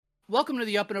Welcome to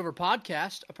the Up and Over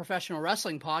Podcast, a professional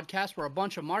wrestling podcast where a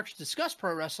bunch of marks discuss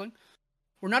pro wrestling,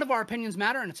 where none of our opinions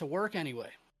matter and it's a work anyway.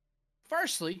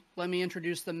 Firstly, let me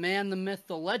introduce the man, the myth,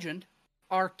 the legend,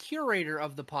 our curator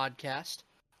of the podcast,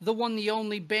 the one, the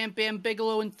only Bam Bam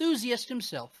Bigelow enthusiast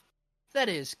himself. That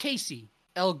is Casey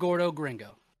El Gordo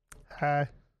Gringo. Hi,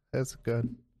 that's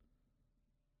good.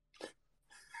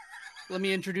 Let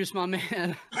me introduce my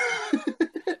man.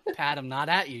 Pat, I'm not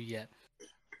at you yet.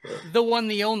 The one,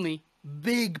 the only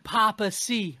Big Papa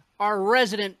C, our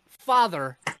resident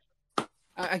father.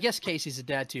 I guess Casey's a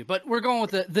dad too, but we're going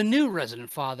with the new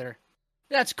resident father.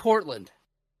 That's Cortland.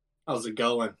 How's it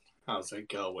going?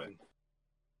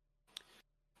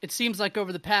 It seems like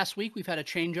over the past week we've had a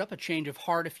change of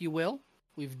heart, if you will.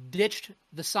 We've ditched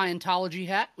the Scientology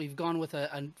hat. We've gone with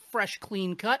a fresh,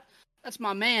 clean cut. That's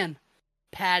my man,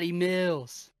 Patty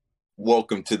Mills.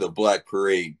 Welcome to the Black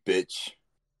Parade, bitch.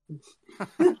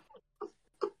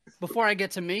 Before I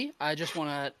get to me, I just want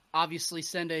to obviously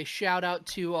send a shout out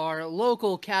to our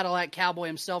local Cadillac cowboy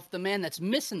himself, the man that's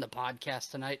missing the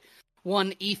podcast tonight,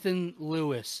 one Ethan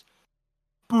Lewis.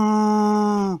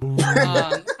 Now,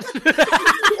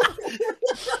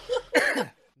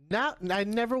 I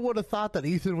never would have thought that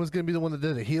Ethan was going to be the one that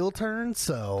did a heel turn,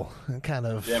 so kind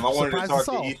of. Damn, I wanted to talk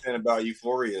to Ethan about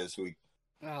Euphoria this week.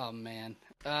 Oh man.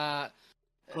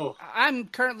 I'm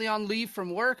currently on leave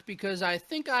from work because I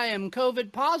think I am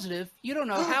COVID positive. You don't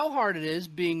know how hard it is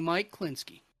being Mike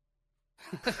Klinsky.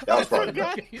 That was probably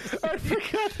I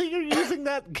forgot that you're using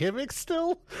that gimmick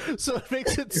still, so it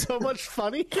makes it so much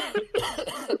funny.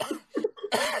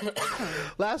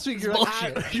 Last week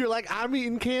you're like, I'm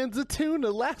eating cans of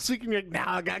tuna. Last week you're like,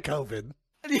 I got COVID.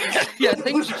 Yeah,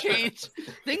 things change.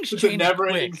 Things It's change a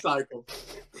never-ending quick. cycle.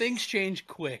 Things change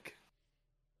quick.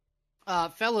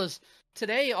 Fellas,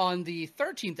 today on the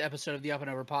 13th episode of the Up and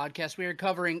Over podcast, we are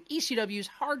covering ECW's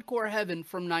Hardcore Heaven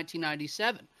from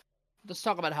 1997. Let's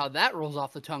talk about how that rolls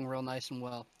off the tongue real nice and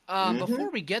well. Before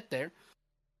we get there,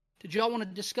 did y'all want to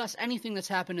discuss anything that's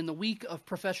happened in the week of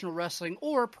professional wrestling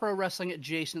or pro wrestling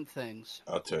adjacent things?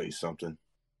 I'll tell you something.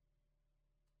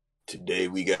 Today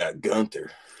we got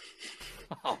Gunther.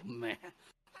 Oh, man.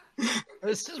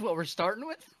 This is what we're starting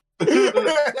with?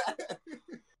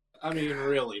 I mean,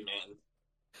 really, man.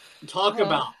 Talk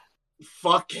about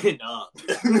fucking up.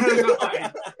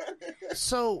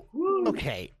 So,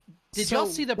 okay. Did y'all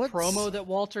see the promo that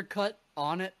Walter cut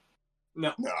on it?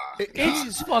 No. Nah.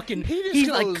 It's fucking. He He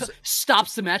goes- like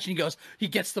stops the match and he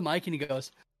gets the mic and he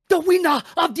goes, "The winner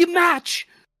of the match,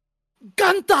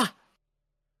 Gunther,"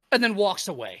 and then walks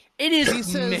away. It is He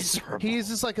says miserable. he's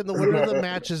just like, in the winner of the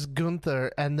match is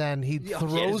Gunther, and then he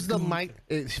throws the mic.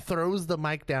 It throws the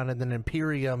mic down, and then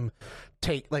Imperium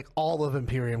all of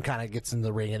Imperium kind of gets in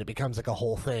the ring, and it becomes like a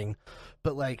whole thing.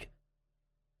 But like,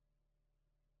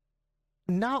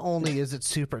 not only is it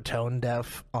super tone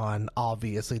deaf on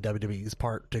obviously WWE's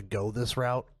part to go this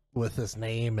route with this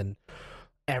name and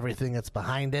everything that's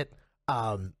behind it.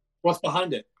 What's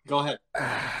behind it? Go ahead.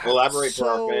 Elaborate for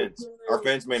our fans. Our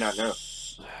fans may not know.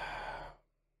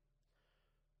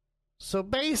 So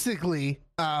basically,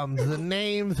 the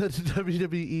name that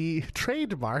WWE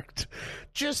trademarked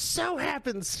just so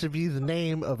happens to be the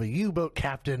name of a U-boat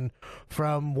captain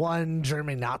from one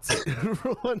German Nazi,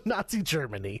 one Nazi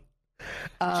Germany.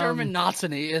 German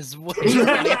Nazi is what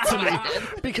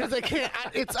Because I can't.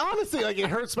 It's honestly like it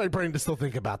hurts my brain to still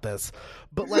think about this.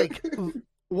 But like,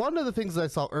 one of the things that I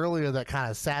saw earlier that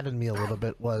kind of saddened me a little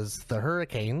bit was the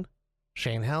Hurricane,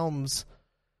 Shane Helms,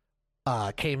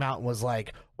 came out and was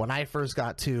like, when I first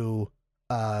got to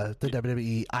the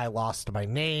WWE, I lost my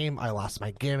name, I lost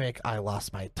my gimmick, I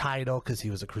lost my title because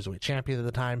he was a cruiserweight champion at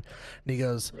the time. And he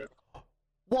goes,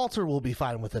 Walter will be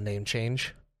fine with a name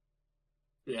change.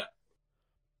 Yeah.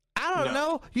 I don't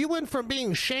know. You went from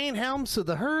being Shane Helms to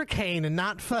the Hurricane and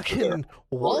not fucking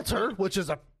Walter, which is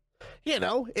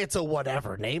it's a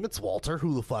whatever name. It's Walter.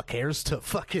 Who the fuck cares to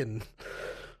fucking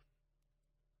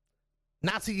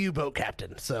Nazi U-boat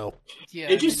captain? So yeah,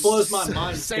 It just blows my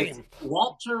mind. Same.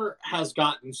 Walter has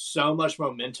gotten so much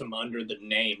momentum under the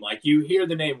name. Like, you hear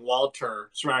the name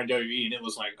Walter surrounding WWE, and it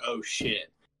was like, oh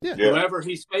shit. Yeah. Whoever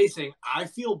he's facing, I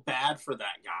feel bad for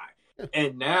that guy.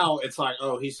 And now it's like,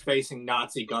 oh, he's facing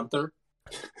Nazi Gunther.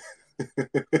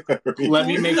 Let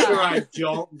me make sure I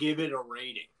don't give it a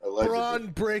rating. Braun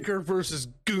Breaker versus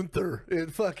Gunther.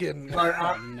 It fucking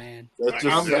oh man, That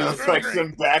just sounds like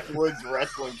some backwoods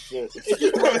wrestling shit. It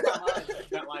just blows my mind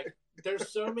that, like, there's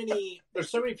so many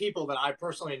people that I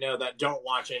personally know that don't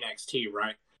watch NXT,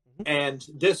 right? And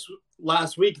this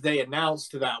last week they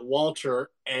announced that Walter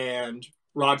and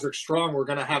Roderick Strong were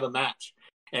going to have a match.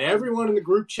 And everyone in the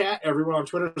group chat, everyone on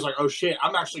Twitter was like, oh shit,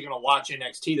 I'm actually going to watch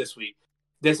NXT this week.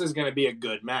 This is going to be a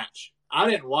good match. I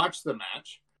didn't watch the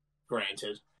match,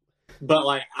 granted. But,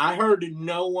 like, I heard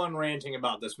no one ranting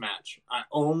about this match. I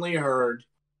only heard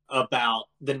about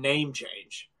the name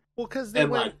change. Well, because they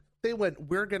went,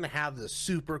 we're going to have this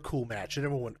super cool match. And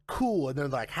everyone went, cool. And they're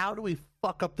like, how do we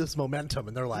fuck up this momentum?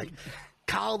 And they're like,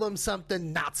 call them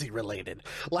something Nazi-related.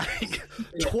 Like,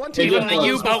 20 Give him the hours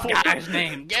U-boat before. guy's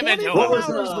name. Give it to 24 him.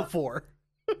 hours before.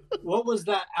 What was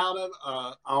that out of?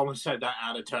 I almost said that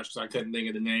out of touch because I couldn't think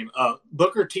of the name.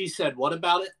 Booker T said what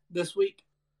about it this week?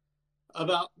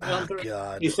 About Gunther? Oh,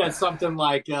 God. He said something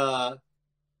like now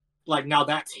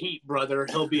that's heat, brother.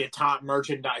 He'll be a top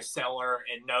merchandise seller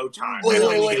in no time.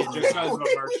 Wait, Just because of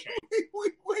a merch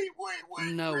change.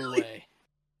 Wait. No way.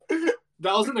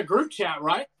 That was in the group chat,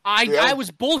 right? I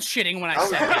was bullshitting when I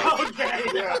said that. Okay.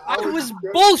 Yeah, I was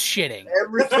bullshitting.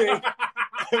 everything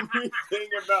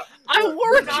about. I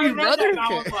worked you, read that brother. and I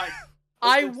was like,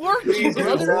 I worked you, You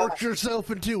brother. worked yourself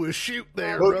into a shoot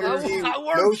there, Booker brother. T, I no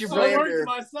worked you, I brother. worked slander,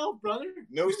 myself, brother.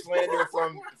 no slander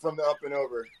from the Up and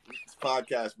Over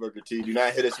podcast, Booker T. Do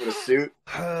not hit us with a suit.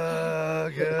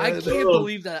 God. I can't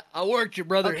believe that. I worked you,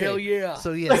 brother. Okay. Hell yeah.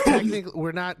 So yeah, technically,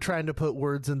 we're not trying to put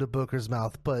words into Booker's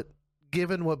mouth, but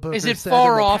given what Booker Is it said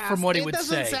far in the off past, from what he would it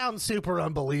doesn't say? sound super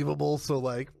unbelievable. So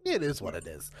like, it is what it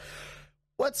is.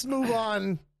 Let's move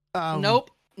on.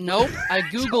 Nope. I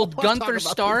googled wanna talk Gunther about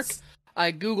Stark. this.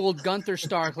 I googled Gunther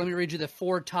Stark. Let me read you the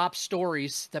 4 top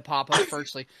stories that pop up.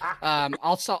 Firstly,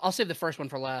 I'll save the first one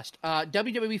for last.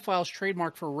 WWE files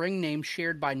trademark for ring name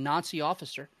shared by Nazi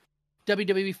officer.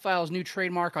 WWE files new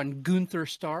trademark on Gunther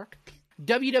Stark.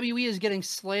 WWE is getting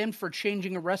slammed for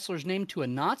changing a wrestler's name to a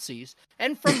Nazi's.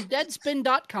 And from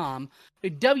Deadspin.com,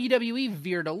 WWE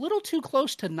veered a little too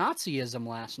close to Nazism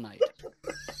last night.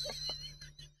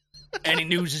 Any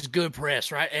news is good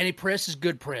press, right? Any press is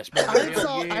good press.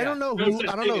 I don't know who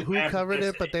There's who a covered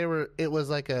it, bad but it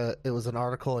was an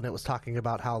article and it was talking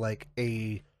about how like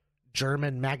a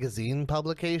German magazine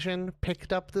publication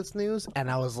picked up this news, and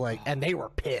I was like, and they were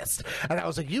pissed, and I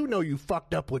was like, you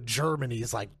fucked up with Germany.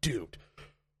 He's like, dude,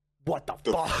 what the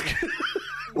fuck?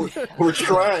 We're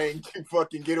trying to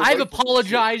fucking get away. I've from this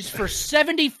apologized for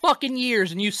 70 fucking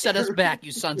years, and you set us back,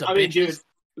 you sons of I mean, bitches.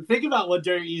 dude, think about what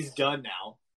WWE's done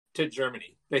now to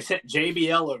Germany. They sent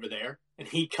JBL over there, and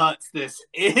he cuts this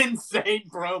insane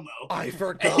promo. I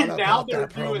forgot And now about they're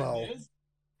that doing promo.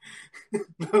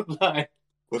 this. Like,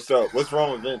 What's up? What's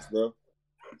wrong with Vince, bro?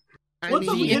 I What's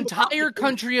up mean, The entire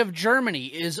country of Germany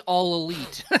is all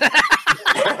elite.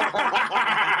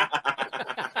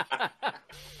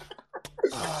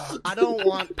 I don't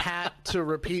want Pat to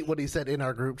repeat what he said in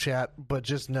our group chat, but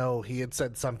just know he had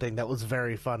said something that was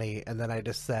very funny, and then I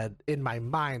just said, in my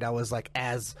mind, I was like,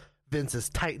 as Vince is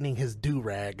tightening his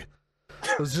do-rag.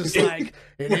 It was just like,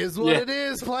 it is what it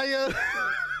is, playa.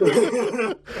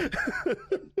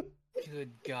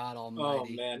 Good God oh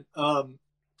almighty. man.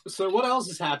 So what else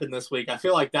has happened this week? I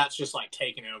feel like that's just like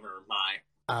taken over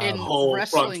my In whole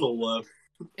wrestling- frontal lobe.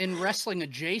 In wrestling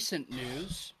adjacent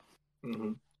news,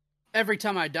 Mhm. Every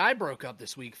Time I Die broke up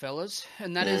this week, fellas,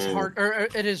 and that is hard. Or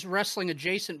it is wrestling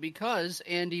adjacent because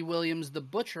Andy Williams, the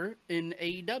Butcher in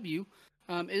AEW,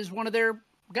 is one of their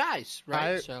guys,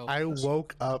 right? I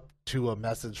woke up to a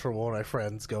message from one of my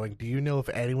friends going, do you know if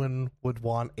anyone would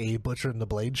want a Butcher and the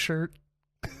Blade shirt?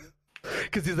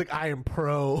 Because he's like, I am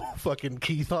pro fucking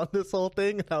Keith on this whole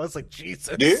thing. And I was like,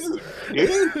 Jesus. Dude,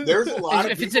 there's a lot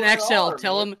of if it's an people that XL, are,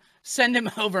 tell man. him, send him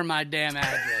over my damn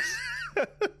address.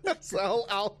 So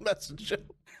I'll message him.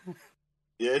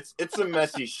 Yeah, it's some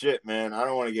messy shit, man. I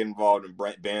don't want to get involved in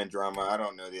band drama. I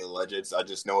don't know the allegeds. I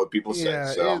just know what people Yeah,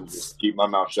 say, so I'll it's- just keep my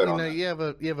mouth shut You on know, that.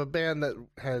 you have a band that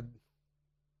had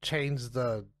changed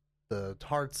the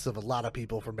hearts of a lot of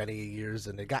people for many years,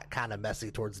 and it got kind of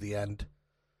messy towards the end.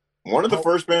 One of the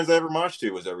first bands I ever marched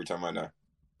to was Every Time I Die.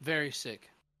 Very sick.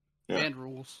 Yeah. Band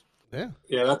rules. Yeah,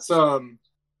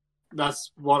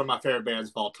 that's one of my favorite bands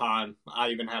of all time. I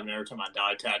even have an Every Time I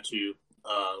Die tattoo.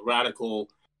 Radical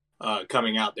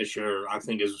coming out this year, I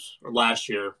think is or last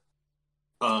year.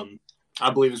 I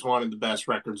believe is one of the best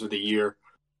records of the year.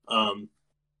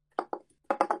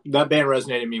 That band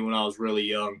resonated with me when I was really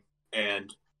young,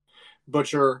 and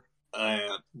Butcher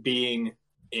being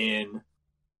in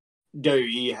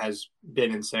WWE has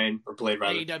been insane, or played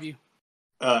rather AEW.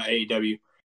 AEW.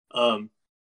 And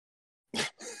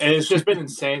it's just been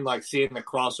insane, like seeing the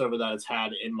crossover that it's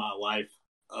had in my life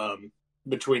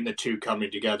between the two coming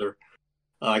together.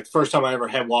 Like the first time I ever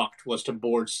head walked was to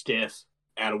Board Stiff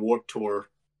at a Warped Tour,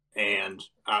 and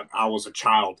I was a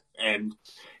child. And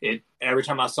every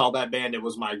time I saw that band, it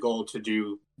was my goal to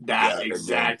do that Yeah,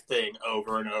 exact thing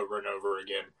over and over and over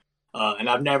again. And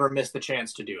I've never missed the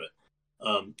chance to do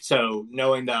it. So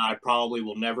knowing that I probably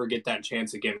will never get that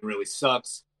chance again really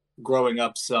sucks. Growing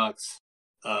up sucks.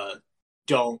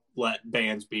 Don't let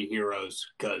bands be heroes,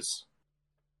 because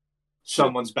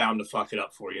someone's bound to fuck it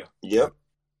up for you. Yep.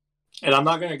 And I'm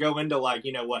not going to go into like,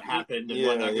 what happened and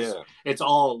whatnot. It's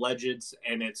all alleged,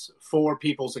 and it's 4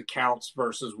 people's accounts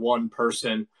versus 1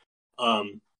 person.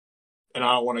 And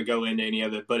I don't want to go into any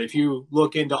of it, but if you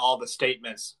look into all the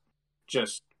statements,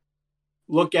 just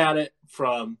look at it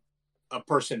from a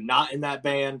person not in that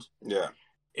band. Yeah.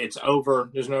 It's over.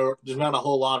 There's not a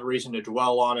whole lot of reason to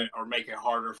dwell on it or make it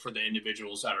harder for the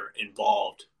individuals that are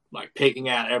involved. Like picking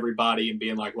at everybody and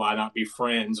being like, why not be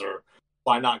friends, or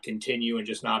why not continue and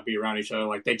just not be around each other?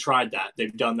 Like they tried that.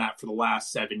 They've done that for the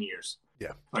last 7 years.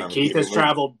 Yeah. Like Keith has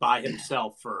traveled by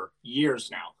himself for years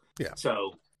now. Yeah.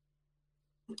 So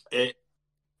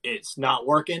it's not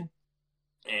working,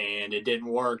 and it didn't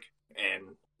work,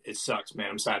 and it sucks, man.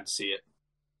 I'm sad to see it.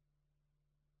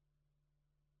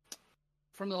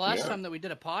 From the last time that we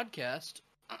did a podcast,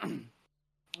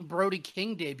 Brody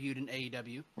King debuted in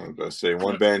AEW. I was about to say,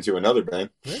 one band to another band.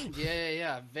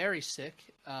 Yeah. Very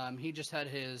sick. He just had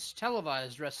his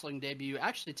televised wrestling debut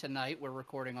actually tonight. We're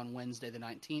recording on Wednesday the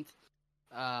 19th,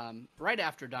 right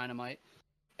after Dynamite.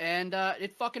 And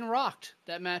it fucking rocked.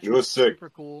 That match was sick.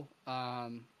 Super cool.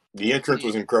 The entrance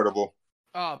was incredible.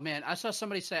 Oh, man. I saw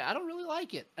somebody say, I don't really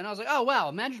like it. And I was like, oh, wow.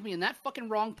 Imagine being that fucking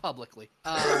wrong publicly.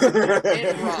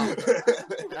 It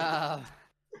rocked.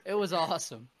 It was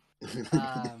awesome.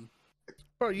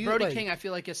 Brody King, I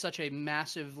feel like, is such a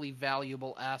massively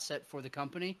valuable asset for the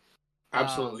company.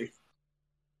 Absolutely.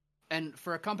 And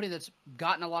for a company that's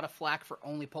gotten a lot of flack for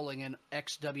only pulling in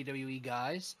ex-WWE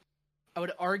guys, I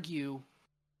would argue,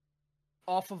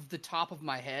 off of the top of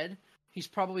my head, he's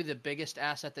probably the biggest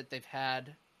asset that they've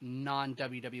had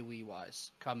non-WWE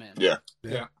wise come in. Yeah.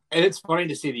 And it's funny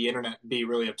to see the internet be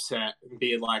really upset and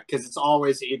being like, because it's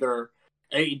always either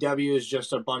AEW is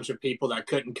just a bunch of people that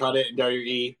couldn't cut it in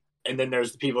WWE, and then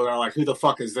there's the people that are like, who the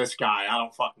fuck is this guy? I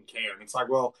don't fucking care. And it's like,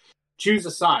 well, choose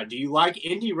a side. Do you like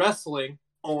indie wrestling,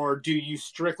 or do you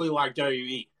strictly like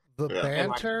WWE? The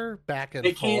banter back and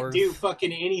forth. They forth. can't do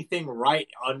fucking anything right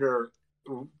under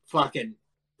fucking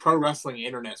pro wrestling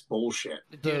internet's bullshit.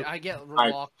 Dude, I get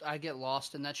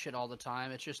lost in that shit all the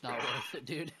time. It's just not worth it,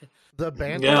 dude. The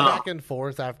banter back and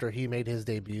forth after he made his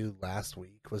debut last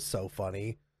week was so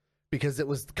funny, because it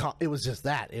was just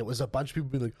that. It was a bunch of people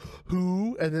being like,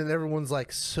 who? And then everyone's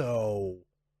like, so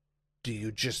do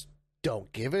you just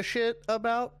don't give a shit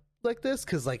about like this?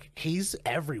 Because like he's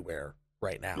everywhere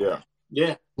right now.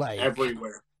 Yeah, like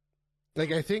everywhere.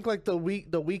 Like I think like the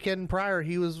weekend prior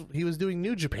he was doing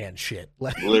New Japan shit.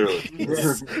 Like literally,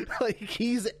 like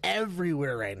he's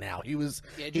everywhere right now. He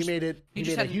made a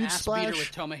huge splash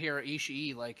with Tomohiro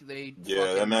Ishii. Like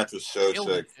that match was so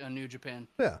sick on New Japan.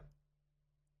 Yeah,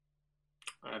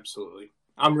 absolutely.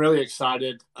 I'm really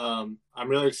excited. I'm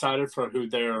really excited for who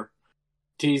they're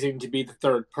teasing to be the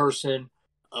third person.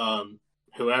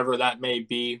 Whoever that may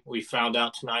be, we found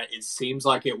out tonight. It seems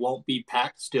like it won't be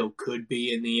Pac. Still could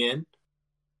be in the end.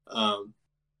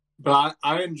 But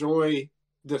I enjoy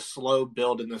the slow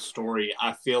build in the story.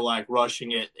 I feel like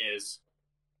rushing it is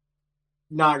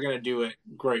not going to do it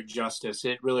great justice.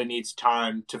 It really needs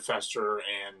time to fester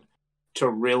and to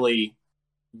really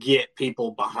get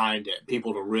people behind it,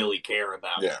 people to really care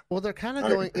about it. Well, they're kind of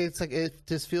going, it's like, it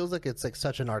just feels like it's like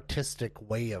such an artistic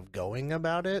way of going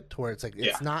about it, to where it's like,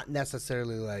 it's not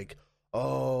necessarily like,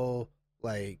 oh,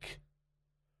 like,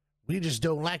 we just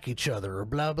don't like each other, or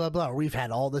blah, blah, blah, or we've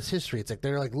had all this history. It's like,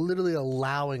 they're like literally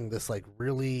allowing this like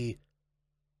really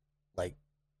like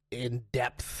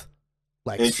in-depth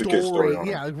like story,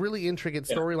 like really intricate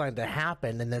storyline to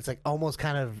happen, and it's like almost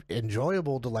kind of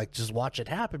enjoyable to like just watch it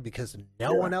happen because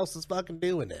no one else is fucking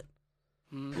doing it.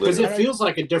 Because it feels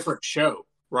like a different show,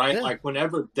 right? Yeah. Like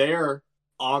whenever they're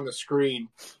on the screen,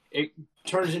 it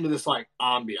turns into this like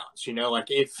ambiance,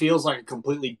 like it feels like a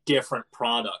completely different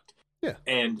product. Yeah,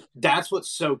 and that's what's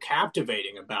so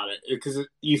captivating about it, because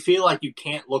you feel like you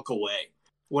can't look away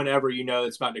whenever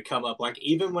it's about to come up. Like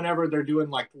even whenever they're doing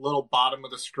like little bottom of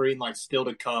the screen, like still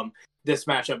to come, this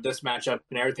matchup,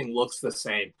 and everything looks the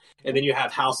same. And then you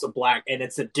have House of Black, and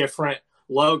it's a different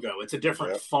logo, it's a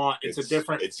different font, it's a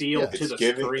different feel to the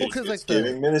screen. It's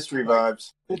giving Ministry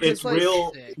vibes. It's like,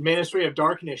 real Ministry of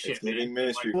Darkness shit. It's giving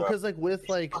Ministry vibes. Because like with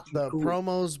like the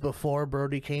promos before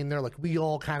Brody came there, like we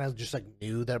all kind of just like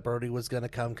knew that Brody was gonna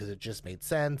come because it just made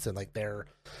sense, and like they're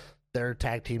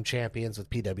tag team champions with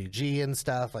PWG and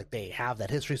stuff. Like they have that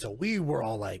history, so we were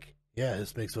all like yeah,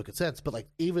 this makes fucking sense. But like,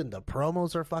 even the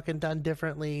promos are fucking done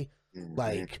differently. Mhm.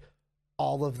 Like,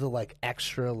 all of the like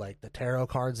extra like the tarot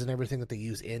cards and everything that they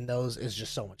use in those is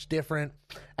just so much different.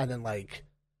 And then like,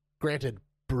 granted,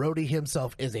 Brody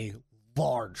himself is a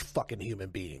large fucking human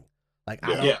being. Like,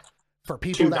 I don't, Yeah. for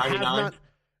people that have $2.99. not,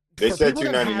 They for said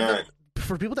people that $2.99. haven't-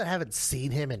 For people that haven't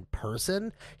seen him in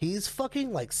person, he's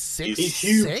fucking like 6'6". He's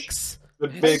huge. The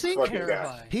It's big think fucking guy.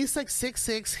 terrifying. He's like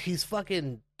 6'6". He's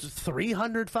fucking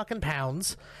 300 fucking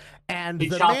pounds. And He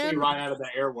the chopped man, me right out of the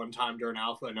air one time during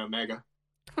Alpha and Omega.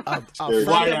 a Scary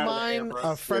friend shit. of mine, Right out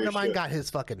a of friend of Scary mine shit. got his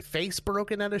fucking face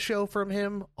broken at a show from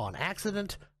him on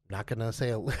accident. Not gonna say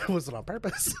it wasn't on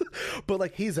purpose, but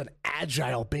like, he's an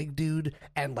agile big dude,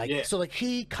 and like, Yeah. so like,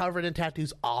 he covered in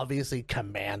tattoos obviously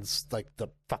commands like the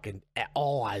fucking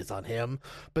all eyes on him.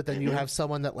 But then you Mhm. have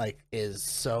someone that like is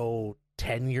so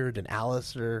tenured in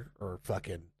Alistair or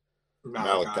fucking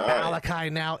Malachi. Malachi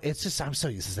now. It's just, I'm so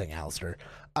used to saying Alistair.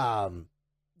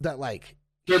 That like,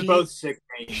 They're he- both sick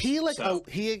names. he like so.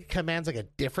 he commands like a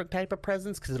different type of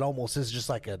presence because it almost is just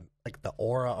like the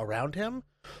aura around him.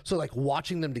 So like,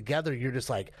 watching them together, you're just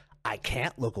like, I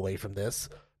can't look away from this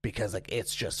because like,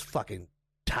 it's just fucking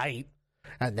tight.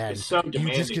 And then It's so you just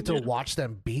demanding, get to man. watch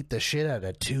them beat the shit out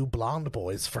of two blonde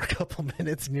boys for a couple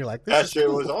minutes, and you're like, this That is shit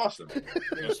cool. was awesome.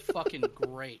 It was fucking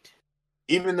great.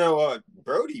 Even though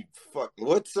Brody,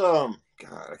 what's God,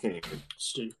 I can't even.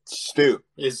 Stu. Stu,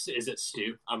 Is it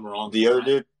Stu? I'm wrong. the other Right?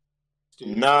 dude, Stu.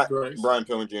 not Griff. Brian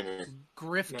Pillman Jr.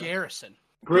 Griff No. Garrison.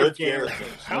 Griff Griff Garrison.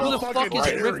 Garrison. How Who the fucking fuck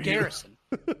is dare Griff you. Garrison?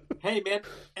 Hey man,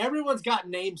 everyone's got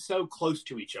names so close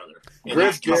to each other. And Griff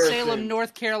that's tough. Garrison. Salem,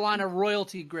 North Carolina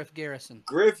royalty. Griff Garrison.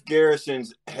 Griff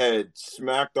Garrison's head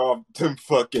smacked off them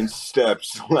fucking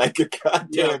steps like a goddamn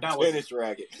Yeah, that was- tennis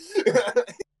racket.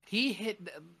 He hit.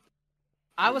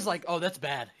 I was like, oh, that's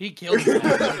bad. He killed him.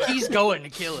 Like, he's going to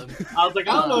kill him. I was like,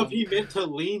 I don't know if he meant to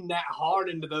lean that hard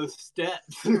into those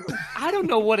steps. I don't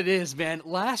know what it is, man.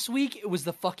 Last week it was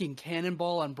the fucking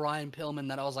cannonball on Brian Pillman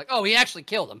that I was like, oh, he actually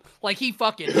killed him. Like he's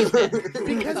dead.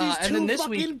 Because he's and too then this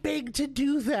fucking week big to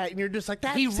do that, and you're just like,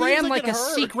 that he seems ran like like it a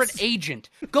hurts. secret agent.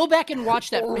 Go back and watch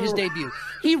that his debut.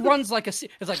 He runs like it's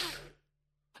like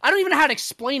I don't even know how to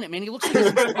explain it, man. He looks like he's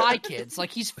in Spy Kids.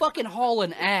 Like he's fucking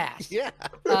hauling ass. Yeah.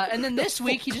 And then this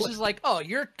week he just is like, oh,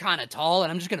 you're kind of tall,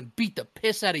 and I'm just gonna beat the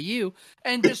piss out of you,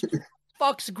 and just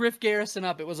fucks Griff Garrison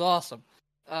up. It was awesome.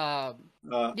 Yeah,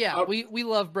 we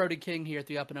love Brody King here at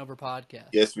the Up and Over podcast.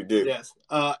 Yes, we do. Yes.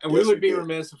 And Yes, we would we be do.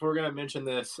 remiss if we are going to mention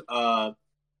this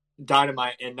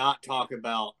Dynamite and not talk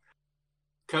about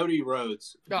Cody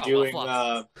Rhodes Oh, doing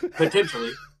well,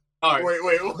 potentially. All right.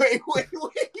 Wait.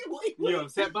 You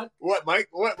upset, bud? What, Mike?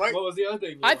 What, Mike? What was the other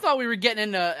thing? I thought we were getting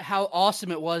into how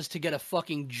awesome it was to get a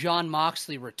fucking John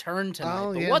Moxley return tonight.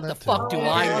 Oh, but yeah, what the that fuck too. do Oh,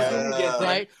 I yeah. know? Yeah.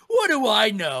 Right? What do I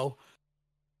know?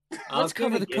 I was Let's cover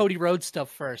gonna the get- Cody Rhodes stuff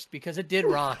first because it did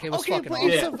rock. It was Okay, fucking but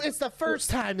awesome. it's the first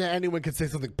time that anyone could say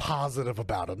something positive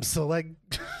about him. So like,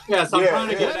 Yes, I'm Yeah, trying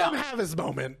to yeah. get let it out. him have his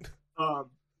moment.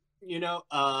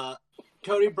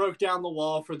 Cody broke down the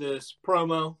wall for this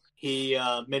promo. He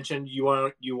mentioned you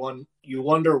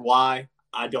wonder why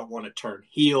I don't want to turn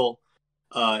heel.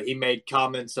 He made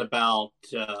comments about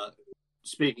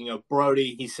speaking of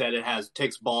Brody. He said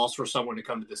takes balls for someone to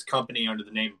come to this company under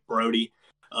the name Brody,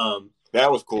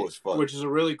 That was cool as fuck. which is a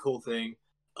really cool thing.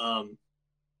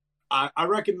 I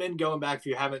recommend going back if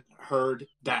you haven't heard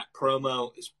that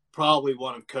promo. It's probably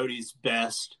one of Cody's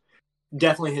best.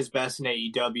 Definitely his best in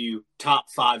AEW, top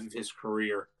 5 of his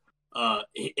career.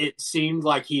 It seemed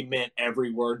like he meant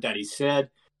every word that he said.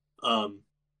 And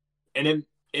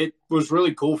it was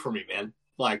really cool for me, man.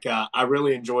 Like, I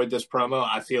really enjoyed this promo.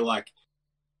 I feel like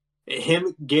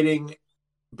him getting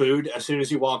booed as soon as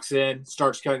he walks in,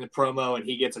 starts cutting the promo, and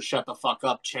he gets a shut the fuck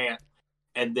up chant.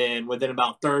 And then within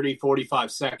about 30,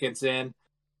 45 seconds in,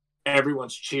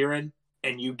 everyone's cheering.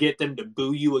 And you get them to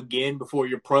boo you again before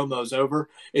your promo's over.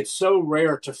 It's so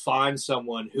rare to find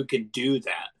someone who can do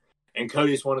that. And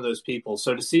Cody's one of those people.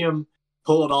 So to see him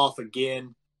pull it off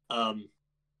again,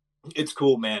 it's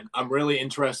cool, man. I'm really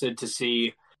interested to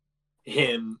see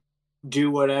him do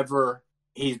whatever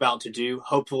he's about to do.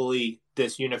 Hopefully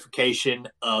this unification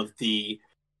of the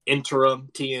interim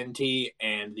TNT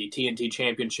and the TNT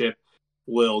championship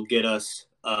will get us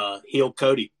heel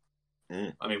Cody.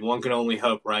 I mean, one can only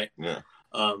hope, right? Yeah.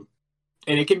 And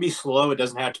it can be slow. It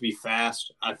doesn't have to be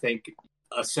fast. I think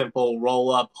a simple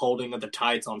roll up, holding of the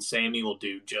tights on Sammy will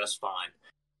do just fine.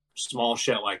 Small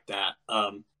shit like that.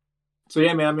 So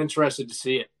yeah, man, I'm interested to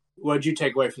see it. What did you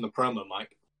take away from the promo,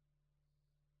 Mike?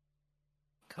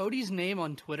 Cody's name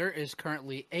on Twitter is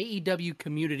currently AEW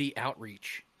Community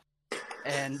Outreach.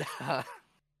 And Oh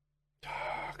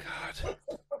God.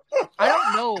 I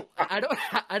don't know.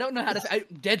 I don't know how to.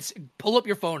 Pull up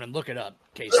your phone and look it up,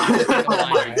 Casey.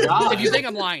 If you think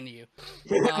I'm lying to you,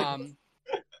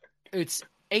 it's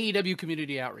AEW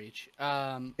Community Outreach.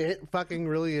 It fucking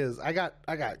really is. I got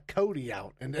Cody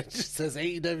out, and it just says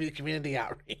AEW Community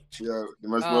Outreach. Yeah, you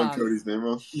must know Cody's name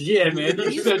wrong. Yeah, man.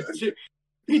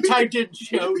 He typed in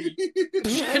Chody.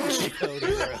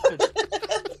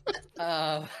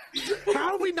 How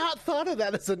have we not thought of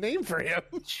that as a name for him?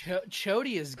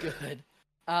 Chody is good.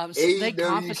 So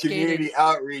AEW Community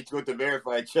Outreach with the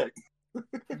verified check.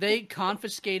 They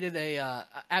confiscated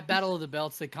at Battle of the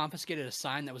Belts. They confiscated a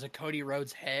sign that was a Cody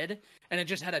Rhodes head, and it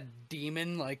just had a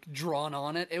demon like drawn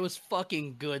on it. It was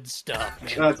fucking good stuff,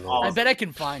 man. That's awesome. I bet I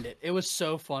can find it. It was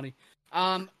so funny.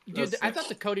 Dude, I thought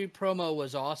the Cody promo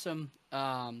was awesome.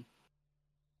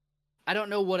 I don't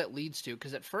know what it leads to,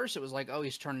 because at first it was like, oh,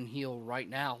 he's turning heel right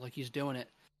now, like he's doing it,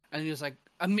 and he was like,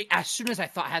 as soon as I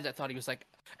had that thought, he was like,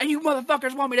 and you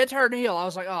motherfuckers want me to turn heel. I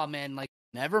was like, oh man, like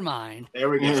never mind. There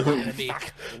we go. It's gonna be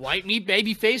white meat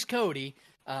baby face Cody,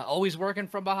 always working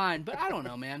from behind. But I don't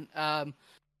know, man.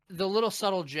 The little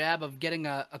subtle jab of getting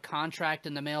a contract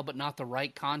in the mail, but not the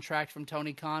right contract from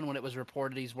Tony Khan when it was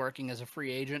reported he's working as a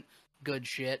free agent. Good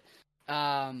shit.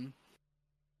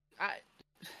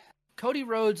 Cody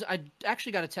Rhodes, I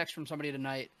actually got a text from somebody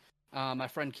tonight. My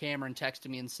friend Cameron texted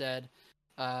me and said,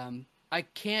 I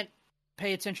can't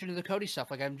pay attention to the Cody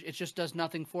stuff. Like, it just does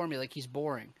nothing for me. Like, he's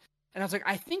boring. And I was like,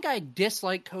 I think I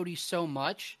dislike Cody so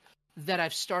much that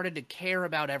I've started to care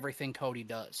about everything Cody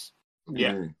does.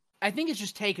 Yeah. I think it's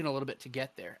just taken a little bit to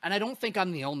get there. And I don't think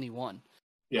I'm the only one.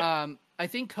 Yeah. I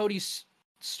think Cody's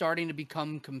starting to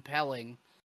become compelling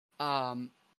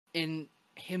in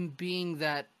him being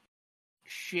that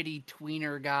shitty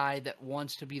tweener guy that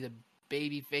wants to be the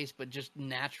baby face but just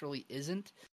naturally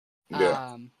isn't.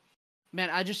 Yeah. Man,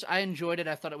 I enjoyed it.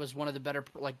 I thought it was one of the better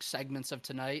segments of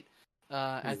tonight.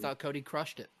 I thought Cody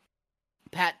crushed it.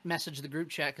 Pat messaged the group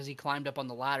chat because he climbed up on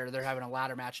the ladder. They're having a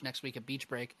ladder match next week at Beach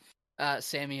Break,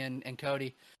 Sammy and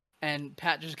Cody. And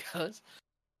Pat just goes,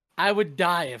 I would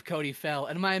die if Cody fell.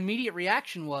 And my immediate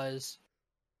reaction was,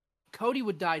 Cody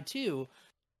would die too,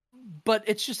 but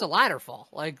it's just a ladder fall.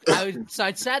 Like, I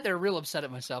sat there real upset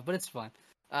at myself, but it's fine.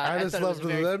 I just love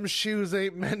them shoes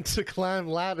ain't meant to climb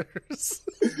ladders.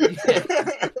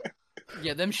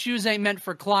 Yeah, them shoes ain't meant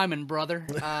for climbing, brother.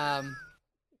 It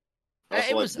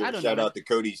was. I don't know. Shout out to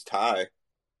Cody's tie.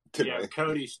 Yeah,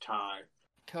 Cody's tie.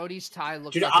 Cody's tie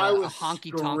looks Dude, like I a was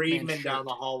honky tonk screaming down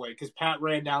the hallway because Pat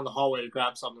ran down the hallway to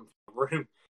grab something from the room.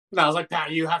 And I was like,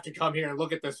 Pat, you have to come here and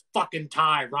look at this fucking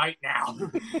tie right now.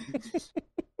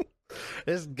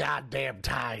 This goddamn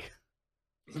tie.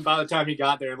 And by the time he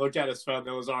got there and looked at his phone,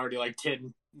 there was already like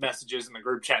 10 messages in the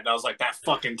group chat. And I was like, that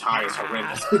fucking tie is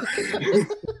horrendous.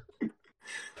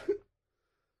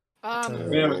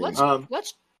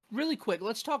 Let's really quick.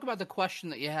 Let's talk about the question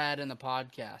that you had in the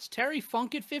podcast. Terry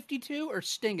Funk at 52 or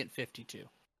Sting at 52?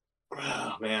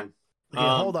 Oh man. Okay,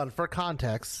 hold on. For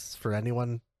context, for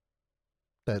anyone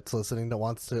that's listening that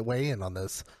wants to weigh in on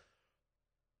this,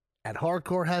 at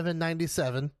Hardcore Heaven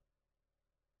 97,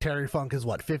 Terry Funk is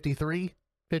what, 53?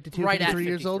 52, right 53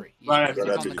 years old? Right after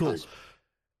that. Cool.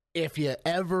 If you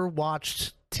ever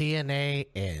watched TNA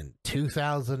in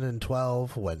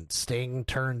 2012 when Sting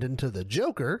turned into the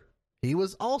Joker, he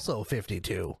was also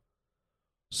 52.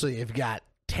 So you've got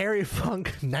Terry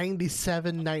Funk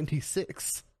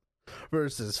 97-96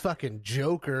 versus fucking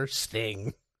Joker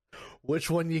Sting. Which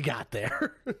one you got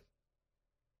there?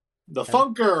 The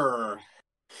Funker.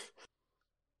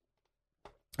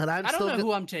 And I don't know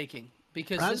who I'm taking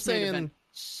because this main event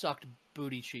sucked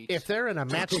booty cheeks. If they're in a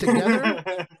match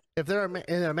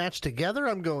together,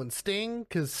 I'm going Sting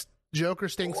because Joker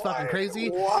Sting's fucking crazy.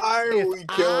 Why are we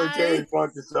killing Terry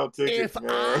Funk to sell tickets,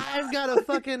 man?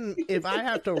 If I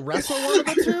have to wrestle one of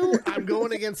the two, I'm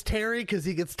going against Terry because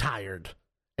he gets tired.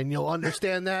 And you'll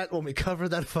understand that when we cover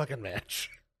that fucking match.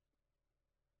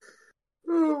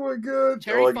 Oh my god.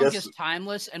 Terry Funk is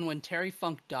timeless, and when Terry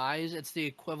Funk dies, it's the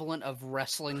equivalent of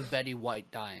wrestling Betty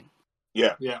White dying.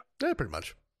 Yeah, pretty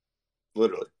much.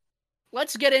 Literally.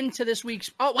 Let's get into this week's.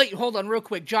 Oh wait, hold on, real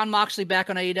quick. John Moxley back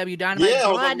on AEW Dynamite.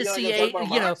 Yeah, glad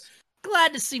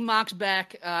to see Mox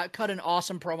back. Cut an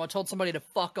awesome promo. Told somebody to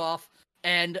fuck off,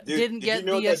 and didn't get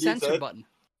the censor button.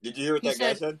 Did you hear what that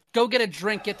guy said? Go get a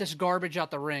drink. Get this garbage out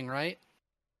the ring, right?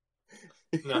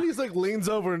 No. And he's like leans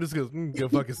over and just goes, "Go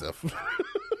fuck yourself."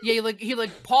 Yeah, he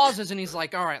pauses and he's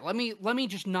like, "All right, let me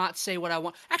just not say what I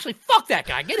want." Actually, fuck that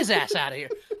guy. Get his ass out of here.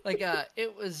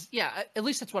 It was at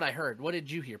least that's what I heard. What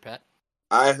did you hear, Pat?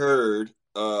 I heard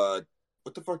what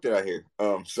the fuck did I hear?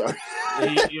 Sorry.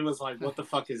 He was like, "What the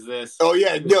fuck is this?" Oh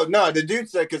yeah, no. The dude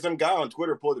said, because some guy on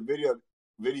Twitter pulled the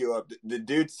video up. The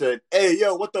dude said, "Hey,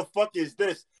 yo, what the fuck is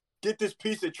this? Get this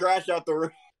piece of trash out the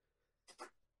ring."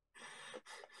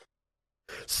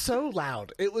 So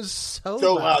loud. It was so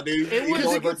loud, dude. It He's the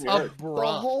only was person who heard it. The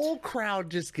abrupt. whole crowd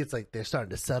just gets like, they're starting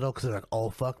to settle because they're like, oh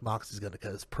fuck, Mox is gonna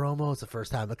cut his promo. It's the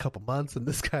first time in a couple months, and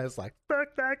this guy's like, fuck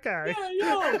that guy.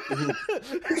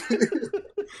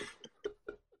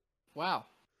 Wow.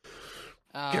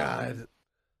 God.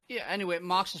 Yeah. Anyway,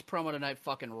 Mox's promo tonight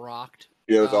fucking rocked.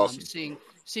 Yeah, it was awesome.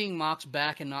 Seeing Mox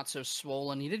back and not so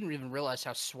swollen. He didn't even realize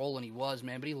how swollen he was,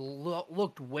 man. But he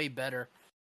looked way better.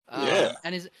 Yeah.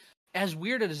 And as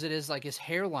weird as it is, like his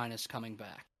hairline is coming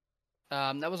back.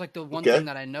 That was like the one thing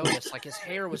that I noticed. Like his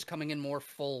hair was coming in more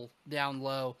full, down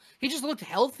low. He just looked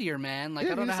healthier, man. Like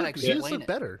I don't know how to explain it. He just looked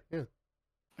better. Yeah.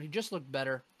 He just looked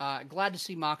better. Glad to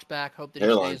see Mox back. Hope that he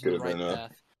Hairline stays in the could have right been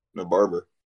path. no barber.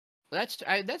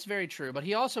 That's very true. But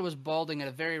he also was balding at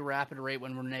a very rapid rate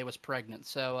when Renee was pregnant.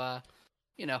 So,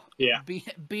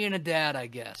 being a dad, I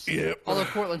guess. Yeah. Although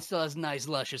Cortland still has nice,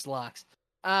 luscious locks.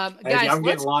 Guys, I'm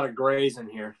getting a lot of grays in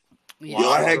here. Yeah. Yo,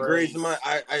 I had grays in my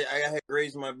I had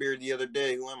grays in my beard the other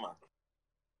day. Who am I?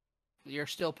 You're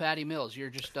still Patty Mills. You're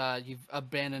just you've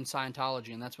abandoned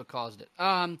Scientology, and that's what caused it.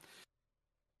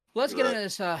 Let's get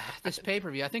into this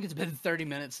pay-per-view. I think it's been 30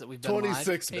 minutes that we've been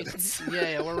 26 live. minutes.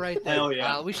 Yeah, we're right there. Hell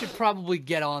yeah. We should probably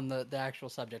get on the actual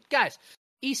subject. Guys,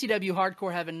 ECW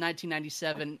Hardcore Heaven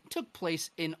 1997 took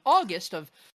place in August of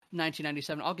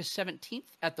 1997, August 17th,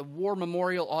 at the War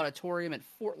Memorial Auditorium at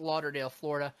Fort Lauderdale,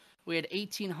 Florida. We had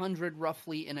 1,800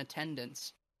 roughly in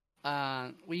attendance.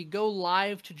 We go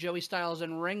live to Joey Styles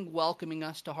in ring, welcoming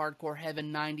us to Hardcore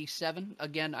Heaven 97.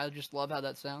 Again, I just love how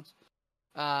that sounds.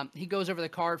 He goes over the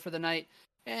card for the night,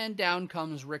 and down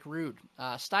comes Rick Rude.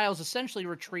 Styles essentially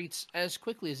retreats as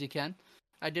quickly as he can.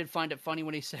 I did find it funny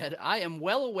when he said, "I am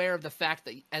well aware of the fact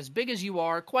that as big as you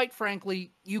are, quite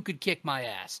frankly, you could kick my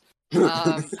ass."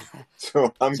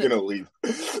 So I'm going to leave.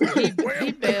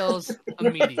 He bails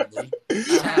immediately.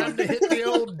 Time to hit the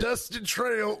old dusted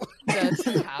trail.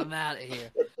 I'm out of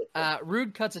here.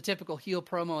 Rude cuts a typical heel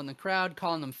promo in the crowd,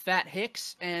 calling them Fat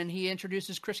Hicks, and he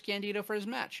introduces Chris Candido for his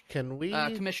match. Can we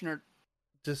Commissioner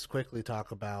just quickly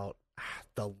talk about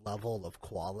the level of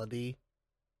quality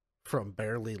from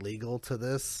Barely Legal to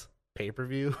this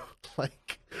pay-per-view?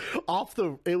 Like,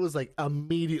 it was like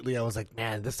immediately I was like,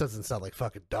 man, this doesn't sound like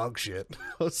fucking dog shit.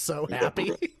 I was so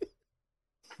happy.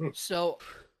 So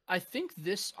I think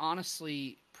this,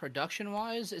 honestly,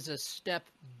 production-wise, is a step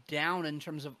down in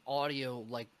terms of audio,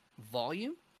 like,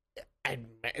 volume. And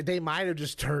they might have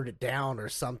just turned it down or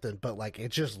something, but like it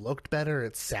just looked better,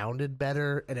 it sounded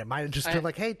better, and it might have just been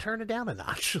like, hey, turn it down a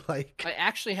notch. Like, I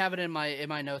actually have it in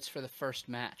my notes for the first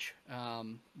match,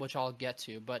 which I'll get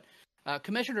to. But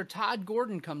Commissioner Todd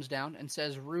Gordon comes down and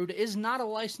says Rude is not a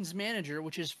licensed manager,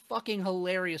 which is fucking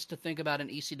hilarious to think about an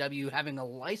ECW having a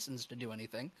license to do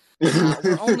anything.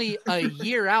 We're only a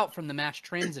year out from the Match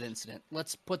Transit incident.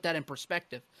 Let's put that in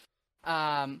perspective.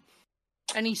 And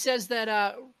he says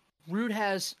that Rude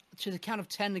has to the count of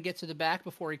 10 to get to the back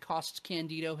before he costs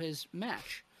Candido his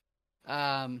match.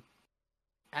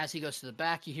 As he goes to the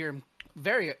back, you hear him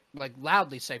very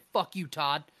loudly say, "Fuck you,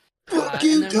 Todd." Fuck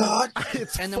you, Todd.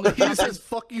 And then he says,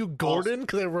 "Fuck you, Gordon,"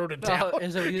 because I wrote it down.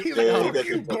 He's like, "Fuck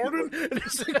you, Gordon," and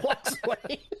he walks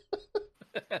away.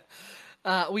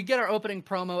 We get our opening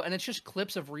promo, and it's just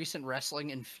clips of recent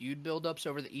wrestling and feud build-ups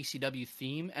over the ECW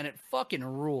theme, and it fucking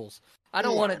rules. I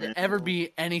don't want it to ever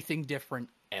be anything different,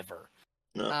 ever.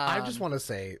 No. I just want to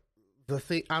say,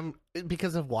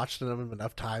 because I've watched them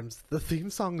enough times, the theme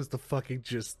song is the fucking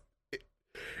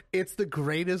it's the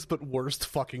greatest but worst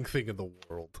fucking thing in the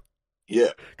world.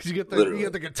 Yeah. Because you get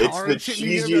the guitar and shit,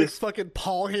 cheesiest... you hear fucking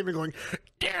Paul Heyman going,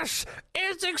 "This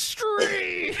is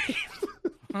extreme!"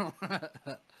 And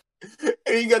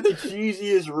you got the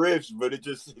cheesiest riffs, but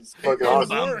it's fucking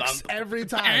awesome. Works every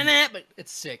time. But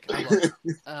it's sick. I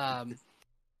love it.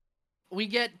 We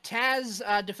get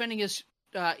Taz defending his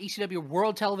ECW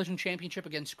World Television Championship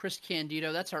against Chris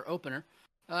Candido. That's our opener.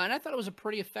 And I thought it was a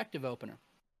pretty effective opener.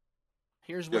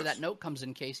 Here's where that note comes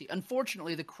in, Casey.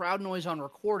 Unfortunately, the crowd noise on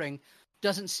recording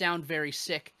doesn't sound very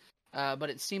sick, but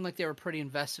it seemed like they were pretty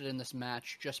invested in this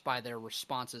match just by their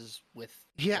responses with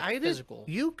physical.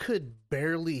 You could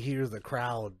barely hear the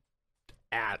crowd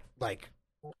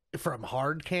from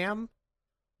hard cam,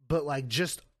 but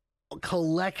just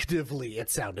collectively it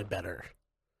sounded better.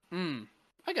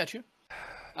 I got you.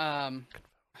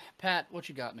 Pat, what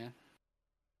you got, man?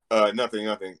 Nothing.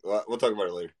 We'll talk about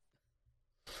it later.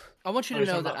 I want you to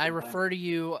know that I refer to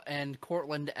you and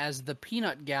Cortland as the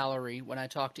Peanut Gallery when I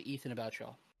talk to Ethan about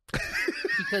y'all.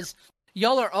 because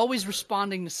y'all are always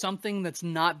responding to something that's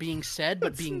not being said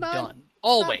but That's being not- done.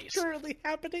 Always. Not currently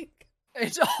happening.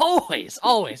 It's always.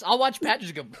 I'll watch Pat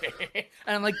just go, and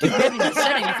I'm like, dude, we haven't even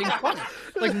said anything funny.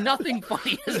 Like, nothing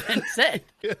funny has been said.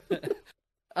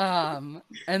 And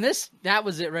that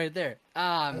was it right there.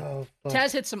 Oh, fuck.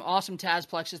 Taz hits some awesome Taz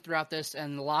plexes throughout this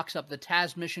and locks up the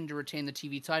Taz mission to retain the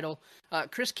TV title.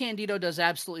 Chris Candido does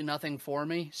absolutely nothing for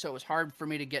me, so it was hard for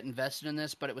me to get invested in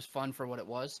this, but it was fun for what it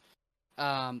was.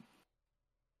 Cortland,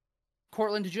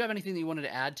 did you have anything that you wanted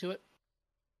to add to it?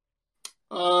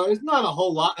 It's not a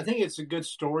whole lot. I think it's a good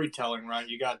storytelling, right?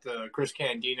 You got the Chris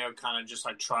Candido kind of just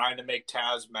like trying to make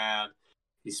Taz mad.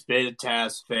 He spit at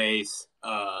Taz's face.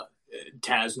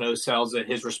 Taz no sells it.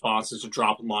 His response is to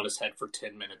drop him on his head for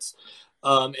 10 minutes.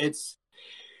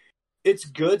 It's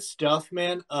good stuff,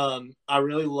 man. I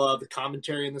really love the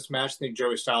commentary in this match. I think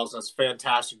Joey Styles does a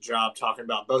fantastic job talking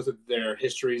about both of their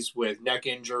histories with neck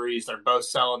injuries. They're both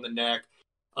selling the neck.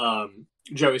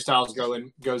 Joey Styles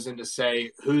goes in to say,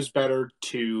 who's better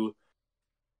to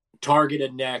target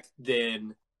a neck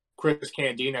than Chris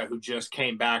Candido, who just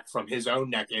came back from his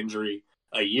own neck injury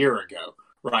a year ago,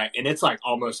 right? And it's like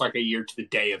almost like a year to the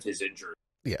day of his injury.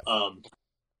 Yeah.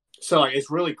 So like it's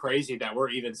really crazy that we're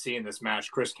even seeing this match.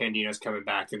 Chris Candido's coming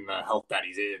back in the health that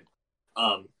he's in,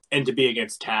 and to be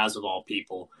against Taz of all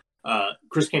people.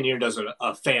 Chris Candido does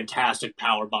a fantastic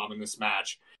power bomb in this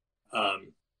match.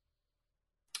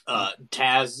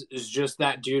 Taz is just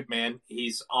that dude, man.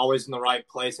 He's always in the right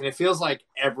place. And it feels like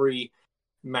every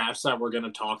match that we're going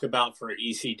to talk about for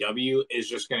ECW is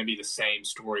just going to be the same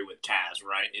story with Taz,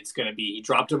 right? It's going to be, he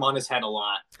dropped him on his head a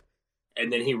lot,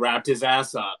 and then he wrapped his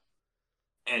ass up,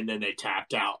 and then they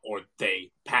tapped out or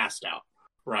they passed out,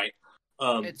 right?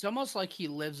 It's almost like he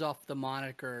lives off the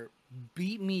moniker,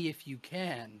 beat me if you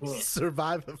can.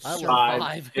 Survive if I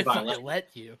Survive if I let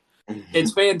you.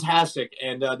 It's fantastic,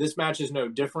 and this match is no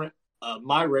different.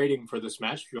 My rating for this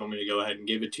match, if you want me to go ahead and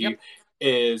give it to you,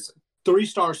 is 3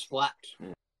 stars flat.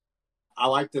 I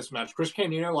like this match. Chris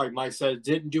Candido, like Mike said,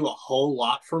 didn't do a whole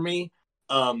lot for me,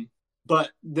 but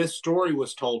this story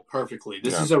was told perfectly.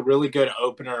 This is a really good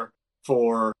opener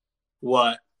for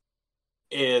what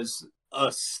is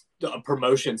a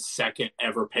promotion's second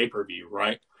ever pay-per-view,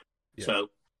 right? Yeah. So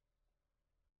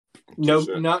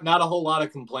not a whole lot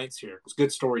of complaints here. It's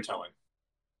good storytelling.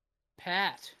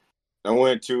 Pat. I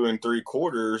went 2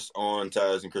 3/4 on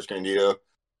Taz and Chris Candido.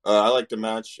 I liked the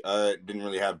match. I didn't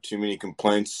really have too many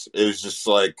complaints. It was just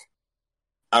like,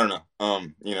 I don't know.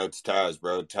 It's Taz,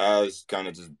 bro. Taz kind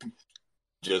of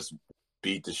just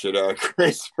beat the shit out of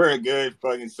Chris for a good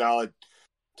fucking solid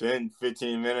 10,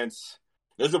 15 minutes.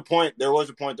 There was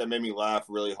a point that made me laugh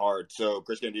really hard. So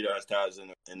Chris Candido has Taz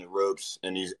in the ropes,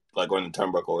 and he's like going to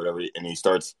turnbuckle or whatever, and he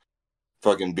starts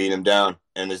fucking beating him down.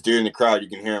 And this dude in the crowd, you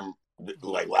can hear him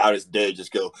like loud as day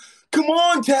just go, "Come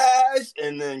on, Taz!"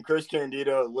 And then Chris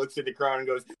Candido looks at the crowd and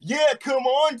goes, "Yeah, come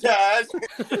on, Taz!"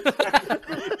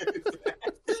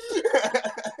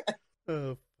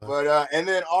 Oh, but and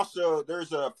then also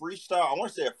there's a freestyle. I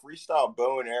want to say a freestyle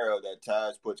bow and arrow that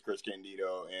Taz puts Chris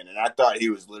Candido in, and I thought he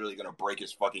was literally gonna break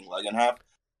his fucking leg in half.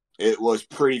 It was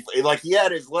pretty like he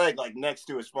had his leg like next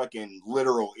to his fucking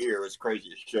literal ear. It was crazy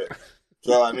as shit.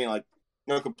 So I mean, like,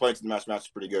 no complaints. The match is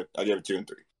pretty good. I gave it 2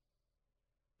 3.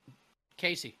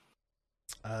 Casey.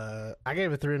 I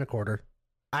gave it 3 1/4.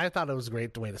 I thought it was a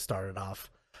great way to start it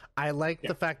off. I like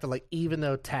the fact that, like, even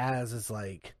though Taz is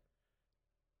like,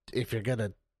 if you're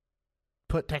gonna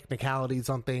put technicalities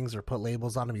on things or put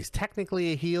labels on him, he's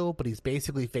technically a heel, but he's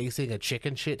basically facing a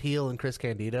chicken shit heel in Chris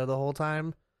Candido the whole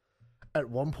time. At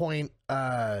one point,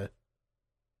 Taz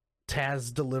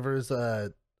delivers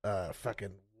a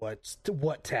fucking what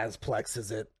Taz plex is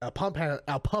it? A pump handle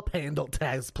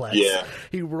Taz plex. Yeah.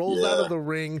 He rolls out of the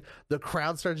ring. The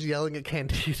crowd starts yelling at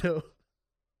Candido.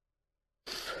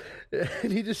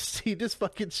 And he just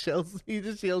fucking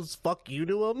yells "fuck you"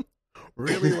 to him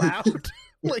really loud.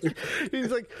 Like, he's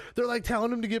like, they're like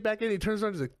telling him to get back in. He turns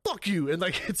around and he's like, "fuck you," and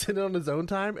like hits it on his own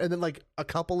time. And then like a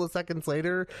couple of seconds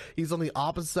later, he's on the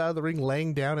opposite side of the ring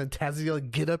laying down, and Taz is yelling,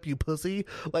 "get up, you pussy."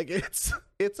 Like, it's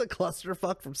a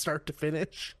clusterfuck from start to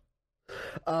finish.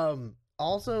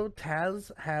 Also,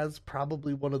 Taz has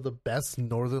probably one of the best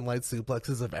Northern Light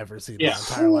suplexes I've ever seen in my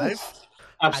entire life.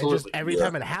 Absolutely. Every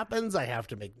time it happens, I have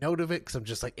to make note of it because I'm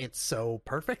just like, it's so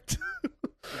perfect.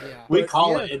 Yeah. We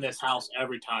call it in this house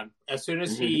every time. As soon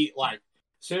as he as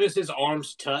soon as his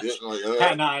arms touch,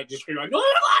 Pat and I just scream like, "What?"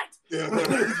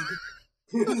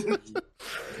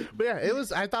 But yeah,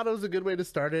 I thought it was a good way to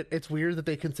start it. It's weird that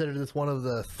they consider this one of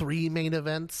the 3 main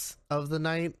events of the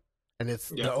night, and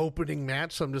it's Yeah. the opening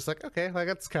match. So I'm just like, okay, like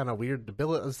that's kind of weird to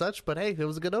bill it as such, but hey, it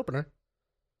was a good opener.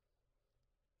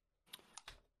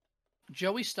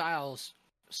 Joey Styles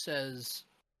says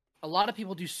a lot of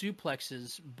people do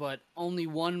suplexes, but only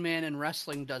one man in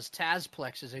wrestling does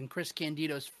Tazplexes, and Chris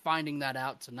Candido's finding that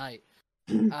out tonight.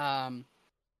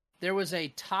 There was a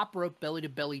top rope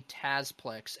belly-to-belly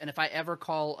Tazplex, and if I ever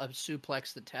call a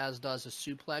suplex that Taz does a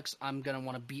suplex, I'm going to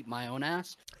want to beat my own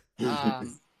ass.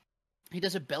 He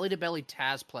does a belly-to-belly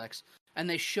Tazplex, and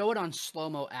they show it on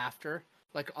slow-mo after,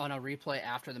 like on a replay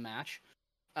after the match.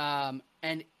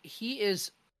 And he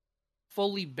is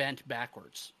fully bent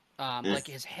backwards. Like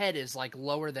his head is like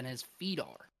lower than his feet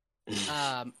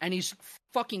are. And he's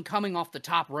fucking coming off the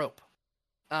top rope.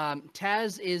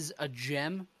 Taz is a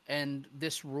gem, and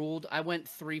this ruled. I went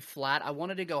 3 flat. I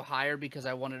wanted to go higher because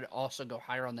I wanted to also go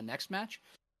higher on the next match.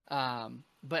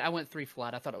 But I went 3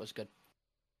 flat. I thought it was good.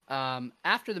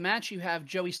 After the match, you have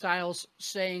Joey Styles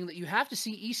saying that you have to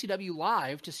see ECW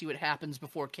live to see what happens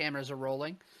before cameras are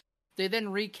rolling. They then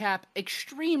recap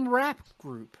Extreme Rap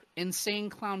Group, Insane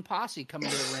Clown Posse coming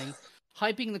to the ring,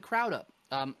 hyping the crowd up.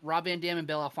 Rob Van Dam and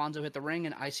Bill Alfonso hit the ring,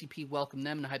 and ICP welcomed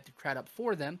them and hyped the crowd up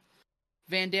for them.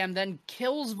 Van Dam then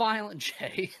kills Violent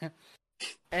J.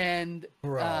 And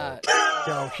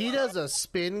Yo, he does a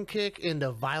spin kick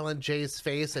into Violent J's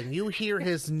face, and you hear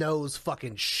his nose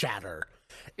fucking shatter.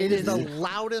 It is the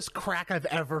loudest crack I've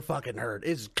ever fucking heard.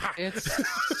 It's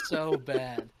so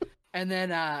bad. And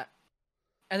then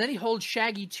he holds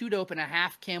Shaggy 2-Dope in a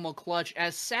half camel clutch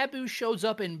as Sabu shows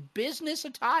up in business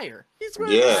attire. He's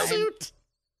wearing a suit.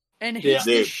 And hits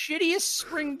the shittiest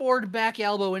springboard back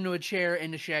elbow into a chair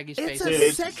into Shaggy's face. It's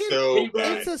a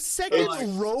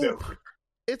second rope.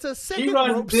 It's a second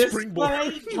rope this springboard.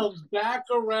 way, comes back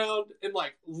around and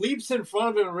like leaps in front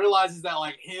of him and realizes that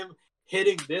like him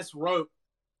hitting this rope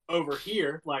over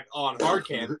here, like on hard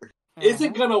cam,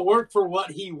 isn't gonna work for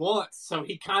what he wants. So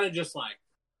he kind of just like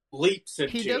leaps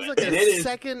into it.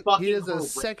 He does a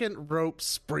second rope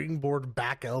springboard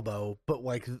back elbow, but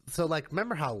like, so like,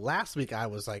 remember how last week I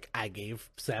was like, I gave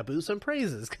Sabu some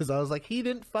praises because I was like, he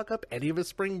didn't fuck up any of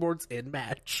his springboards in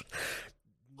match.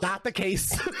 Not the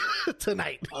case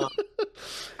tonight.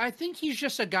 I think he's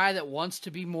just a guy that wants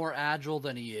to be more agile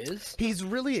than he is. He's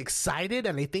really excited,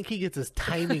 and I think he gets his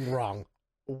timing wrong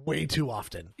way too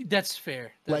often. That's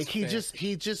fair. He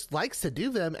just likes to do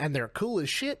them, and they're cool as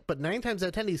shit. But 9 times out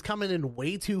of 10, he's coming in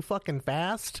way too fucking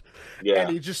fast, and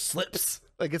he just slips.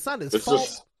 Like it's not his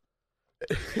fault.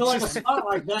 So like a spot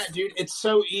like that, dude, it's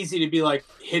so easy to be like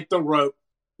hit the rope,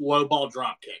 low ball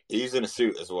drop kick. He's in a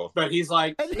suit as well, but he's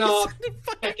like, no,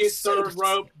 second, third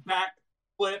rope, back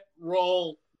flip,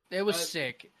 roll. It was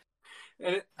sick,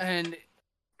 and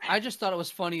I just thought it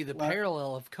was funny the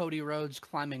parallel of Cody Rhodes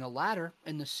climbing a ladder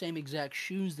in the same exact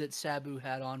shoes that Sabu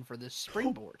had on for this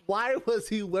springboard. Why was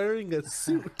he wearing a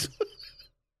suit?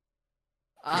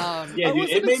 Yeah, dude,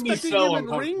 it made me so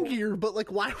uncomfortable. Ring gear, but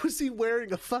like, why was he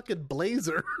wearing a fucking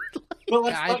blazer?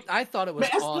 I thought it was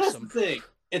awesome. That's the thing.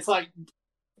 It's like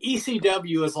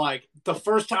ECW is like the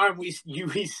first time we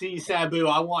see Sabu,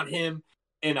 I want him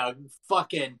in a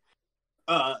fucking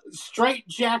straight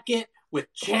jacket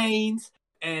with chains.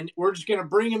 And we're just going to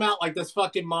bring him out like this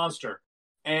fucking monster.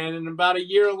 And in about a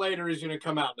year later, he's going to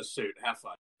come out in a suit. Have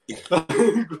fun.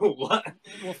 What?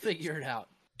 We'll figure it out.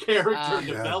 Character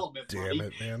development. Damn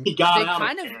it, man. He got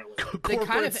they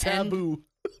kind of end,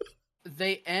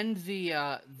 they end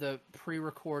the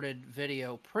pre-recorded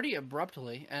video pretty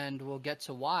abruptly, and we'll get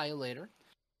to why later.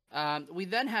 We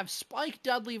then have Spike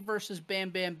Dudley versus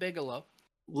Bam Bam Bigelow.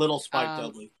 Little Spike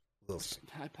Dudley.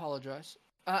 I apologize.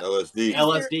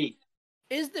 LSD.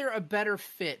 Is there a better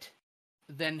fit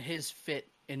than his fit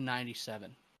in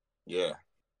 97? Yeah.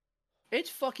 It's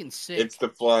fucking sick. It's the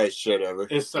flyest shit ever.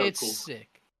 It's so it's cool.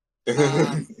 Sick.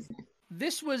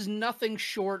 This was nothing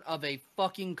short of a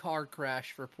fucking car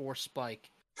crash for poor Spike.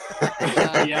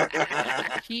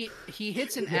 He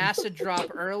hits an acid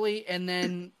drop early, and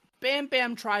then Bam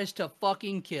Bam tries to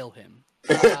fucking kill him.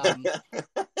 Bam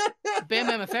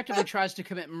Bam effectively tries to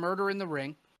commit murder in the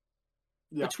ring.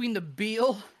 Yeah. Between the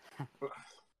Beal...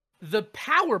 The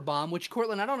power bomb, which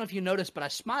Cortland, I don't know if you noticed, but I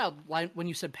smiled when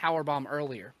you said power bomb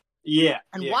earlier. Yeah.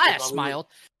 And why I smiled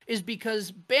is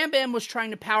because Bam Bam was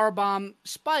trying to power bomb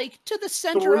Spike to the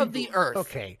center of the earth.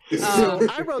 Okay. So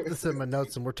I wrote this in my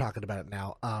notes and we're talking about it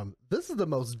now. This is the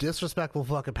most disrespectful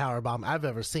fucking power bomb I've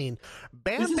ever seen.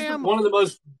 Bam Bam, one of the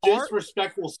most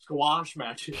disrespectful squash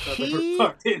matches I've ever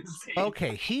fucking seen.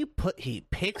 Okay, he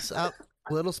picks up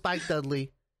little Spike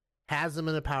Dudley, has him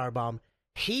in a power bomb.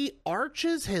 He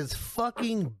arches his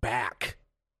fucking back.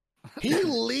 He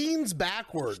leans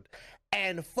backward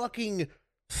and fucking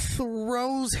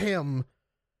throws him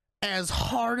as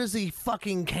hard as he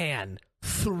fucking can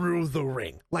through the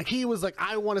ring. Like, he was like,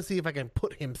 I want to see if I can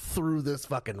put him through this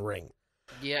fucking ring.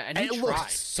 Yeah, and And he it tried.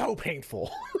 looked so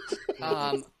painful.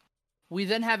 We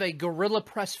then have a gorilla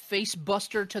press face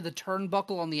buster to the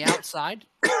turnbuckle on the outside.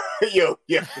 Yo.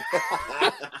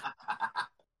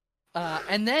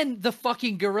 And then the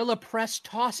fucking gorilla press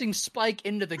tossing Spike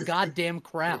into the goddamn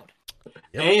crowd.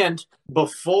 Yep. And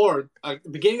before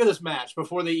beginning of this match,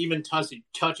 before they even touch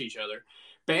each other,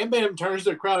 Bam Bam turns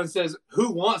to the crowd and says,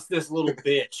 "Who wants this little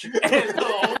bitch?" And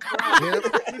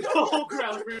the whole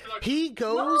crowd was like, He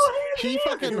goes, he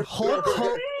fucking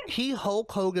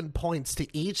Hulk Hogan points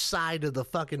to each side of the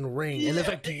fucking ring, and it's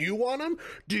like, "Do you want him?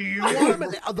 Do you want him?"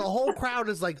 And the whole crowd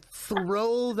is like,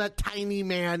 "Throw that tiny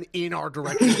man in our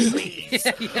direction, please!"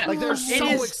 Yeah. Like, they're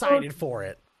so excited for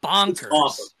it. Bonkers.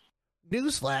 Awesome.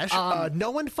 Newsflash: no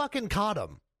one fucking caught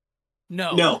him.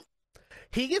 No.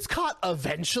 He gets caught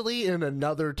eventually in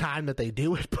another time that they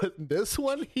do it, but this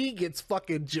one, he gets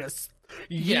fucking just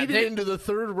yeeted into the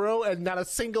third row, and not a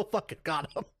single fucking got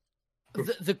him.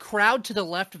 The crowd to the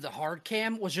left of the hard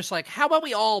cam was just like, how about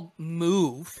we all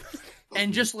move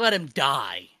and just let him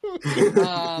die?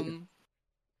 Bam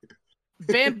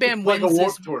Bam Like wins a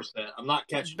Warped this. Tour set. I'm not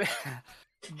catching.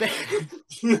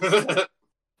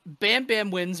 Bam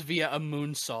Bam wins via a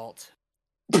moonsault.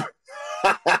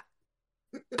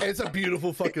 It's a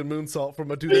beautiful fucking moonsault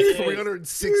from a dude that's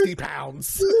 360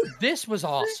 pounds. This was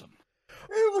awesome.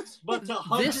 But the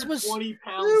This was- 120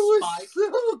 pound It Spike. was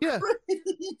so Yeah.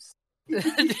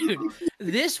 crazy. Dude,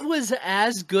 this was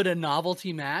as good a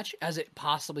novelty match as it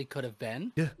possibly could have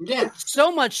been. Yeah.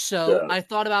 So much so, Yeah. I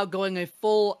thought about going a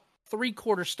full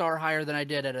 3/4 star higher than I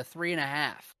did at a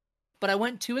 3.5. But I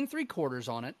went 2 3/4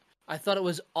 on it. I thought it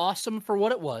was awesome for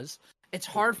what it was. It's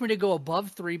hard for me to go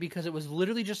above 3 because it was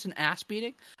literally just an ass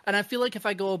beating. And I feel like if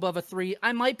I go above a 3,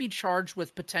 I might be charged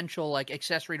with potential like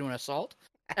accessory to an assault.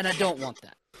 And I don't want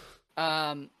that.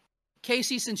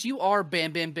 Casey, since you are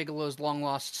Bam Bam Bigelow's long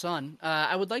lost son,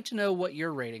 I would like to know what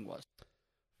your rating was.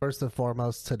 First and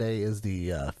foremost, today is the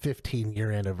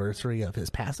 15-year anniversary of his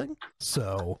passing.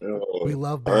 So we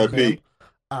love Bam Bam.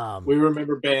 R.I.P. We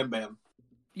remember Bam Bam.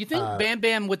 You think Bam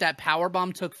Bam with that power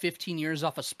bomb took 15 years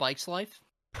off of Spike's life?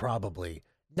 Probably.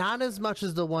 Not as much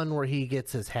as the one where he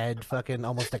gets his head fucking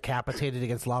almost decapitated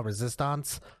against La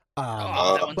Resistance.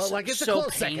 That one's but like, it's a so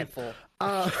close painful.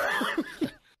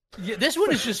 second. Yeah, this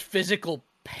one is just physical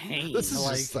pain. This is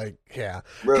just like, yeah.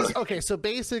 Bro. 'Cause, okay, so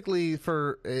basically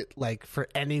for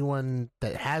anyone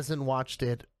that hasn't watched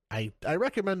it, I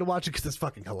recommend to watch it because it's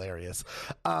fucking hilarious.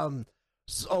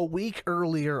 So a week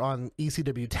earlier on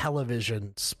ECW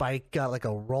television, Spike got like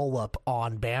a roll up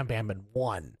on Bam Bam and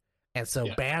won, and so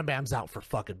Yeah. Bam Bam's out for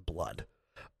fucking blood.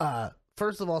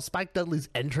 First of all, Spike Dudley's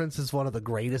entrance is one of the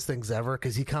greatest things ever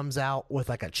because he comes out with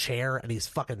like a chair and he's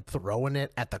fucking throwing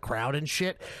it at the crowd and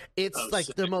shit. It's like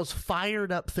sick. the most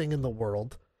fired up thing in the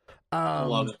world. I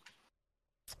love it.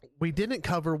 We didn't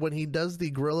cover when he does the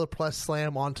Gorilla Press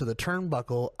Slam onto the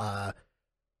turnbuckle.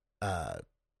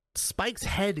 Spike's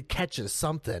head catches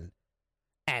something,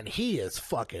 and he is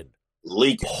fucking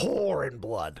Leaking. pouring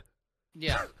blood.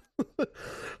 Yeah.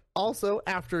 Also,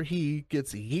 after he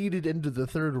gets yeeted into the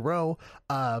third row,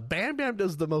 Bam Bam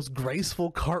does the most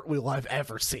graceful cartwheel I've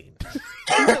ever seen.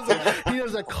 he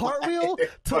does a cartwheel to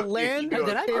Fucking land, good.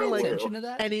 Did I pay and, like, attention to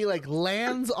that? and he like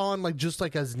lands on like just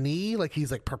like his knee, like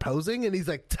he's like proposing, and he's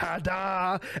like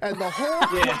ta-da, and the whole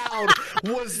crowd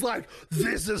was like,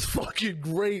 "This is fucking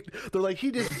great." They're like,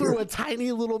 he just threw a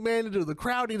tiny little man into the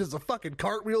crowd. He does a fucking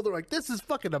cartwheel. They're like, "This is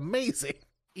fucking amazing."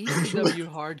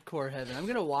 ECW Hardcore Heaven. I'm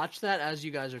gonna watch that as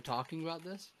you guys are talking about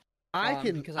this.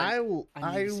 Because I will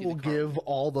I need to see the give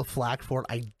all the flack for it.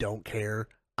 I don't care.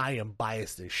 I am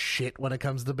biased as shit when it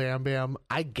comes to Bam Bam.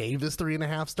 I gave this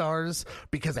 3.5 stars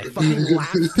because I fucking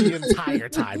laughed the entire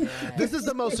time. Yes. This is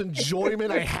the most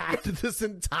enjoyment I had this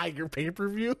entire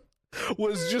pay-per-view.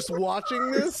 Was just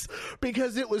watching this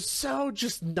because it was so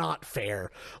just not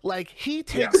fair. Like, he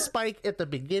takes Spike at the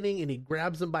beginning and he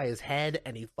grabs him by his head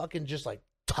and he fucking just like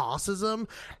tosses him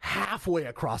halfway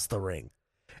across the ring.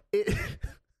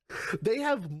 They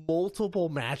have multiple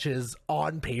matches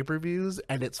on pay-per-views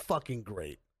and it's fucking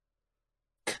great.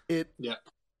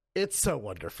 It's so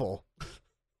wonderful.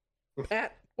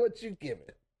 Pat, what'd you give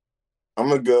it? I'm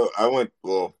gonna go. I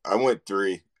went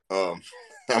 3. I'm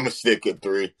gonna stick at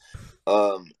 3.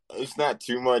 It's not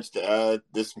too much to add.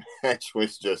 This match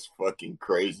was just fucking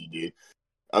crazy, dude.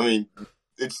 I mean,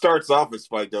 it starts off with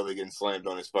Spike Dudley getting slammed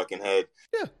on his fucking head.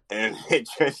 Yeah. And it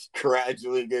just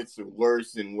gradually gets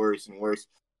worse and worse and worse.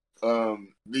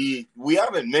 We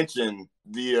haven't mentioned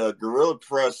the Gorilla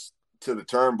Press to the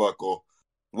turnbuckle,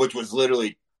 which was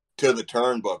literally to the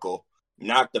turnbuckle,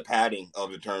 not the padding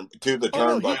of the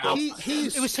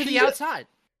turnbuckle. It was to the outside.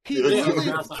 He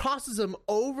literally tosses him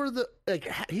over the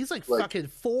he's like fucking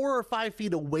 4 or 5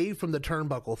 feet away from the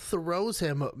turnbuckle, throws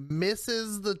him,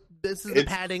 misses the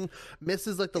padding,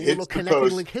 misses like the little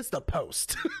connecting link, hits the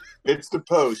post. It's the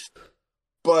post.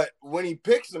 But when he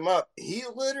picks him up, he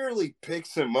literally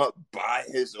picks him up by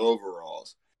his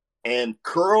overalls and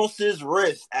curls his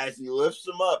wrist as he lifts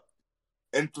him up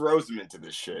and throws him into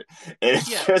this shit. And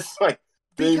it's just like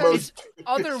because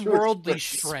otherworldly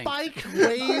strength. Spike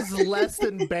weighs less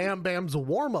than Bam Bam's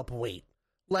warm-up weight.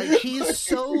 Like, he's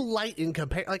so light in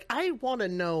compare. Like, I want to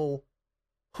know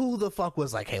who the fuck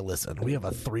was like, hey, listen, we have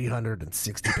a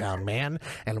 360-pound man,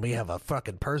 and we have a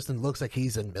fucking person that looks like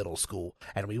he's in middle school,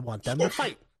 and we want them to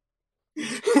fight.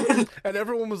 And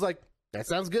everyone was like, that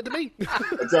sounds good to me.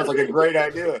 That sounds like a great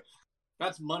idea.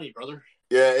 That's money, brother.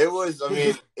 Yeah, it was. I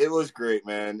mean, it was great,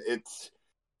 man. It's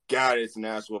an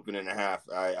ass whooping and a half.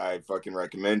 I fucking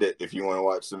recommend it if you want to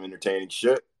watch some entertaining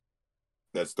shit.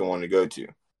 That's the one to go to.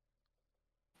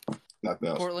 Nothing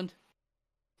else. Portland.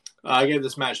 I gave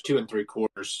this match 2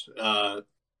 3/4.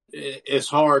 It's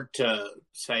hard to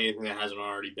say anything that hasn't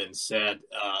already been said.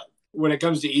 When it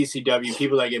comes to ECW,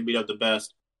 people that get beat up the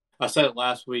best, I said it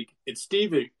last week, it's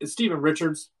Steven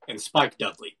Richards and Spike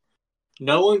Dudley.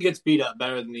 No one gets beat up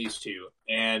better than these two.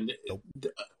 And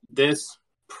this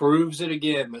proves it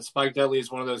again that Spike Dudley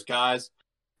is one of those guys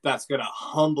that's going to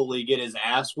humbly get his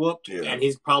ass whooped. Yeah. And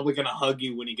he's probably going to hug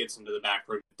you when he gets into the back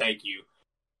room. Thank you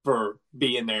for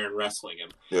being there and wrestling him.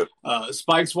 Yep.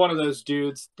 Spike's one of those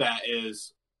dudes that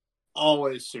is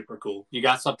always super cool. You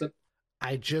got something?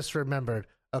 I just remembered.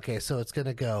 Okay, so it's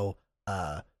gonna go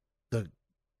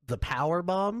the power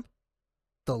bomb,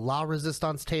 the La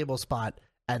Resistance table spot,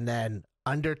 and then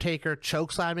Undertaker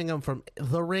chokeslamming him from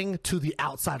the ring to the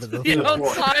outside of the floor.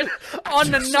 Outside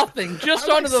onto nothing, just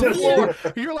onto the floor.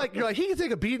 You're like, he can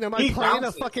take a beat, and am I playing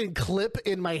a fucking clip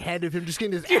in my head of him just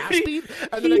getting his ass beat?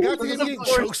 And then I got to him getting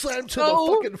chokeslammed to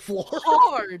the fucking floor.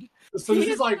 Hard. So this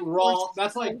is like Raw.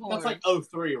 That's like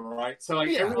 03, right? So like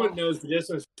everyone knows the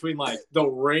difference between like the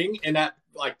ring and that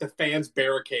like the fans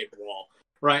barricade wall,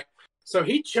 right? So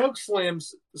he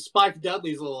chokeslams Spike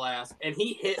Dudley's little ass, and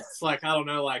he hits like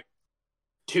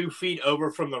 2 feet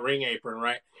over from the ring apron,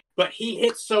 right? But he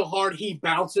hits so hard he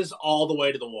bounces all the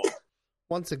way to the wall.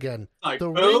 Once again, like, the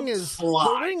ring is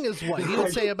what he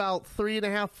would say about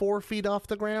 3.5, 4 feet off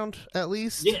the ground at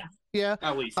least. Yeah,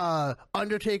 at least.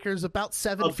 Undertaker's about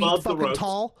 7 feet fucking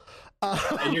tall,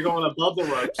 and you're going above the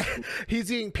ropes. He's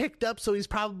getting picked up, so he's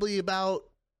probably about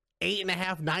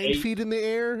 8.5, 9 feet in the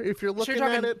air if you're looking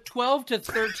at it. 12 to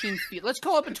 13 feet. Let's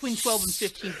call it between 12 and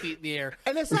 15 feet in the air.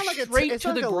 And it's not like it's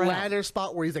like a ladder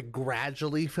spot where he's like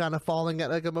gradually kind of falling at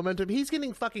like a momentum. He's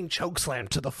getting fucking chokeslammed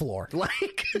to the floor.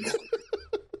 Like,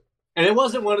 and it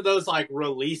wasn't one of those like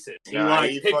releases.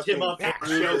 He picked him up and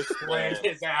chokeslammed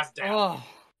his ass down. Oh.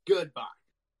 Goodbye.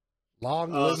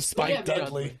 Long live Spike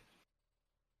Dudley.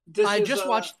 I just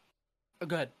watched. Oh,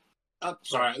 go ahead.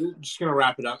 Sorry, I'm just going to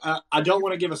wrap it up. I don't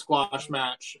want to give a squash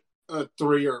match a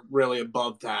 3 or really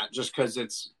above that just because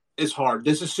it's hard.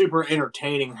 This is super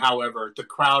entertaining, however. The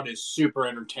crowd is super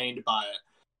entertained by it.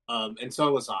 And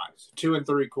so was I. 2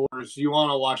 3/4. You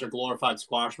want to watch a glorified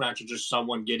squash match or just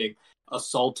someone getting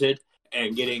assaulted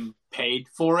and getting paid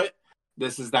for it?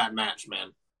 This is that match,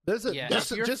 man. There's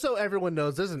just so everyone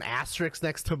knows, there's an asterisk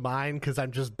next to mine because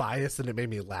I'm just biased and it made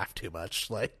me laugh too much.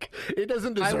 Like, it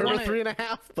doesn't deserve a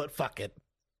 3.5, but fuck it.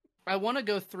 I want to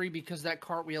go 3 because that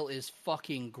cartwheel is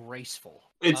fucking graceful.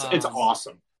 It's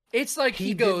awesome. It's like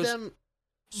he goes.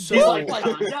 So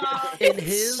in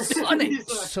his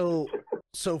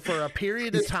so for a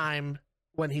period of time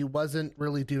when he wasn't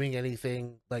really doing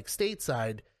anything like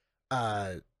stateside,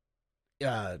 Bam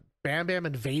Bam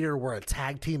and Vader were a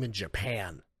tag team in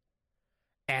Japan.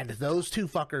 And those two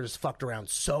fuckers fucked around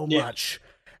so much,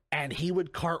 and he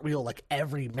would cartwheel like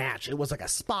every match. It was like a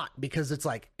spot because it's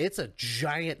a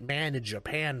giant man in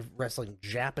Japan wrestling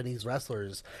Japanese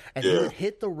wrestlers, and he would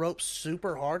hit the ropes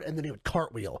super hard, and then he would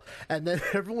cartwheel, and then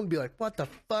everyone would be like, "What the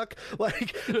fuck?"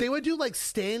 Like they would do like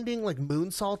standing like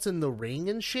moonsaults in the ring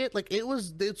and shit. Like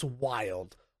it's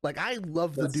wild. Like, I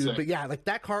love the dude, but yeah, like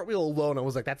that cartwheel alone, I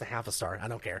was like, that's a half a star. I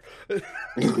don't care.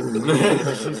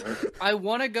 I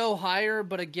want to go higher,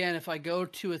 but again, if I go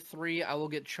to a 3, I will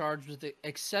get charged with the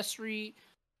accessory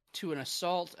to an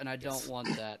assault, and I don't want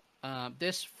that.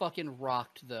 This fucking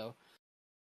rocked, though.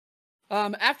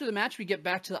 After the match, we get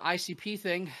back to the ICP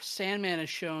thing. Sandman is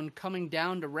shown coming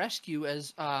down to rescue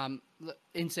as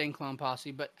Insane Clown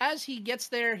Posse, but as he gets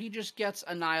there, he just gets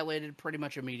annihilated pretty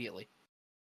much immediately.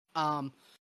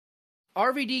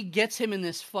 RVD gets him in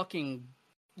this fucking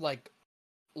like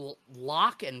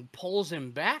lock and pulls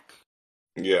him back.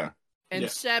 Yeah. And Yeah.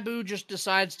 Sabu just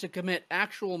decides to commit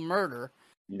actual murder.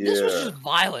 Yeah. This was just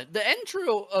violent. The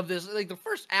intro of this, like the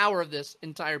first hour of this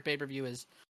entire pay-per-view is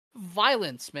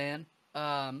violence, man.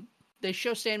 They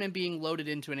show Sandman being loaded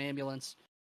into an ambulance.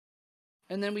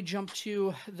 And then we jump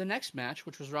to the next match,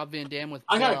 which was Rob Van Dam with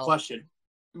I got a Bell. question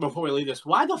before we leave this.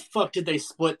 Why the fuck did they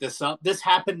split this up? This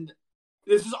happened.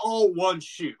 This is all one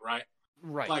shoot, right?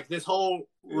 Right. Like this whole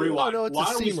rewind. no, it's a Why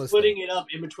are we seamless splitting thing. it up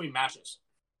in between matches?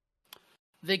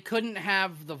 They couldn't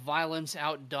have the violence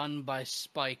outdone by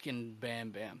Spike and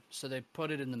Bam Bam, so they put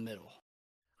it in the middle.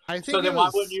 I think So then it why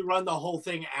was- wouldn't you run the whole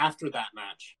thing after that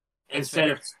match That's instead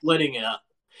fair. of splitting it up?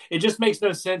 It just makes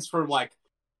no sense for like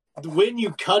when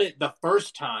you cut it the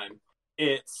first time,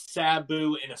 it's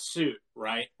Sabu in a suit,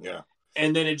 right? Yeah.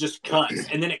 And then it just cuts,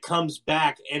 and then it comes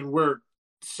back, and we're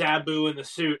Sabu in the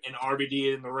suit and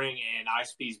RVD in the ring, and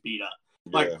Ice P's beat up.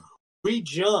 Like Yeah. we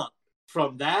jump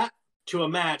from that to a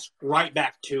match right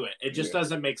back to it. It just Yeah.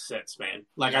 doesn't make sense, man.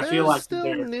 Like I They're feel like still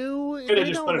they're new. coulda They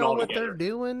just don't put it know all what together. they're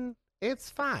doing. It's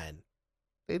fine.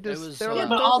 They just was, they're yeah, like,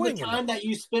 but they're all the winging time it. that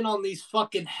you spend on these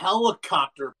fucking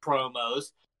helicopter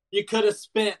promos, you could have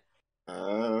spent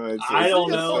I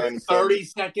don't know 30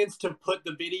 seconds to put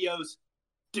the videos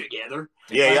together.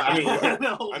 Yeah, I Like, mean, I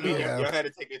know. I mean, Yeah. y'all had to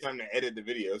take the time to edit the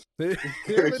videos. They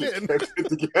Just did. kept it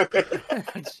together.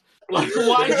 Like,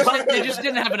 why? They just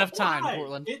didn't have enough time, Why?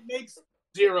 Portland. It makes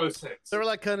zero sense. They were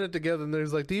like cutting it together, and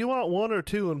there's like, "Do you want one or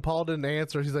two?" And Paul didn't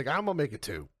answer. He's like, "I'm gonna make it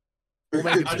two. We'll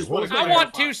make it I two." just What wanna was I my-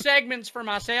 want 2 segments for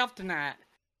myself tonight.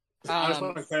 I just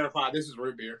want to clarify, this is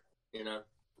root beer,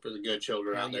 for the good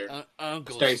children out there.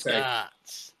 Uncle Stay safe.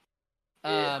 Scott's.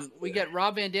 Yeah. We get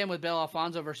Rob Van Dam with Bel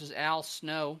Alfonso versus Al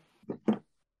Snow.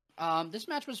 This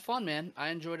match was fun, man. I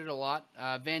enjoyed it a lot.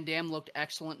 Van Dam looked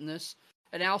excellent in this,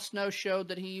 and Al Snow showed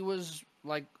that he was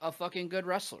like a fucking good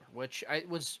wrestler, which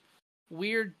was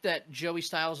weird that Joey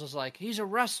Styles was like, he's a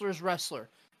wrestler's wrestler,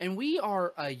 and we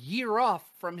are a year off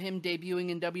from him debuting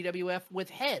in WWF with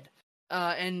Head,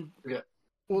 and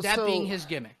Well, that so, being his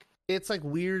gimmick. it's like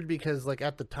weird because like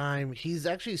at the time he's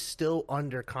actually still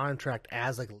under contract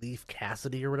as like Leaf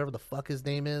Cassidy or whatever the fuck his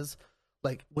name is,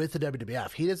 like with the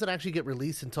WWF. He doesn't actually get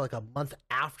released until like a month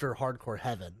after Hardcore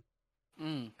Heaven,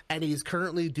 Mm. and he's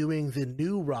currently doing the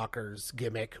New Rockers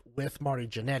gimmick with Marty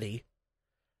Jannetty.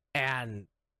 And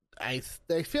I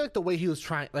feel like the way he was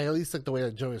trying, like at least like the way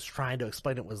that Joey was trying to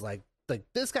explain it was like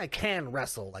this guy can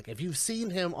wrestle. Like if you've seen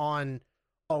him on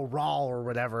a Raw or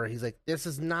whatever, he's like, this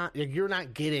is not, like, you're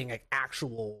not getting like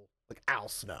actual like Al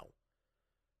Snow.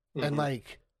 And Mhm.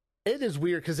 like it is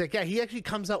weird because like, yeah, he actually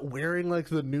comes out wearing like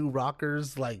the New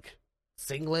Rockers like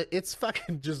singlet. It's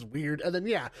fucking just weird. And then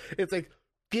yeah, it's like,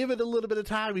 give it a little bit of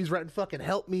time, he's writing fucking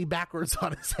 "help me" backwards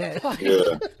on his head.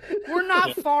 Yeah. We're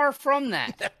not far from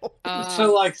that.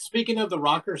 So, like, speaking of the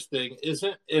Rockers thing,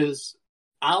 is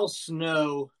Al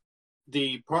Snow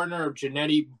the partner of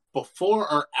Jannetty before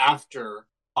or after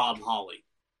Bob Holly?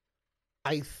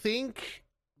 I think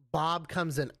Bob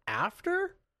comes in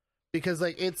after, because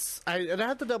like I'd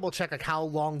have to double check like how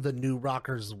long the New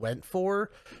Rockers went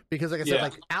for, because like I said, Yeah.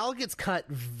 like Al gets cut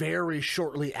very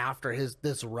shortly after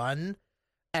this run,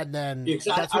 and then Because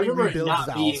that's I when he remember it rebuilds not as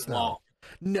Al being Snow. long.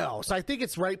 No, so I think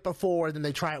it's right before, and then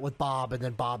they try it with Bob, and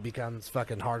then Bob becomes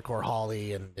fucking Hardcore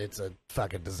Holly, and it's a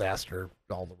fucking disaster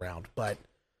all around. But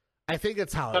I think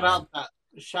it's how it went.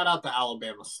 Shout out to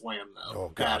Alabama Slam though.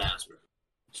 Oh, God. Badass move.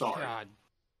 Sorry, God,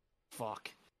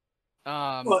 fuck.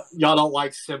 But y'all don't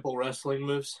like simple wrestling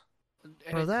moves.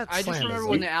 Bro, that I just slam remember is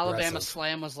when the Alabama aggressive.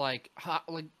 Slam was like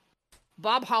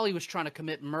Bob Holly was trying to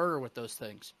commit murder with those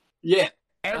things. Yeah,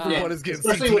 Everybody's getting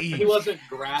especially when CTE. he wasn't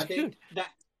grabbing Dude. that.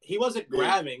 He wasn't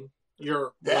grabbing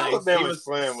your The legs. He Alabama was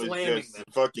Slam was slamming just them.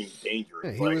 fucking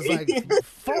dangerous. Yeah, he was like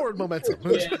forward momentum.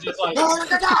 Yeah, just like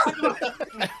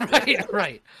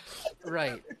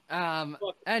right.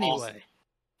 Anyway,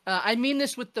 I mean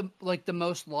this with the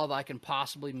most love I can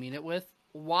possibly mean it with.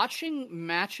 Watching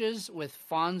matches with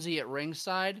Fonzie at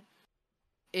ringside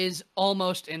is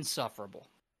almost insufferable.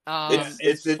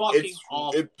 It's fucking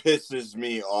awful. It pisses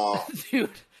me off. Dude,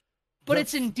 but The-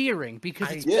 it's endearing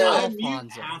because it's Yeah. I Al mute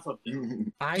Alfonso. half of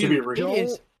them. I To be real. It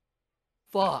is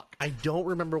fuck. I don't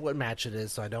remember what match it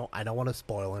is, so I don't want to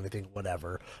spoil anything,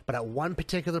 whatever. But at one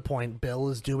particular point, Bill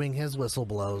is doing his whistle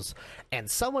blows,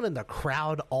 and someone in the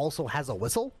crowd also has a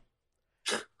whistle.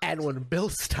 And when Bill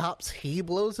stops, he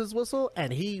blows his whistle,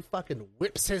 and he fucking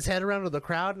whips his head around to the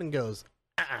crowd and goes,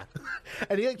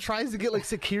 and he like tries to get like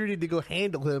security to go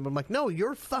handle him. I'm like, no,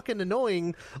 you're fucking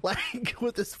annoying, like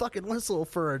with this fucking whistle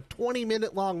for a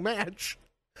 20-minute long match.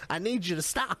 I need you to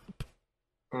stop.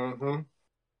 Mm-hmm.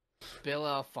 Bill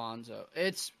Alfonso.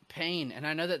 It's pain, and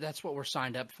I know that that's what we're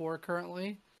signed up for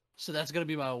currently. So that's going to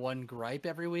be my one gripe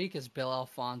every week is Bill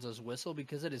Alfonso's whistle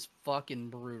because it is fucking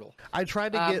brutal. I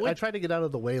tried to get out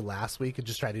of the way last week and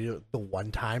just try to do it the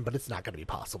one time, but it's not going to be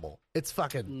possible. It's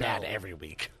fucking bad every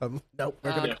week. Nope, we're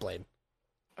going to complain.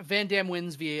 Van Dam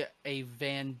wins via a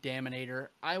Van Daminator.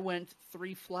 I went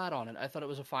 3 flat on it. I thought it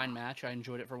was a fine match. I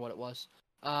enjoyed it for what it was.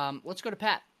 Let's go to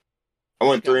Pat. I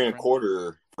went 3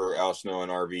 1/4 for Al Snow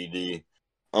and RVD.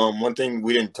 One thing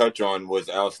we didn't touch on was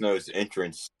Al Snow's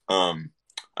entrance.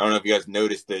 I don't know if you guys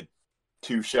noticed the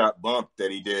 2-shot bump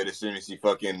that he did as soon as he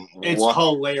fucking. It's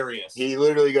hilarious. He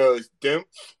literally goes "Dump"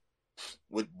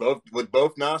 with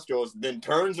both nostrils, then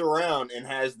turns around and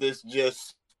has this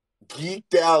just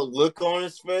geeked out look on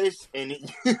his face, and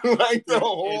like the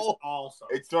whole. It's awesome.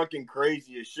 It's fucking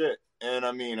crazy as shit, and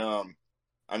I mean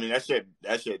that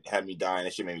shit had me dying.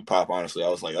 That shit made me pop. Honestly, I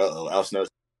was like, "Uh-oh, Al Snow's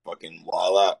fucking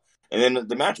wall out." And then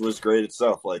the match was great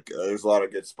itself. Like, there's a lot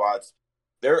of good spots.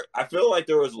 I feel like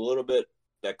there was a little bit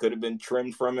that could have been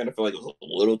trimmed from it. I feel like it was a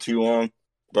little too long.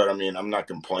 But, I mean, I'm not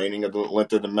complaining of the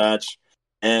length of the match.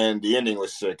 And the ending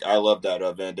was sick. I love that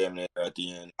Van Daminator at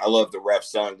the end. I love the ref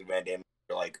selling the Van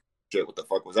Daminator. Like, shit, what the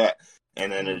fuck was that?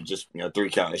 And then it just, 3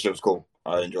 count. That shit was cool.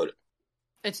 I enjoyed it.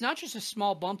 It's not just a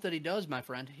small bump that he does, my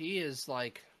friend. He is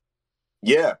like...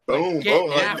 Yeah, boom, boom.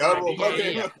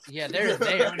 Yeah, they're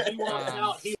there. When he walks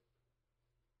out, he's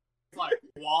like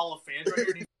wall of fans right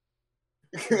here.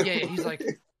 Yeah, he's like,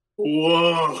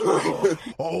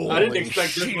 whoa! I didn't expect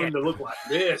shit. this one to look like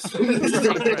this.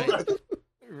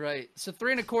 right. So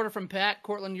 3 1/4 from Pat.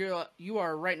 Cortland, you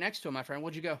are right next to him, my friend.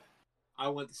 What'd you go? I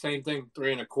went the same thing,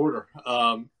 3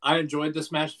 1/4. I enjoyed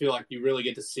this match. I feel like you really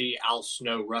get to see Al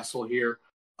Snow wrestle here.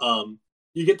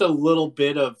 You get the little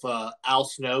bit of Al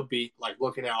Snow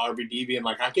looking at RVD being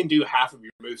like, I can do half of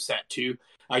your moveset too.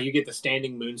 You get the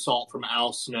standing moonsault from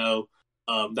Al Snow.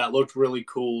 That looked really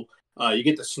cool. You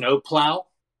get the snow plow,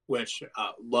 which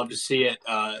love to see it.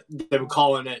 Them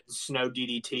calling it snow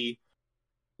DDT.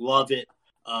 Love it.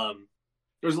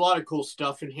 There's a lot of cool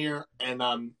stuff in here, and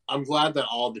I'm glad that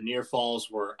all the near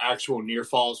falls were actual near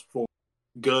falls for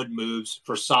good moves,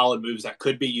 for solid moves that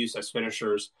could be used as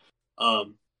finishers.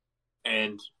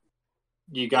 And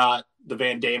you got the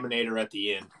Van Daminator at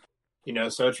the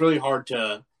end. So it's really hard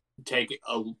to take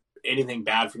anything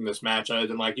bad from this match other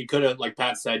than you could have, like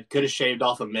Pat said, could have shaved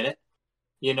off a minute.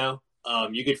 You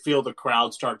could feel the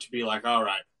crowd start to be like, all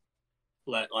right,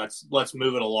 let's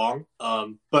move it along.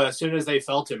 But as soon as they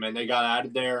felt him and they got out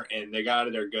of there, and they got out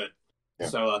of there good. Yeah.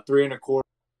 So 3 1/4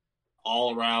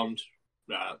 all around.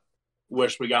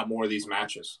 Wish we got more of these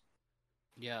matches.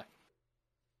 Yeah.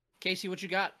 Casey, what you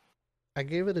got? I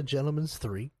gave it a gentleman's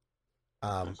 3.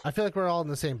 I feel like we're all in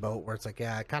the same boat where it's like,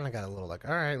 yeah, I kind of got a little like,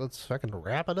 all right, let's fucking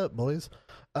wrap it up, boys.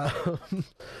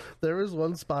 There was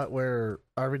one spot where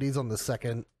RVD's on the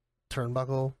second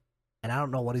turnbuckle, and I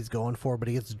don't know what he's going for, but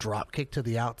he gets drop kicked to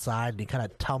the outside, and he kind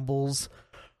of tumbles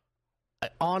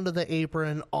onto the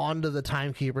apron, onto the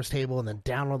timekeeper's table, and then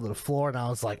down onto the floor. And I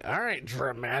was like, all right,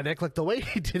 dramatic. Like, the way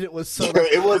he did it was so...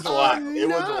 it was a lot. It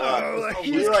was a lot.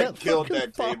 He killed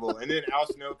that table, and then Al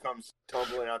Snow comes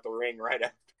tumbling out the ring right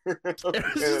after. It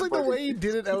was just like the way he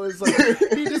did it. I was like,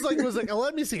 he just like was like, oh,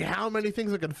 let me see how many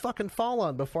things I can fucking fall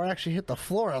on before I actually hit the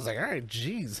floor. I was like, all right,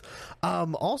 jeez.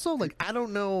 Also, like, I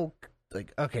don't know,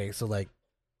 like, okay, so like,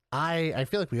 I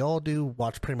feel like we all do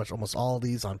watch pretty much almost all of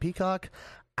these on Peacock.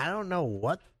 I don't know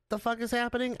what the fuck is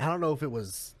happening. I don't know if it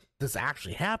was this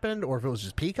actually happened or if it was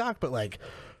just Peacock, but like,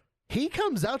 he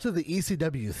comes out to the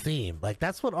ECW theme. Like,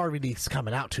 that's what RVD's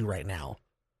coming out to right now.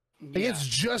 Like, it's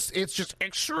just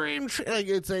extreme. Like,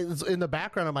 it's in the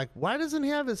background. I'm like, why doesn't he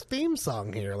have his theme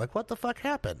song here? Like, what the fuck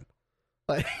happened?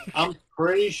 Like, I'm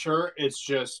pretty sure it's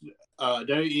just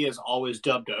WWE has always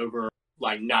dubbed over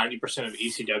like 90% of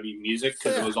ECW music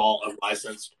because it was all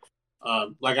unlicensed.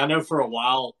 Like, I know for a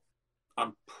while,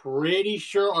 I'm pretty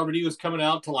sure RVD was coming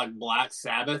out to like Black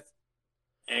Sabbath,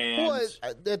 and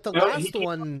at the last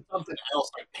one, something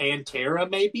else like Pantera,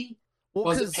 maybe. Well,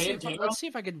 was it Pantera? Let's see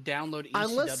if I can download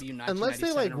ECW unless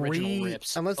they like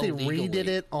redid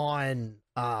it on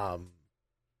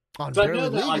But I know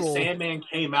that like Sandman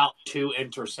came out to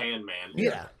Enter Sandman.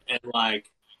 Yeah, and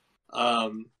like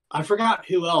I forgot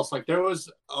who else. Like, there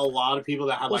was a lot of people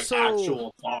that had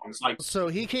actual songs. Like, so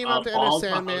he came out to Enter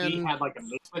Sandman. He had like a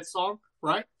Misfits song,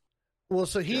 right? Well,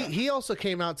 so he also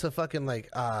came out to fucking like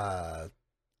I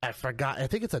forgot. I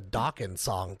think it's a Dawkins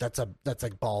song. That's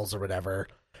like Balls or whatever.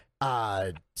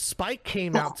 Spike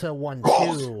came out to one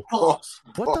too. What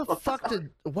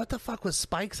the fuck was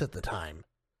Spike's at the time?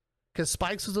 because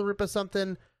Spikes was a rip of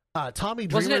something. Tommy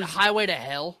Dreamer. Wasn't it Highway to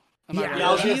Hell? Am I Yeah, right? Yeah,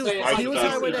 I was gonna he, say, he was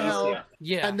Spikes Highway to was, Hell. yeah.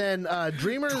 Yeah. And then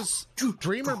Dreamer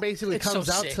basically It's so comes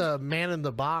out sick. to Man in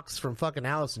the Box from fucking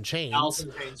Alice in Chains. Alice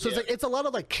in Chains, So it's yeah. like it's a lot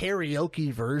of like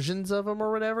karaoke versions of them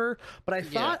or whatever. But I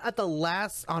thought at the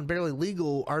last on Barely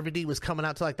Legal, RVD was coming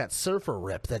out to like that surfer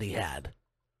rip that he had.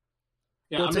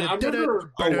 Yeah, Well, I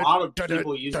remember a lot of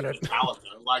people using Metallica.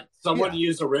 Like someone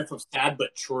used a riff of "Sad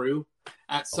but True"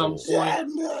 at some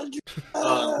point.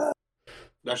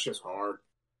 That's just hard.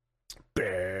 But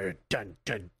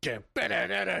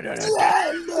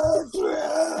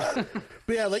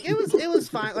yeah, like it was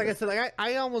fine. Like I said, like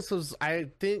I almost was. I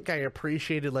think I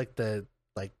appreciated like the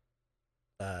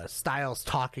Styles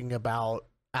talking about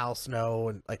Al Snow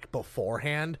and like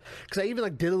beforehand, because I even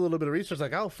like did a little bit of research.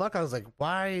 Like, oh fuck, I was like,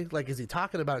 why? Like, is he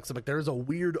talking about it? Because like there's a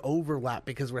weird overlap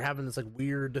because we're having this like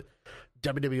weird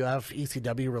WWF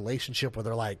ECW relationship where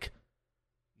they're like,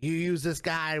 you use this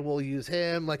guy, we'll use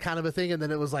him, like kind of a thing. And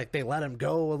then it was like they let him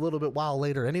go a little bit while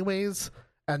later, anyways.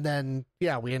 And then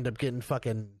yeah, we end up getting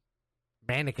fucking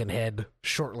Mannequin Head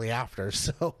shortly after.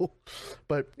 So,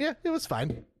 but yeah, it was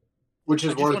fine. Which is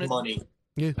I just worth wanted- money.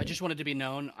 Yeah. I just wanted to be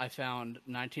known. I found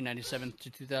 1997 to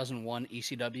 2001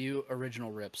 ECW original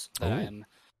rips that I am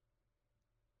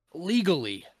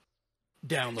legally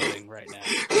downloading right now.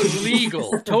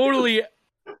 Legal, totally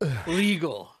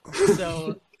legal.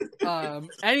 So,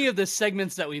 any of the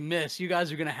segments that we miss, you guys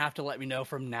are gonna have to let me know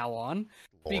from now on,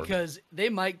 Lord. because they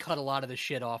might cut a lot of the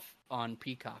shit off on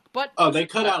Peacock. But Oh, they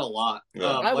cut out a lot. Yeah.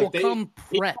 I will come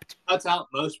prepped. Cuts out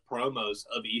most promos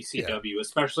of ECW,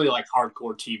 especially like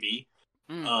hardcore TV.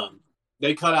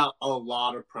 They cut out a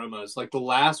lot of promos. Like the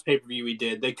last pay per view we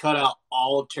did, they cut out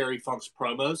all of Terry Funk's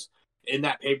promos in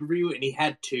that pay per view, and he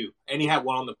had two, and he had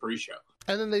one on the pre show.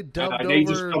 And then they dubbed They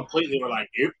just over, completely were like,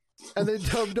 "Yep." and they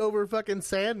dubbed over fucking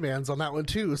Sandman's on that one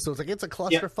too. So it's like it's a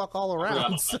clusterfuck all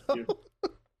around. So.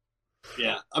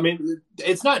 Yeah, I mean,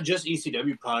 it's not just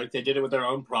ECW product. They did it with their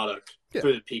own product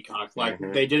through the Peacock. Like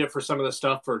they did it for some of the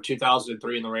stuff for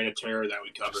 2003 in the Reign of Terror that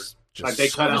we covered. Like they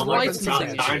cut out like a Scott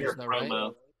Steiner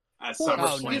promo at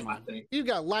SummerSlam, I think. You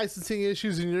got licensing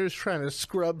issues, and you're just trying to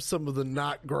scrub some of the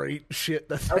not great shit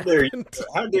that's How dare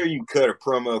you cut a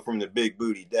promo from the Big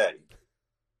Booty Daddy?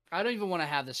 I don't even want to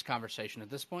have this conversation at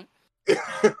this point. Big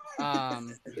God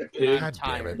I'm damn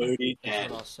tired. it. Booty That's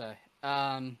Daddy. what I'll say.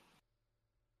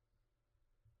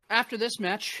 After this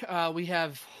match, we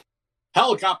have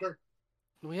Helicopter.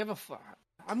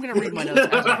 I'm going to read my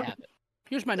notes as I have it.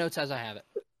 Here's my notes as I have it.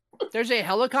 There's a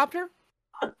helicopter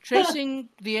chasing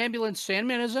the ambulance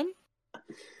Sandman is in.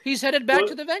 He's headed back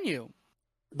to the venue.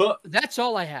 But That's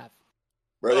all I have.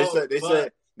 Bro, they said they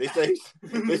said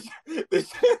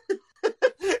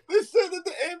that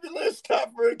the ambulance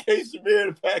stopped for a case of beer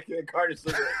and a pack of a carton of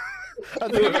cigarettes. I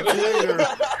think that's later.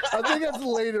 I think that's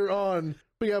later on.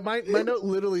 But yeah, my note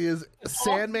literally is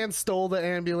Sandman stole the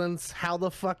ambulance. How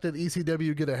the fuck did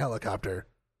ECW get a helicopter?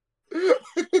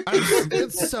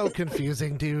 It's so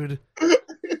confusing, dude.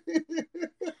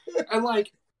 and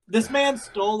like this man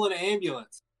stole an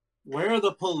ambulance. Where are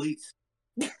the police?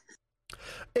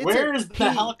 Where is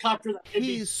the helicopter that could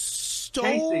He be stole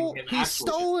chasing him, he actually?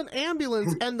 stole an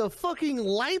ambulance and the fucking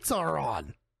lights are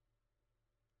on.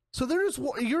 So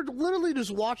you're literally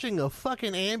just watching a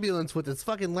fucking ambulance with its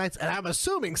fucking lights, and I'm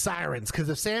assuming sirens, because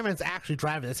if Sandman's actually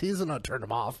driving this, he's gonna turn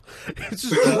them off. It's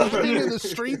just driving in the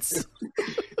streets,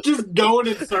 just going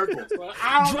in circles?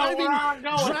 I don't know where I'm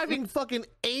going. driving fucking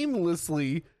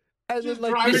aimlessly, and Just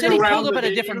then driving They said he around pulled up the at a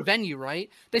venue. different venue, right?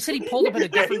 They said he pulled up at a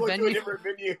different went to a venue. different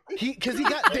venue.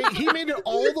 he made it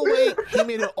all the way. He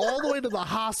made it all the way to the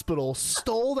hospital,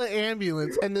 stole the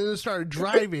ambulance, and then started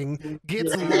driving.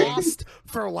 Gets lost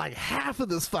for like half of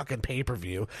this fucking pay per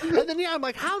view, and then I'm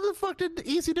like, how the fuck did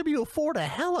ECW afford a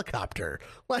helicopter?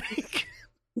 Like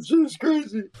This is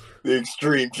crazy. The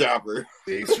Extreme Chopper.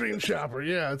 the Extreme Chopper,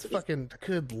 yeah, it's fucking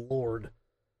good lord.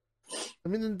 I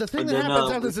mean, the thing And that then,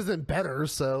 happens after this isn't better,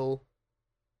 so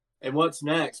And what's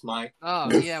next, Mike? Oh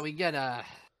yeah, we get a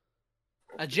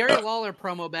Jerry Lawler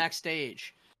promo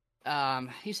backstage.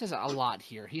 He says a lot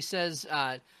here. He says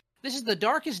this is the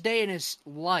darkest day in his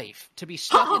life to be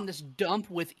stuck in this dump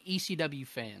with ECW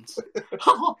fans.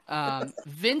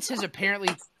 Vince has apparently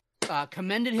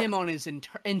commended him on his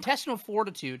intestinal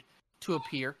fortitude to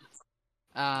appear,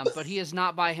 but he is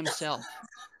not by himself.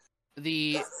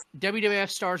 The WWF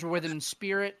stars were with him in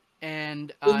spirit,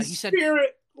 and he said,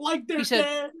 like they're he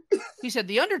said- dead. he said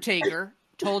The Undertaker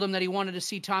told him that he wanted to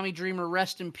see Tommy Dreamer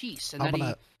rest in peace, and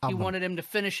that he wanted him to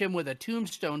finish him with a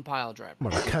tombstone pile driver. I'm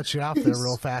gonna cut you off there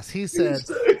real fast. He said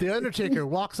the Undertaker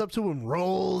walks up to him,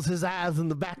 rolls his eyes in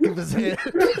the back of his head.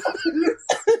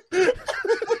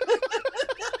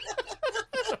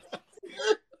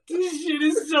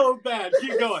 so bad.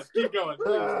 Keep going. Keep going.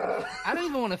 I don't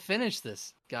even want to finish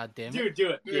this. God damn it. Dude, do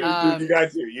it. Dude, you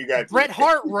got to. You got to. Bret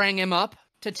Hart rang him up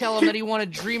to tell him that he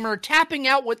wanted Dreamer tapping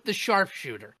out with the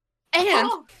sharpshooter. And,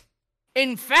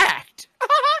 in fact,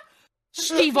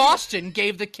 Steve Austin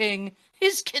gave the King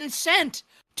his consent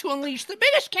to unleash the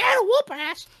biggest can of whoop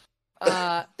ass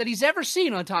that he's ever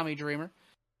seen on Tommy Dreamer.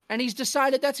 And he's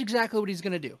decided that's exactly what he's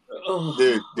going to do.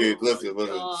 Dude, listen.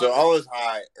 So I was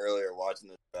high earlier watching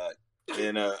this back.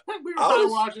 And we were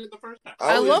watching it the first time.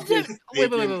 I love that.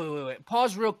 Wait.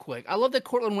 Pause real quick. I love that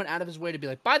Cortland went out of his way to be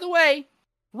like, by the way,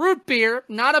 root beer,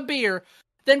 not a beer.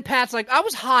 Then Pat's like, I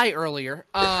was high earlier.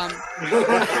 Followed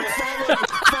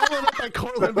up by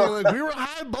Cortland being like, we were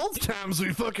high both times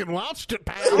we fucking watched it,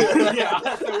 Pat. Yeah,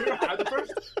 so we were high the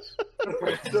first.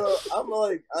 So I'm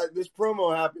like, this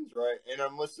promo happens, right? And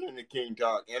I'm listening to King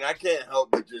talk, and I can't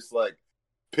help but just like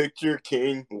picture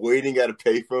King waiting at a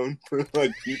payphone for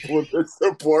like people to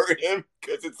support him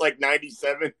because it's like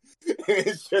 97. And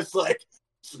it's just like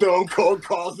Stone Cold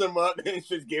calls him up and it's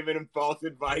just giving him false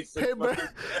advice. Hey,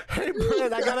 Brett,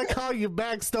 I gotta call you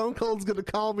back. Stone Cold's gonna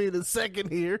call me in a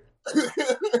second here.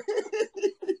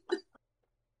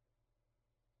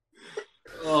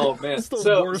 Oh man! It's the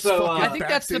So worst I think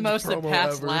that's the backstage most that promo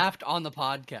Pat's ever. laughed on the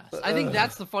podcast. I think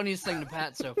that's the funniest thing to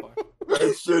Pat so far.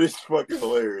 That shit is fucking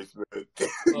hilarious, man.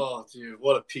 oh dude,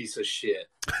 what a piece of shit!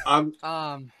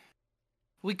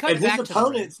 We cut And back his to the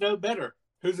opponent's no better.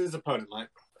 Who's his opponent, Mike?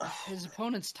 ring. His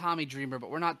opponent's Tommy Dreamer, but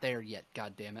we're not there yet.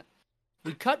 God damn it!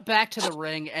 We cut back to the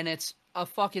ring, and it's a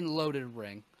fucking loaded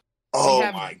ring. Oh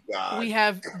have- my god. We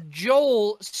have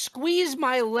Joel squeeze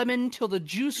my lemon till the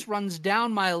juice runs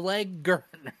down my leg,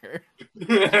 Gertner.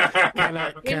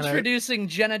 Introducing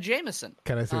Jenna Jameson.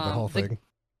 Can I say the whole thing?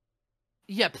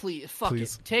 Yeah, please. Fuck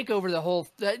Please. it. Take over the whole...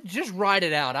 just ride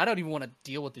it out. I don't even want to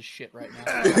deal with this shit right now.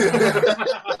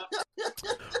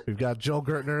 We've got Joel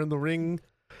Gertner in the ring.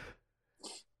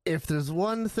 If there's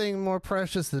one thing more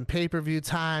precious than pay-per-view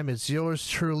time, it's yours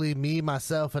truly, me,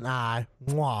 myself, and I.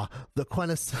 Mwah. The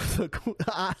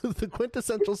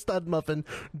quintessential stud muffin.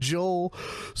 Joel,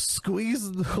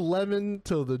 squeeze the lemon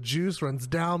till the juice runs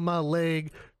down my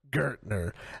leg.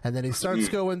 Gertner. And then he starts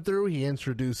going through. He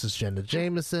introduces Jenna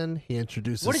Jameson. He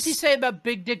introduces... What does he say about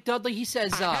Big Dick Dudley? He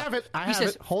says... I have it. he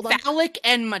says, Hold on. phallic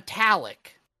and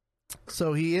metallic.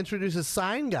 So he introduces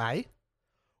Sign Guy,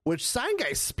 which Sign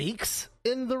Guy speaks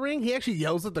in the ring. He actually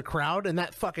yells at the crowd, and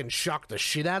that fucking shocked the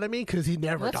shit out of me because he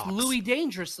never That's talks. Louis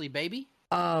Dangerously, baby.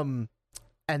 And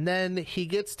then he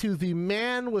gets to the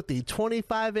man with the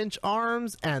 25-inch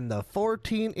arms and the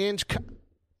 14-inch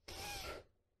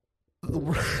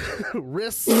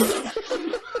wrists.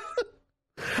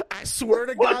 I swear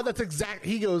to God, that's exact.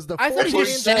 He goes the. I thought he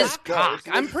just said his 14-inch cock.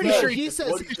 I'm pretty No, sure he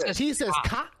says cock.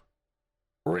 cock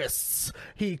wrists.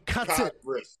 He cuts Cock it.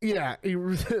 wrist. Yeah,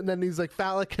 and then he's like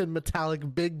phallic and metallic,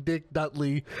 Big Dick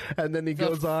Dudley, and then he The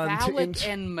goes on to phallic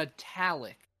and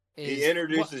metallic. He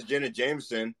introduces Jenna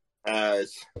Jameson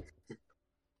as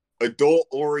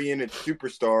adult-oriented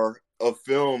superstar of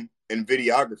film and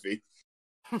videography.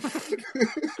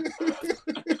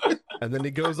 and then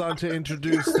he goes on to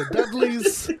introduce the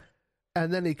Dudleys,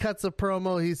 and then he cuts a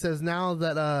promo. He says now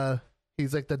that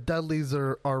he's like the Dudleys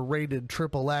are rated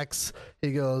XXX.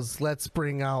 He goes, let's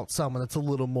bring out someone that's a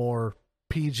little more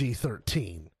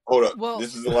PG-13. Hold up. Well,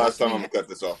 this is the last time I'm going to cut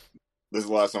this off.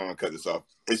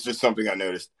 It's just something I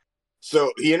noticed.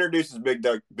 So he introduces Big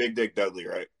Dick Dudley,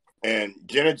 right? And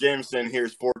Jenna Jameson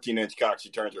hears 14-inch cock. She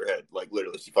turns her head. Like,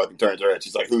 literally, she fucking turns her head.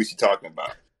 She's like, who is he talking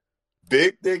about?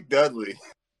 Big Dick Dudley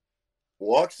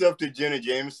walks up to Jenna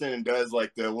Jameson and does,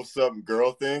 like, the what's up,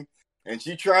 girl thing. And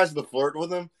she tries to flirt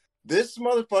with him. This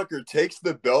motherfucker takes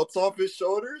the belts off his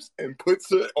shoulders and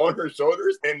puts it on her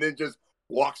shoulders and then just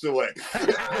walks away.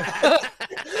 I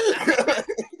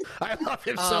love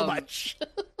him so much.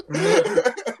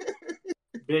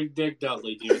 Big Dick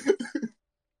Dudley, dude.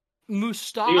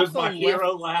 Mustafa He was my left-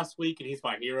 hero last week, and he's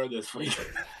my hero this week.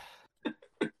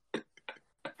 All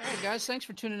right, guys, thanks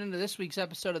for tuning into this week's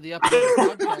episode of the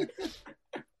Upload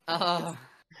Podcast.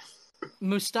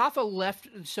 Mustafa left,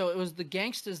 so it was the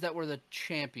Gangstas that were the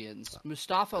champions.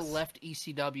 Mustafa left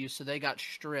ECW, so they got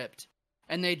stripped,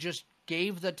 and they just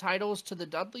gave the titles to the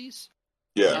Dudleys.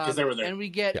 Yeah. Because they were there. And we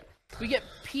get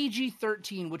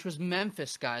PG-13, which was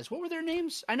Memphis guys. What were their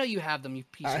names? I know you have them, you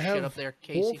piece of shit up there,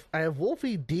 Casey. I have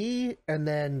Wolfie D, and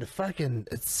then fucking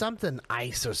it's something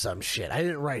Ice or some shit. I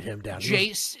didn't write him down.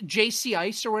 JC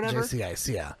Ice or whatever. JC Ice,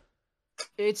 yeah.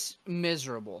 It's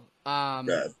miserable.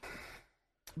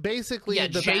 Basically, Yeah,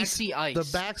 the JC Ice.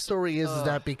 The backstory is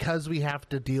that because we have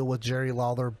to deal with Jerry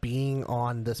Lawler being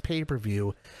on this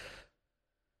pay-per-view,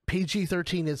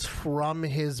 PG-13 is from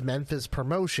his Memphis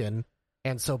promotion,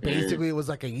 and so basically it was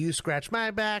like a you scratch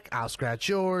my back, I'll scratch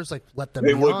yours, like let them It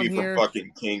be would on be here. from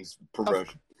fucking King's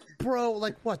promotion. Bro,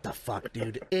 like what the fuck,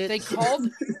 dude? They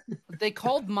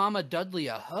called Mama Dudley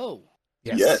a hoe.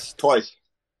 Yes, twice.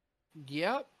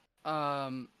 Yep.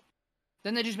 Then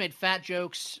they just made fat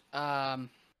jokes. I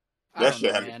That don't shit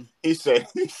know, had me. man. He said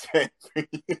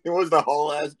it was the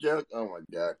whole ass joke. Oh my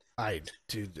god.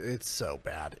 Dude, it's so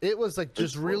bad. It was like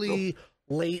just It's really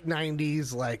late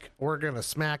 90s, like we're gonna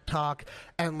smack talk,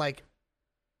 and like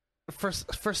for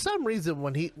some reason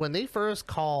when they first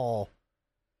call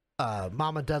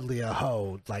Mama Dudley a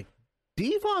hoe, like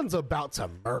Devon's about to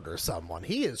murder someone.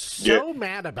 He is so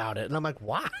mad about it, and I'm like,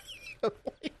 why?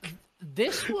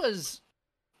 This was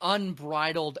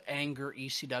unbridled anger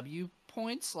ECW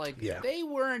points. Like, they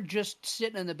weren't just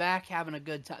sitting in the back having a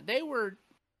good time. They were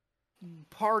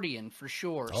partying for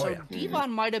sure. Oh, so yeah.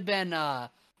 Devon might have been a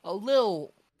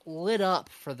little lit up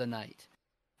for the night.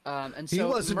 And He so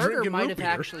wasn't murder drinking might root have beer.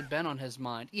 actually been on his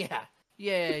mind. Yeah.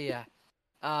 He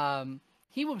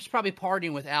was probably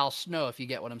partying with Al Snow, if you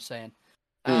get what I'm saying.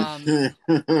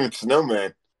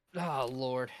 Snowman. Oh,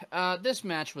 Lord. This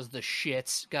match was the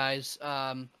shits, guys.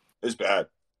 It's bad.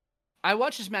 I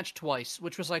watched this match twice,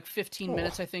 which was like 15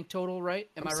 minutes, I think, total, right?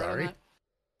 Am I right sorry. on that?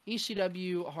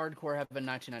 ECW Hardcore Heaven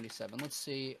 1997. Let's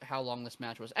see how long this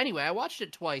match was. Anyway, I watched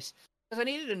it twice because I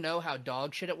needed to know how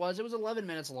dog shit it was. It was 11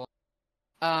 minutes long.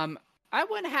 I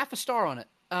went half a star on it.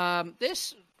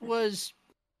 This was...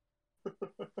 it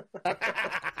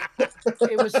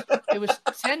was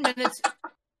 10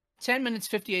 minutes,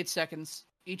 58 seconds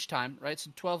each time, right? So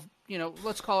 12,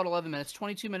 let's call it 11 minutes,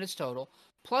 22 minutes total,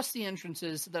 plus the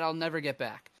entrances that I'll never get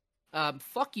back.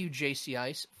 Fuck you, JC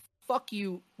Ice. Fuck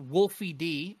you, Wolfie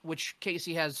D, which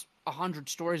Casey has 100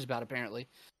 stories about, apparently.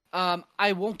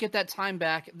 I won't get that time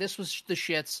back. This was the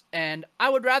shits, and I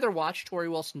would rather watch Tori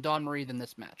Wilson, Dawn Marie than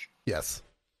this match. Yes.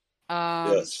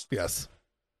 Yes.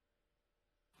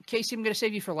 Casey, I'm going to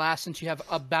save you for last since you have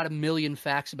about 1 million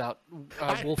facts about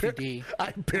Wolfie D.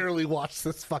 I barely watched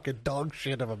this fucking dog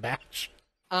shit of a match.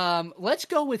 Let's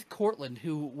go with Cortland,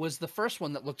 who was the first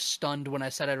one that looked stunned when I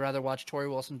said I'd rather watch Tori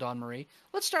Wilson, Dawn Marie.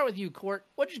 Let's start with you, Court.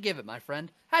 What'd you give it, my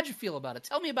friend? How'd you feel about it?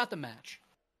 Tell me about the match.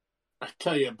 I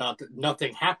tell you about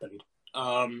nothing happened.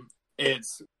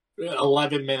 It's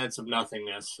 11 minutes of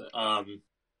nothingness.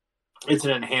 It's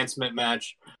an enhancement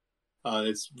match.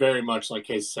 It's very much like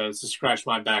Casey said, it's a scratch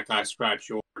my back, I scratch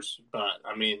yours. But,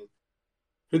 I mean,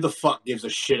 who the fuck gives a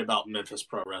shit about Memphis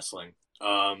Pro Wrestling?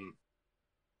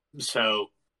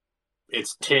 So,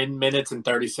 it's 10 minutes and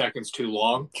 30 seconds too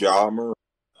long. Jammer.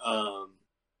 I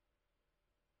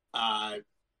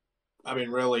mean,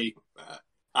 really,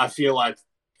 I feel like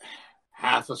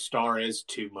half a star is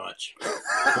too much.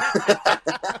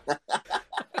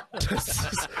 Does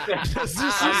this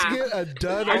just get a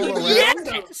dud all around?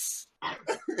 Yes!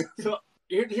 So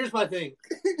here's my thing.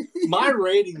 My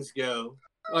ratings go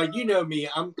like, you know me.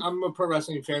 I'm a pro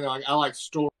wrestling fan. I like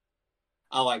story.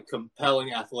 I like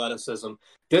compelling athleticism.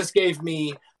 This gave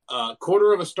me a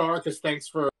quarter of a star because thanks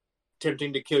for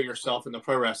attempting to kill yourself in the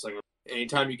pro wrestling.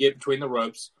 Anytime you get between the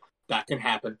ropes, that can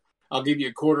happen. I'll give you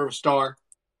a quarter of a star.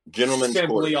 Gentleman's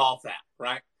simply quarter. off that,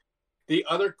 right? The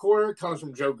other quarter comes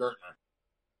from Joe Gertner.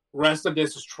 Rest of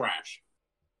this is trash.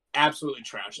 Absolutely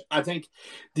trash. I think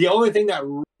the only thing that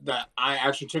I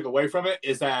actually took away from it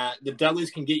is that the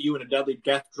Dudleys can get you in a Dudley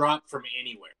death drop from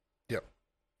anywhere. Yep.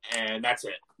 And that's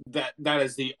it. That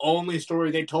is the only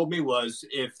story they told me was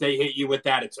if they hit you with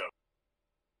that, it's over.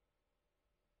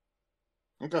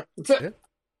 Okay. That's it.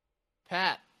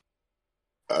 Pat.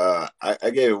 I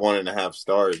gave it 1.5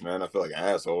 stars, man. I feel like an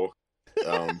asshole.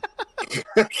 And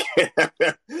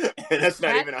that's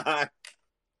not even a high.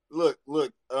 Look.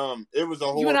 It was a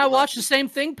horrible. You and I watched the same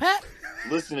thing, Pat?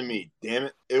 Listen to me, damn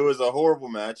it! It was a horrible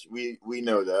match. We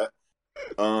know that.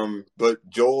 But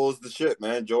Joel's the shit,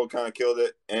 man. Joel kind of killed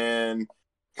it, and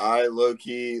I low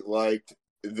key liked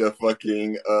the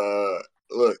fucking.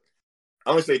 Look,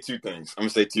 I'm gonna say two things.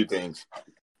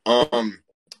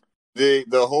 The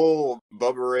whole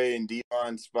Bubba Ray and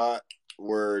Devon spot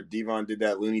where Devon did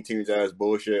that Looney Tunes ass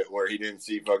bullshit where he didn't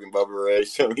see fucking Bubba Ray,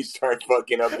 so he started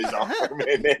fucking up his arm,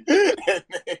 and then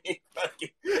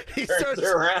he turns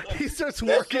around. He starts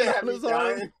working on his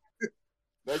arm.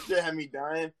 That shit had me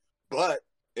dying. But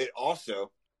it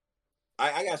also,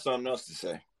 I got something else to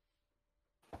say.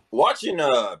 Watching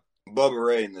Bubba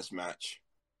Ray in this match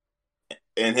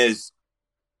and his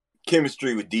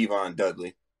chemistry with Devon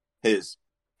Dudley, his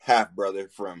half brother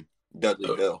from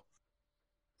Dudleyville,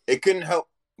 it couldn't help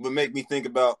but make me think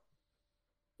about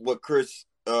what Chris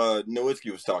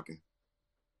Nowitzki was talking.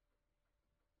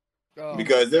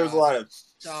 because there was a lot of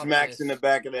Stop smacks this. in the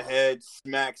back of the head,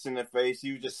 smacks in the face.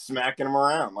 He was just smacking him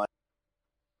around. Like,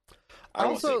 I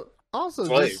don't wanna Also,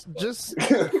 slave, just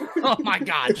Oh my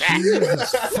God, Pat.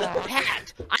 Jesus.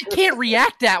 Pat, I can't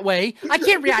react that way. I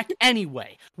can't react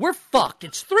anyway. We're fucked.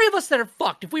 It's three of us that are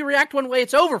fucked. If we react one way,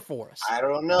 it's over for us. I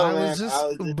don't know, I man. was just- I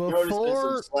was just noticing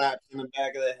before- some slaps in the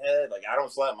back of the head. Like, I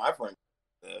don't slap my friend.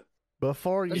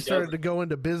 Before you He started doesn't. to go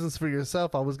into business for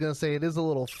yourself, I was going to say it is a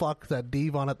little fucked that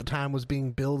Devon at the time was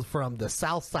being billed from the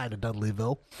south side of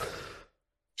Dudleyville.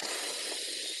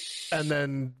 And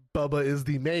then Bubba is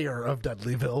the mayor of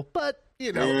Dudleyville. But,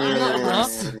 you know, I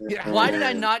digress. Yeah. Why did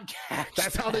I not catch?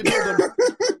 That's how they build them.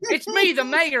 It's me, the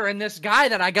mayor, and this guy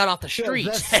that I got off the street.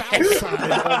 The south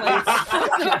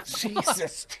side of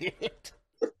Jesus, dude.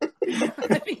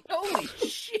 I mean, holy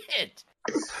shit.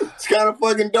 It's kind of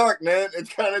fucking dark, man.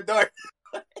 It's kind of dark.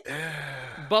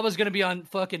 Bubba's gonna be on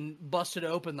fucking Busted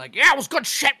Open like, yeah, it was good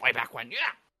shit way back when. Yeah.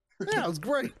 Yeah, it was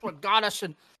great. What got us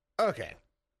and Okay.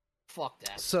 fuck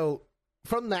that. So,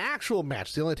 from the actual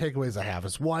match, the only takeaways I have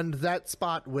is one, that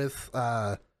spot with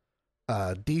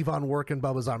Devon working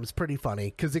Bubba's arm is pretty funny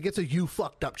because it gets a "you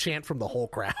fucked up" chant from the whole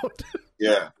crowd.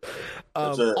 Yeah.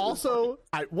 That's it. Also,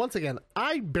 once again,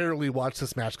 I barely watched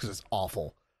this match because it's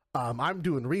awful. I'm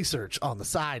doing research on the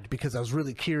side because I was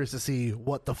really curious to see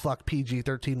what the fuck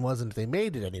PG-13 was and if they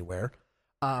made it anywhere.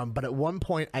 But at one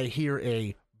point, I hear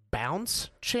a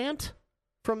bounce chant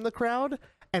from the crowd,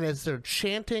 and as they're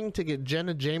chanting to get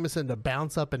Jenna Jameson to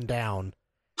bounce up and down,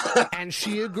 and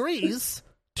she agrees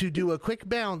to do a quick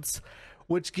bounce,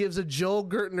 which gives a Joel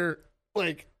Gertner,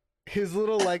 like, his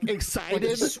little, like, excited, Like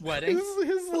he's sweating.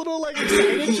 his little, like,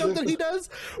 excited jump that he does.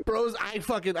 Bros, I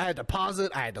had to pause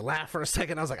it. I had to laugh for a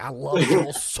second. I was like, I love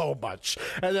Joel so much.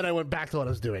 And then I went back to what I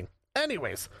was doing.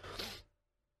 Anyways,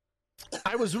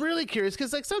 I was really curious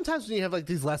because, like, sometimes when you have, like,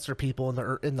 these lesser people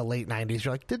in the late 90s,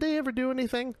 you're like, did they ever do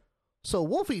anything? So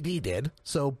Wolfie D did.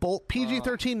 So both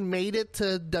PG-13 made it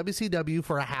to WCW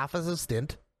for a half as a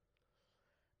stint.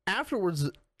 Afterwards,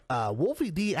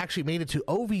 Wolfie D actually made it to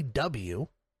OVW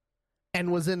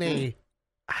and was in a...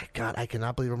 I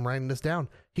cannot believe I'm writing this down.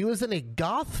 He was in a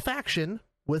goth faction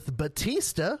with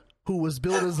Batista, who was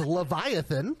billed as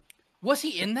Leviathan. Was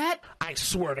he in that? I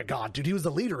swear to God, dude, he was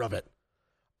the leader of it.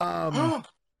 And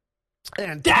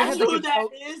That's Tom- who that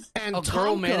is. and A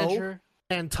girl Tomko- manager?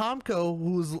 And Tomko,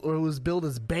 who was billed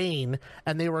as Bane,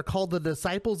 and they were called the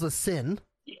Disciples of Sin.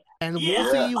 And Yeah.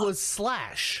 Wolfie was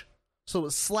Slash. So it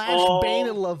was Slash, Oh. Bane,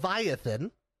 and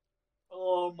Leviathan.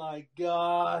 Oh my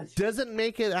gosh. Doesn't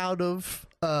make it out of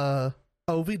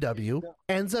OVW.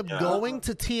 Ends up Yeah. going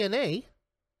to TNA,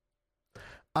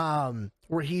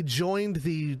 where he joined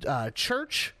the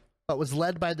church that was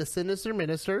led by the Sinister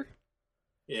Minister,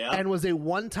 Yeah. and was a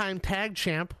one-time tag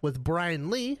champ with Brian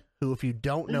Lee, who, if you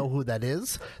don't know who that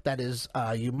is,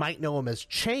 you might know him as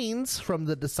Chains from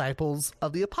the Disciples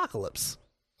of the Apocalypse.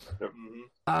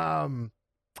 Mhm.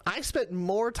 I spent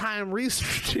more time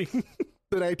researching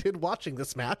than I did watching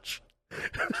this match.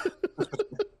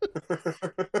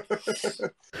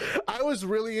 I was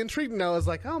really intrigued, and I was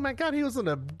like, "Oh my god, he was in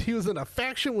a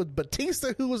faction with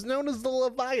Batista, who was known as the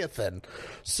Leviathan."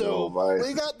 So Leviathan.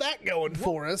 we got that going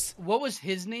for us. What was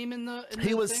his name in the?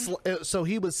 He was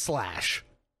he was Slash.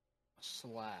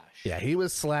 Slash. Yeah, he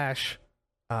was Slash.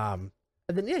 And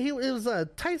then it was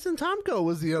Tyson Tomko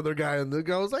was the other guy, and the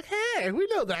guy was like, "Hey, we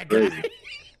know that guy."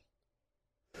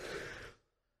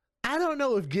 I don't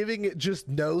know if giving it just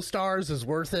no stars is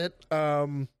worth it.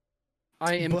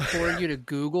 I implore you to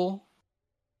Google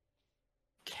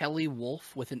Kelly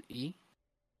Wolf with an E,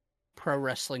 pro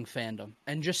wrestling fandom,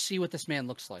 and just see what this man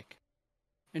looks like.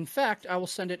 In fact, I will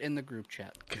send it in the group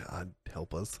chat God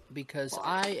help us. because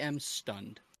I am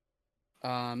stunned.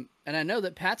 And I know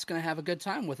that Pat's going to have a good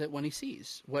time with it when he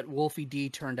sees what Wolfie D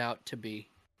turned out to be.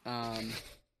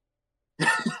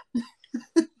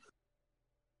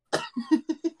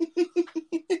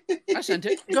 I sent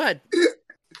it. Go ahead.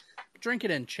 Drink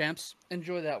it in, champs.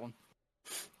 Enjoy that one.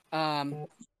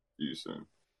 You son.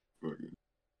 Fucking-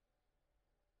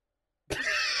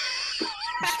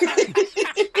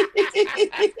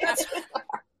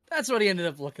 That's what he ended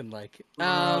up looking like.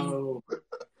 Oh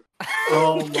my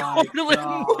Totally god.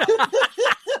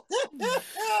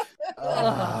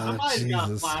 Somebody's got to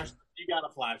Jesus. flash. You got to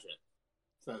flash it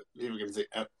so people can see.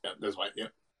 This way.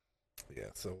 Yep. Yeah,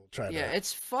 so we'll try Yeah, to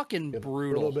it's fucking get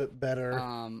brutal. a little bit better.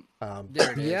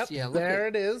 There it is. Yep, Yeah, look there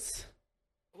at- it is.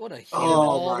 What a hero. In Oh,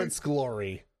 all of my- its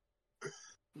glory.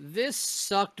 This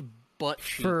sucked butt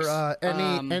cheeks. For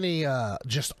any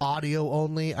just audio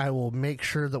only, I will make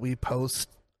sure that we post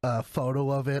a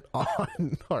photo of it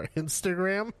on our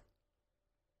Instagram.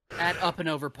 At Up and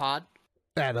Over Pod.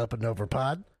 At Up and Over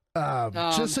Pod.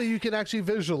 Just so you can actually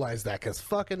visualize that, because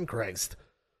fucking Christ.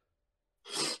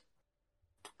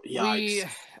 Yikes.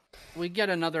 We get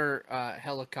another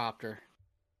helicopter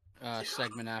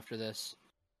segment after this.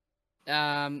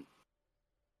 Sandman's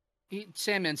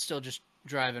still just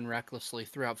driving recklessly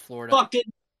throughout Florida.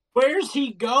 Fucking, where's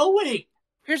he going?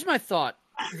 Here's my thought.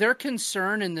 Their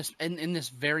concern in this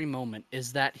very moment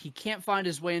is that he can't find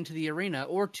his way into the arena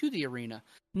or to the arena.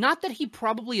 Not that he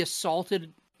probably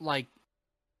assaulted like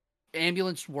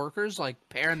ambulance workers, like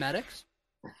paramedics,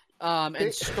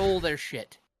 and stole their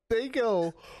shit. They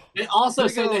go. They also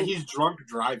say that he's drunk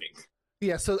driving.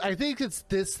 Yeah, so I think it's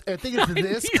this. I think it's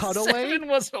this cutaway. It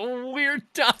was a weird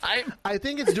time. I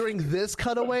think it's during this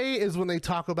cutaway is when they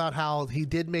talk about how he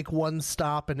did make one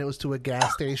stop, and it was to a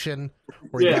gas station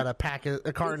where he got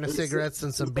a carton of cigarettes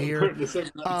and some beer.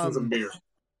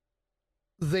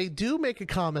 They do make a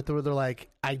comment where they're like,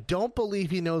 "I don't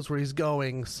believe he knows where he's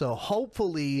going, so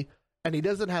hopefully," and he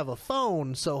doesn't have a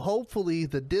phone, so hopefully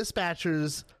the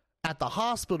dispatchers at the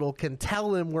hospital can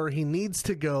tell him where he needs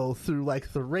to go through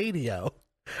like the radio.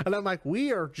 And I'm like,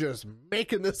 we are just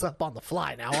making this up on the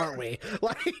fly now, aren't we?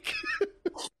 Like,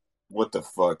 what the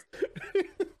fuck?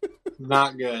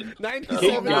 Not good.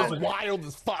 97 is wild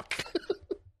as fuck.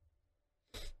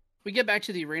 We get back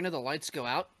to the arena, the lights go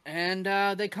out, and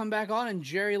they come back on, and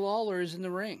Jerry Lawler is in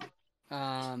the ring.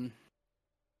 And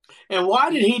why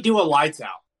did he do a lights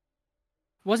out?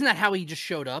 Wasn't that how he just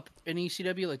showed up in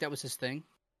ECW? Like, that was his thing?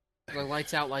 Like,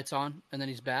 lights out, lights on, and then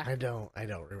he's back? I don't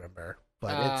remember.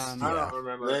 But it's... I don't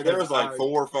remember. Man, there was like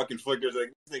 4 fucking flickers.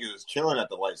 Like, this nigga was chilling at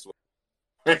the light switch.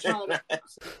 I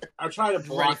try to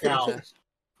block out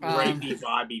rapey,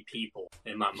 vibey people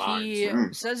in my mind. He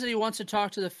says that he wants to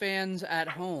talk to the fans at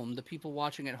home, the people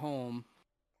watching at home.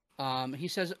 He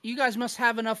says, you guys must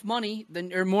have enough money,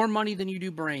 or more money than you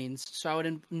do brains, so I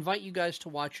would invite you guys to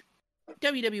watch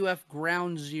WWF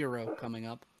Ground Zero coming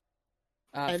up.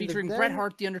 Featuring Bret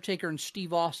Hart, The Undertaker, and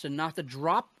Steve Austin, not the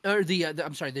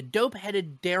the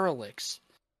dope-headed derelicts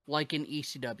like in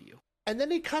ECW. And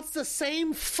then he cuts the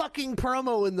same fucking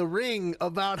promo in the ring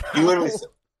about how...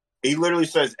 He literally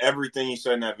says everything he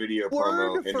said in that video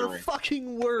promo word in the for ring.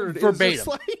 fucking word.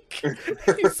 Verbatim.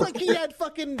 It's like he had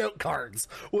fucking note cards.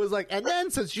 Was like, and then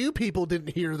since you people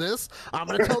didn't hear this, I'm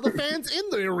going to tell the fans in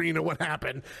the arena what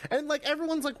happened. And like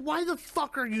everyone's like, why the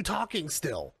fuck are you talking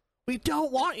still? We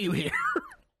don't want you here.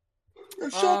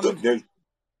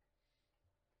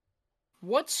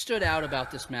 What stood out about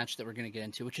this match that we're going to get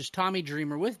into, which is Tommy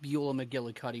Dreamer with Beulah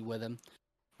McGillicuddy with him,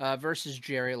 versus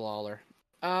Jerry Lawler.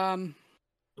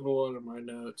 What are my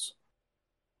notes?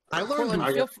 I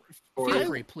learned. Feel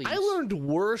free, please. I learned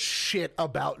worse shit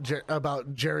about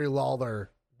Jerry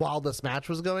Lawler while this match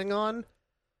was going on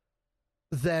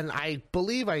than I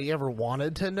believe I ever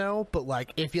wanted to know. But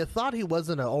like, if you thought he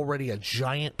wasn't already a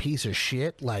giant piece of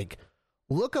shit, like,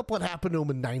 look up what happened to him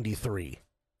in '93.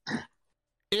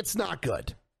 It's not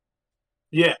good.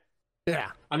 Yeah.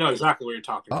 Yeah. I know exactly what you're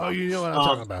talking about. Oh, you know what I'm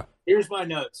talking about. Here's my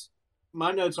notes.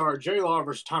 My notes are Jerry Lawler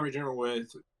versus Tommy Dreamer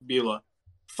with Beulah.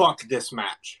 Fuck this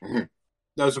match.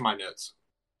 Those are my notes.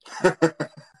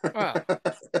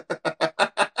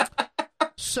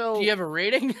 So, do you have a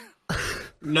rating?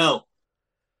 No.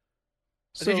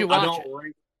 So, did you watch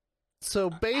it? So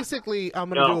basically, I'm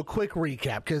going to do a quick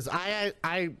recap because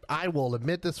I will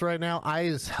admit this right now. I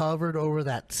just hovered over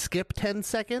that skip 10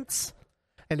 seconds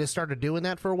and just started doing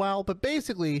that for a while. But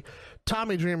basically,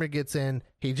 Tommy Dreamer gets in.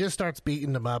 He just starts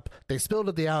beating them up. They spilled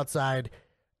at the outside.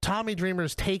 Tommy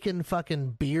Dreamer's taking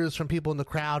fucking beers from people in the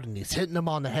crowd and he's hitting them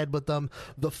on the head with them.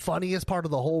 The funniest part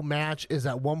of the whole match is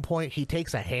at one point he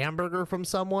takes a hamburger from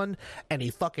someone and he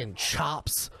fucking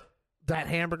chops that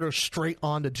hamburger straight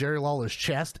onto Jerry Lawler's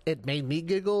chest. It made me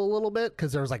giggle a little bit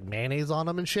because there was like mayonnaise on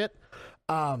him and shit.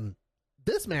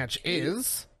 This match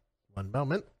is, one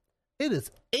moment, it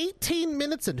is 18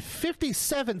 minutes and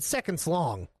 57 seconds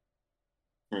long.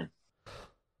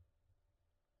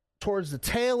 Towards the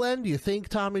tail end, you think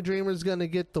Tommy Dreamer's going to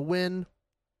get the win.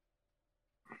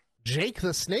 Jake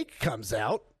the Snake comes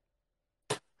out.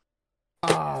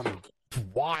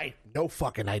 Why? No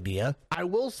fucking idea. I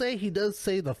will say he does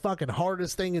say the fucking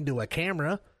hardest thing into a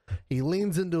camera. He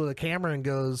leans into the camera and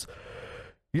goes,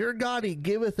 "Your God, he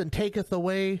giveth and taketh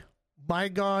away. My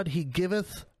God, he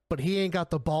giveth, but he ain't got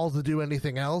the balls to do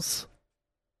anything else."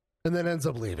 And then ends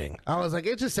up leaving. I was like,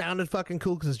 it just sounded fucking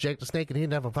cool because it's Jake the Snake and he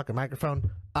didn't have a fucking microphone.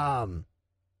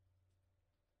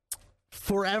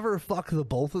 Forever fuck the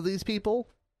both of these people.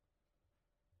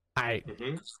 I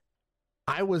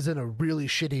was in a really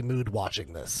shitty mood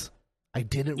watching this. I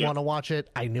didn't want to watch it.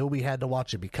 I knew we had to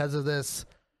watch it because of this.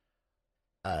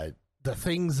 the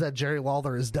things that Jerry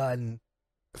Lawler has done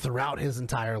throughout his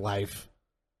entire life,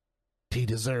 he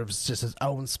deserves just his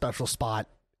own special spot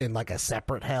in like a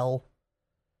separate hell.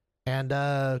 And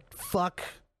fuck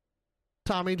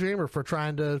Tommy Dreamer for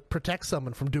trying to protect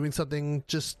someone from doing something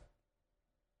just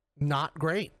not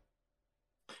great.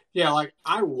 Yeah, like,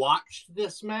 I watched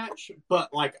this match,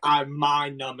 but, like, I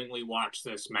mind-numbingly watched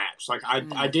this match. Like,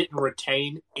 I didn't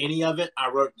retain any of it. I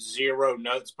wrote 0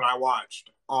 notes, but I watched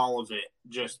all of it.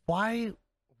 Just Why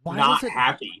not was it,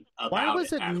 happy about why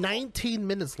was it it 19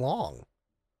 minutes long?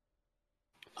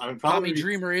 I mean, Tommy probably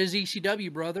Dreamer is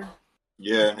ECW, brother.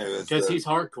 Yeah, it was because he's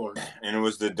hardcore. and it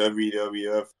was the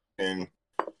WWF and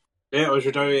Yeah, it was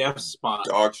your WF spot.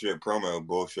 dog shit promo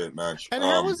bullshit match. And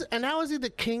how is he the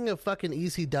king of fucking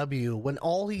ECW when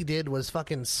all he did was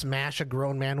fucking smash a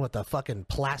grown man with a fucking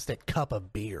plastic cup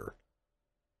of beer?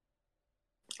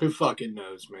 Who fucking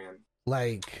knows, man?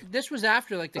 Like, This was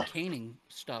after like the caning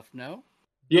stuff, no?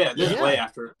 Yeah, this is Yeah. way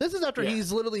after. this is after Yeah.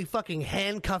 he's literally fucking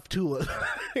handcuffed to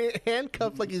a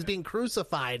handcuffed like he's being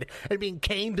crucified and being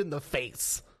caned in the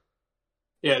face.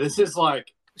 Yeah, this is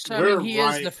like So I We're mean, he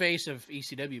right. is the face of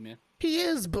ECW, man. He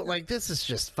is, but like this is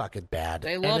just fucking bad.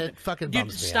 They And love it. Fucking Dude,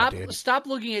 bums me stop out, dude. stop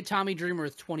looking at Tommy Dreamer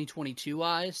with 2022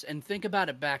 eyes and think about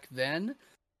it back then.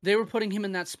 They were putting him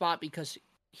in that spot because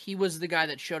he was the guy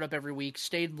that showed up every week,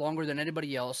 stayed longer than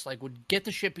anybody else, like would get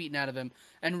the shit beaten out of him,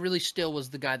 and really still was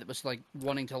the guy that was like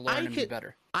wanting to learn and be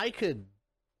better. I could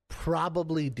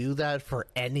probably do that for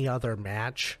any other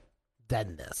match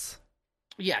than this.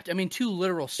 Yeah, I mean, two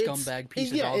literal scumbag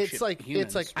piece of dog it's shit like humans,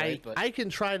 it's like right? But I can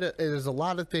try to. There's a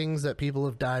lot of things that people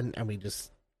have done, and we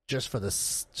just for the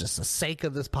sake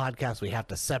of this podcast, we have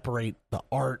to separate the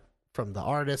art from the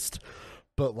artist.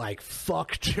 But like,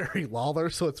 fuck Jerry Lawler,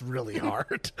 so it's really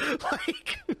hard.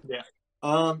 Like,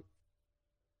 I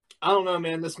don't know,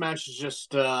 man. This match is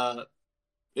just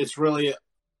it's really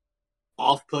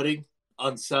off-putting,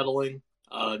 unsettling.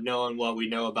 Knowing what we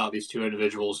know about these two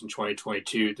individuals in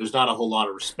 2022, there's not a whole lot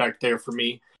of respect there for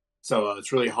me. So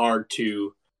it's really hard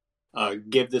to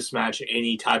give this match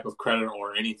any type of credit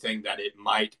or anything that it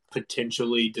might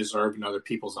potentially deserve in other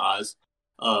people's eyes.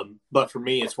 But for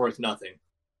me, it's worth nothing.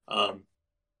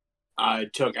 I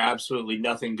took absolutely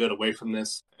nothing good away from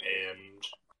this, and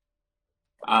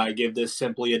I give this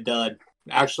simply a dud.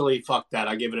 Actually, fuck that.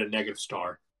 I give it a negative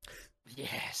star.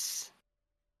 yes,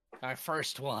 our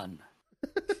first one.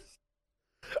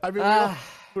 I mean,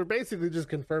 we're basically just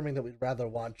confirming that we'd rather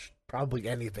watch probably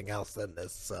anything else than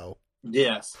this. So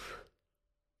Yes.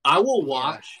 I will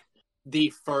watch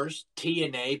the first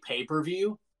TNA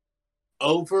pay-per-view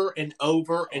over and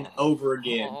over and over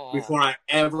again before I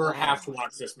ever have to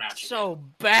watch this match. So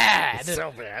bad. it's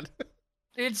so bad.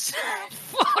 It's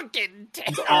fucking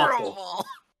awful. terrible.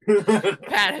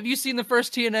 Pat, have you seen the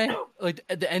first TNA? Like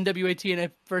the NWA TNA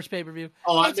first pay-per-view?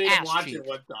 Oh, I It's made him ass watch cheek. it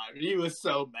one time. He was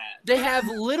so mad. They have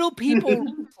little people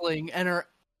wrestling and are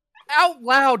out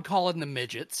loud calling them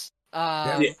midgets.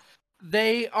 Yeah.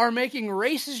 They are making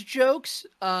racist jokes.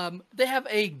 They have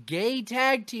a gay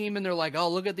tag team, and they're like, "Oh,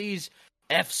 look at these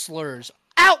F slurs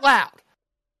out loud."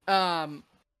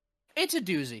 It's a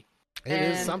doozy. It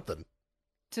is And something.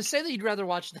 to say that you'd rather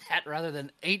watch that rather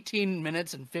than 18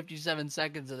 minutes and 57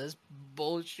 seconds of this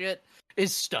bullshit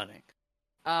is stunning.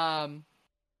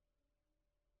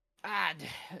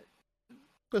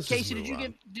 Let's just Casey, move did you on.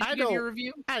 give I your don't-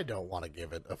 review? I don't want to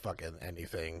give it a fucking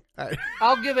anything.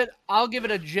 I'll give it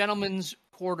a gentleman's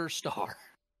quarter star.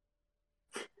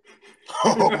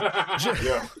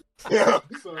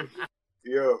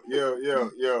 yo, yo,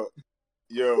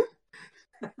 yo.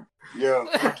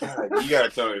 God, you gotta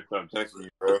tell me to stop texting you,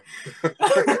 bro.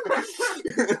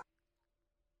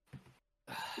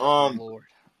 Lord.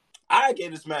 I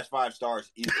gave this match 5 stars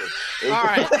easily. All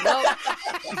right.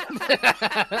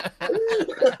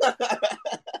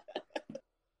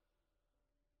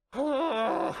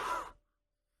 Well,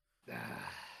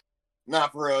 Nah,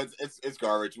 for real, it's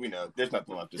garbage. We know. There's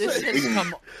nothing left to this say. has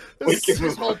come. We can This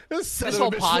move whole on. This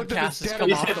whole podcast has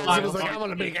come off the I was rails. like, I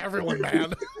want to make everyone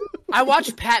mad. I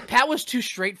watched Pat. Pat was too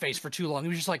straight faced for too long. He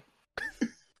was just like,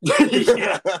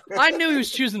 Yeah. I knew he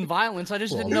was choosing violence. I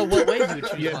just didn't know what way he would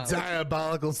choose You violence.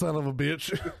 diabolical son of a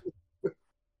bitch.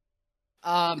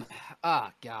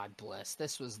 God bless.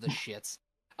 This was the shits.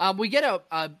 We get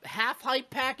a half hype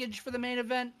package for the main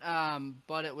event,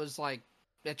 but it was like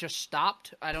it just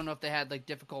stopped. I don't know if they had like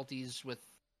difficulties with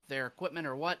their equipment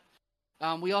or what.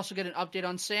 We also get an update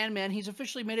on Sandman. He's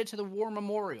officially made it to the War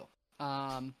Memorial.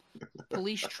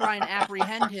 Police try and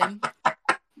apprehend him,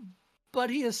 but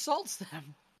he assaults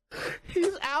them.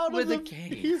 He's out With of a the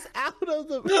cane. He's out of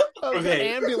the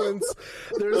Okay. ambulance.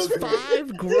 There's Okay.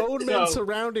 5 grown men So-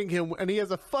 surrounding him, and he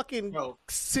has a fucking No.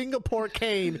 Singapore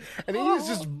cane, and he's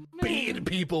just beating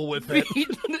people with it.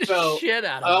 Beating the So, shit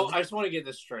out Oh, of him. I just want to get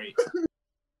this straight.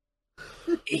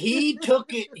 He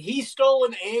took it. He stole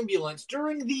an ambulance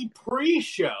during the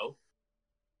pre-show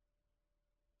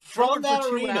from For that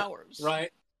 2 arena, hours.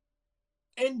 right?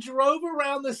 And drove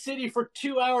around the city for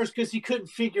 2 hours because he couldn't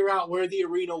figure out where the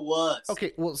arena was.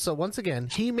 Okay, well, so once again,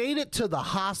 he made it to the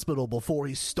hospital before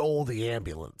he stole the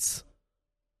ambulance.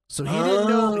 So he didn't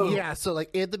know. Oh. Yeah, so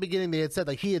like at the beginning, they had said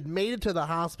like he had made it to the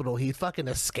hospital. He fucking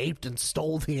escaped and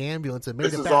stole the ambulance and made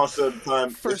This it is back. also the time.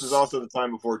 First- This is also the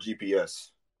time before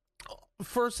GPS.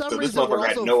 For some So this reason, we're motherfucker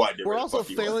had also, no idea we're where the also fuck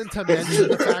he was. failing to mention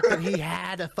the fact that he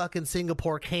had a fucking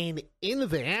Singapore cane in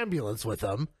the ambulance with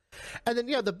him. And then,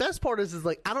 yeah, the best part is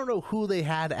like, I don't know who they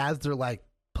had as their, like,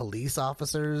 police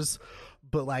officers,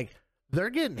 but, like, they're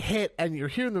getting hit and you're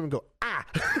hearing them go, ah!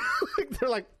 Like, they're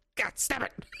like, God, stop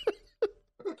it!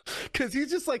 Because he's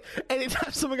just like,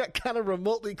 anytime someone got kind of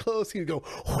remotely close, he'd go,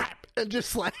 whap! And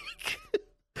just, like,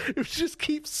 just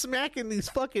keep smacking these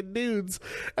fucking dudes.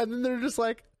 And then they're just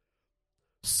like,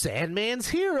 Sandman's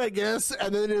here, I guess.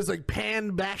 And then it's like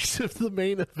panned back to the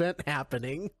main event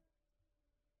happening.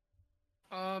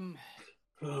 Oh,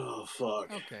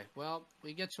 fuck. Okay, well,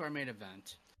 we get to our main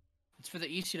event. It's for the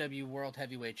ECW World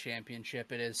Heavyweight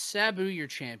Championship. It is Sabu, your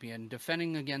champion,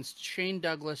 defending against Shane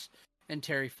Douglas and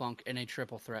Terry Funk in a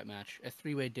triple threat match, a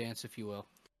 3-way dance, if you will.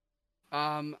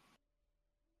 I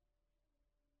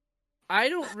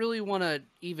don't really want to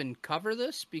even cover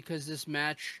this because this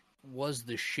match was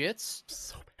the shits.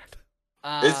 So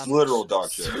bad. It's literal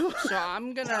dog shit. So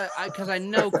I'm gonna, because I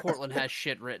know Cortland has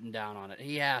shit written down on it.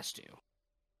 He has to.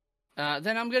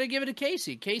 Then I'm gonna give it to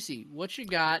Casey. Casey, what you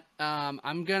got?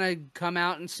 I'm gonna come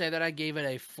out and say that I gave it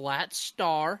a flat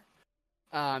star.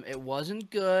 It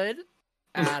wasn't good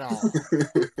at all.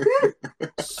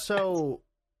 So,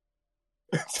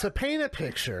 to paint a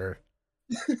picture,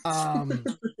 two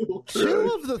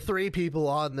of the 3 people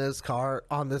on this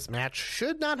match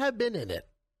should not have been in it.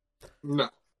 No.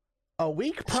 A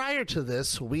week prior to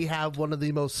this, we have one of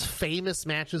the most famous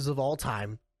matches of all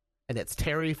time, and it's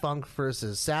Terry Funk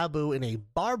versus Sabu in a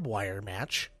barbed wire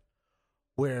match,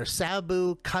 where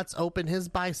Sabu cuts open his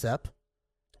bicep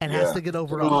and has Yeah. to get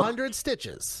over 100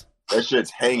 stitches. That shit's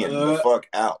hanging the fuck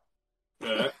out.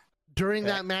 During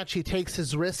that match, he takes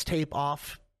his wrist tape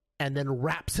off and then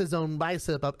wraps his own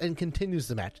bicep up and continues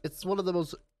the match. It's one of the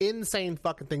most insane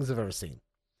fucking things I've ever seen.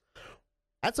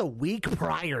 That's a week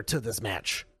prior to this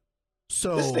match.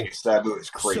 So, This nigga Sabu is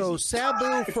crazy. so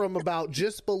Sabu from about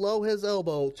just below his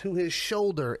elbow to his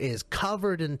shoulder is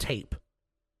covered in tape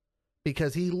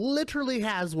because he literally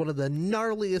has one of the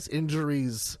gnarliest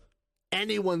injuries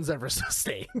anyone's ever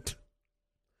sustained.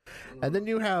 And then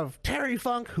you have Terry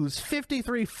Funk, who's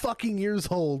 53 fucking years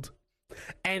old,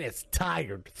 and is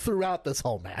tired throughout this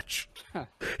whole match.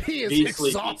 He is He's sleepy.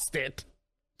 exhausted.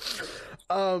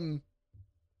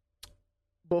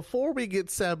 Before we get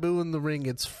Sabu in the ring,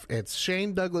 it's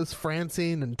Shane Douglas,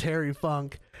 Francine, and Terry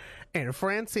Funk, and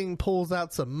Francine pulls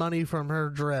out some money from her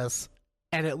dress,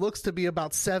 and it looks to be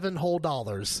about $7 whole.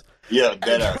 Yeah, And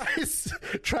dead ass.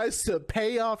 tries to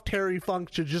pay off Terry Funk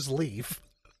to just leave.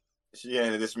 She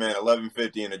handed this man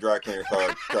 $11.50 in a dry cleaner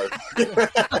card.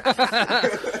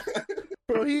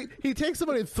 Bro, he takes the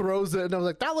money and throws it, and I was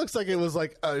like, that looks like it was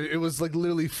like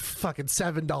literally fucking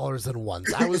 $7 in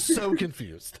once. I was so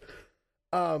confused.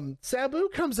 Sabu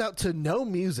comes out to no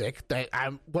music.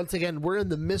 Once again, we're in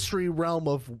the mystery realm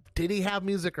of did he have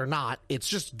music or not? It's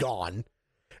just gone.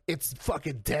 It's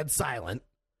fucking dead silent.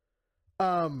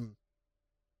 The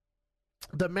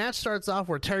match starts off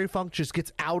where Terry Funk just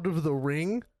gets out of the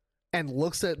ring and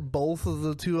looks at both of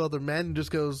the 2 other men and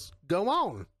just goes, "Go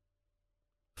on,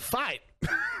 fight."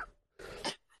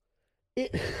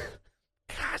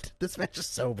 God, this match is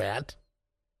so bad.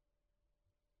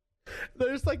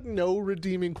 There's like no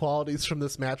redeeming qualities from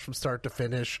this match from start to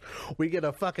finish. We get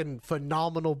a fucking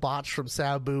phenomenal botch from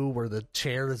Sabu where the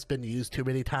chair has been used too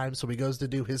many times, so he goes to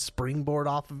do his springboard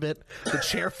off of it. The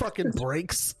chair fucking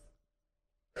breaks.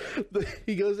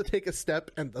 He goes to take a step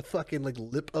and the fucking like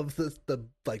lip of the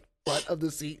like butt of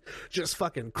the seat just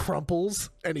fucking crumples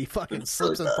and he fucking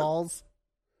slips and falls.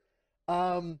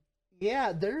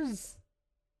 Yeah, there's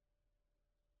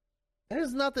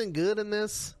nothing good in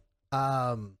this.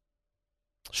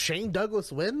 Shane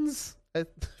Douglas wins, if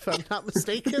I'm not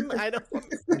mistaken. I don't.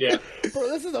 Yeah. Bro,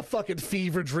 this is a fucking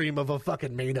fever dream of a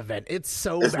fucking main event. It's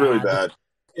so It's bad. really bad.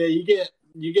 Yeah,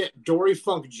 you get Dory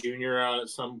Funk Jr. out at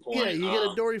some point. Yeah, you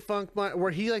get a Dory Funk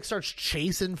where he like starts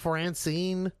chasing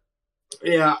Francine.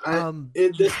 Yeah,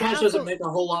 this match doesn't of- make a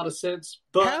whole lot of sense,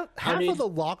 but half of the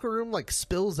locker room like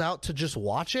spills out to just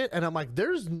watch it, and I'm like,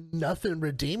 there's nothing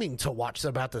redeeming to watch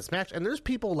about this match. And there's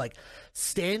people like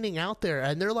standing out there,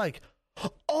 and they're like,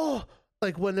 oh,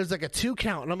 like when there's like a 2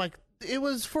 count, and I'm like, it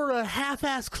was for a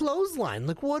half-ass clothesline.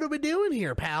 Like, what are we doing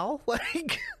here, pal?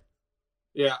 Like,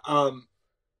 yeah,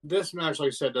 this match, like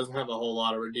I said, doesn't have a whole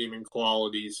lot of redeeming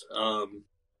qualities.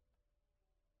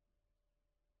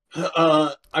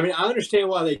 I mean, I understand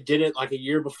why they did it like a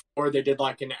year before. They did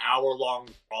like an hour-long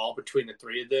brawl between the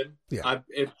 3 of them. Yeah.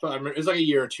 It was like a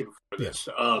year or 2 before this.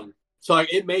 So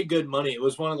like it made good money. It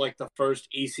was one of like the first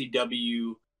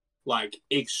ECW like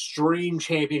extreme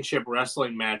championship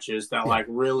wrestling matches that like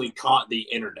really caught the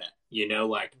internet. You know,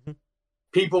 like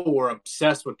people were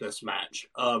obsessed with this match.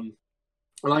 And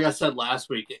like I said last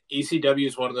week, ECW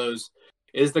is one of those.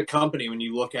 Is the company when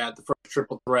you look at the first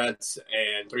triple threats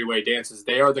and 3-way dances,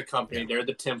 they are the company, they're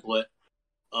the template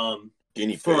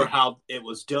for how it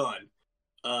was done.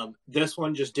 This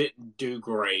one just didn't do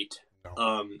great.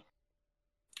 No.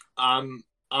 I'm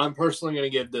personally going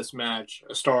to give this match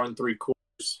a star and 3/4.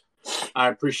 I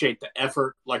appreciate the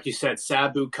effort, like you said,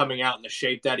 Sabu coming out in the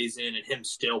shape that he's in and him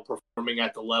still performing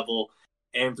at the level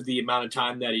and for the amount of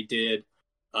time that he did.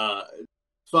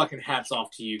 Fucking hats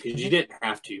off to you because you didn't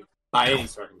have to. By any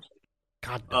circumstance.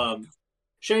 God.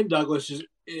 Shane Douglas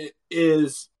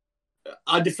is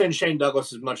I defend Shane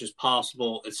Douglas as much as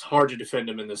possible. It's hard to defend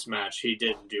him in this match. He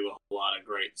didn't do a whole lot of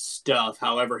great stuff.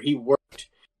 However, he worked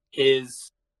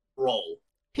his role,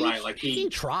 right? Like he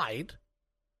tried.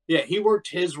 Yeah, he worked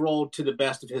his role to the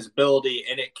best of his ability,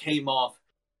 and it came off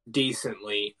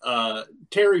decently.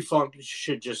 Terry Funk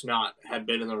should just not have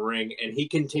been in the ring, and he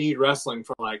continued wrestling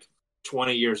for like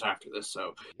 20 years after this.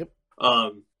 So,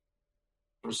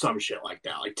 or some shit like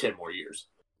that, like 10 more years.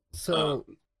 So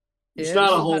it's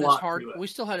not a whole lot to it. We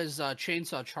still had his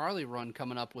Chainsaw Charlie run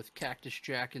coming up with Cactus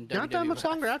Jack and not that much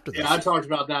longer after this. Yeah, I talked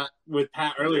about that with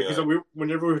Pat earlier because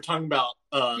whenever we were talking about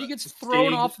he gets thrown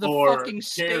Sting off the fucking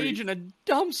stage in a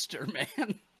dumpster,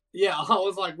 man. Yeah, I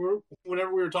was like,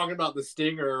 whenever we were talking about the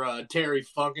Sting or Terry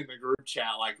Funk in the group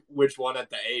chat, like which one at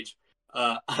the age,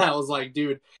 I was like,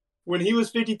 dude, when he was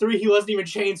 53, he wasn't even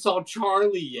Chainsaw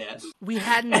Charlie yet. We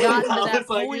hadn't gotten to that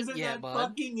point isn't yet, that bud.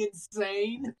 fucking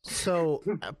insane? So,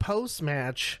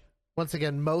 post-match, once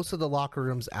again, most of the locker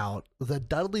room's out. The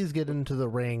Dudleys get into the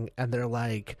ring, and they're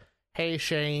like, hey,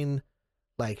 Shane,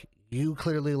 like, you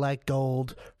clearly like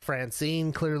gold.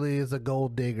 Francine clearly is a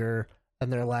gold digger.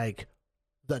 And they're like,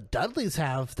 the Dudleys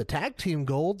have the tag team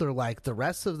gold. They're like, the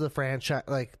rest of the franchise,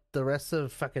 like, the rest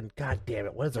of fucking, god damn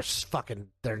it, what is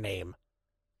their name?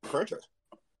 Franchise.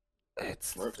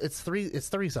 It's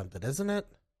three something, isn't it?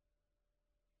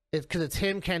 Because it's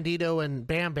him, Candido, and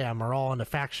Bam Bam are all in a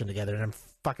faction together, and I'm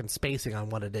fucking spacing on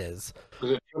what it is.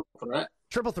 Was it Triple Threat?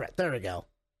 Triple Threat. There we go.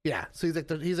 Yeah. So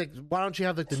he's like, why don't you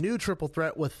have like the new Triple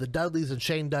Threat with the Dudleys and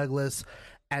Shane Douglas,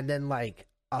 and then like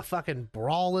a fucking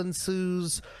brawl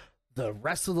ensues. The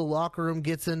rest of the locker room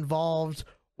gets involved.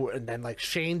 And then, like,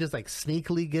 Shane just, like,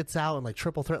 sneakily gets out and, like,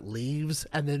 Triple Threat leaves.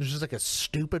 And then there's just, like, a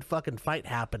stupid fucking fight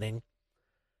happening.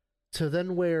 To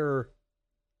then where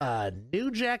New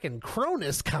Jack and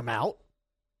Cronus come out.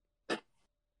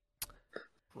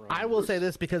 I will say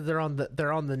this because they're on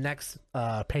the next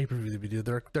pay-per-view that we do.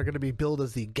 They're going to be billed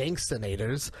as the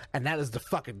Gangstanators. And that is the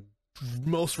fucking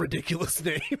most ridiculous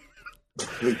name.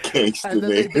 The and then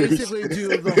they basically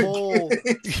do the whole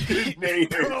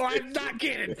oh, I'm not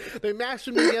kidding. They mash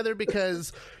them together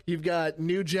because you've got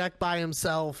New Jack by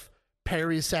himself,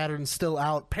 Perry Saturn still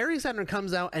out. Perry Saturn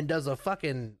comes out and does a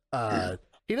fucking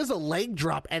he does a leg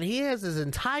drop, and he has his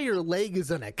entire leg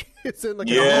is in like and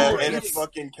it's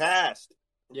fucking cast.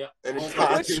 Yeah, and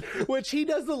it's which he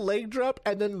does the leg drop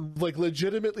and then like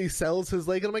legitimately sells his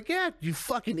leg, and I'm like, yeah, you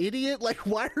fucking idiot! Like,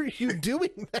 why are you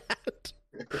doing that?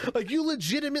 Like, you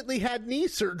legitimately had knee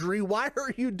surgery. Why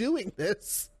are you doing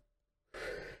this?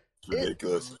 It's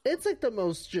ridiculous. It's like the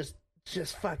most just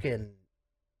fucking.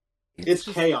 It's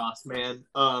just chaos, man.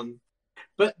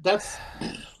 But that's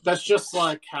just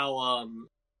like how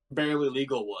Barely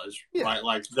Legal was, right?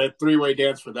 Like the 3-way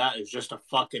dance for that is just a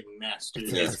fucking mess,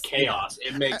 dude. It's chaos.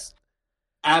 It makes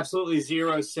absolutely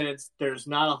zero sense. There's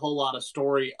not a whole lot of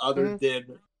story other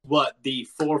than what the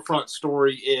forefront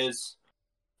story is.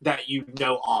 That you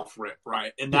know off rip,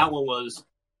 right? And that one was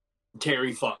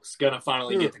Terry Funk's gonna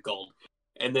finally get the gold.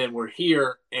 And then we're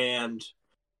here, and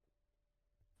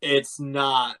it's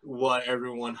not what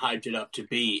everyone hyped it up to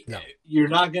be. No. You're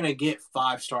not gonna get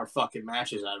 5-star fucking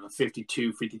matches out of a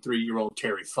 52, 53-year-old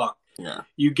Terry Funk. Yeah.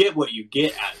 You get what you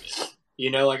get out of it. You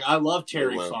know, like I love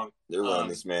Terry Funk. They're running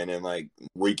this man in like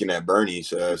Weekend at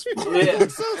Bernie's. Yeah, it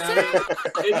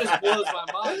just blows my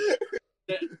mind.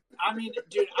 I mean,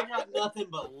 dude, I got nothing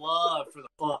but love for the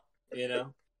Funk. You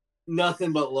know,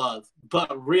 nothing but love.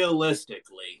 But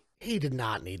realistically, he did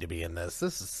not need to be in this.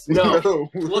 This is no.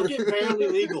 Look at Barely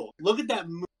Legal. Look at that.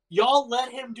 Y'all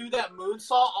let him do that moonsault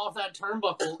off that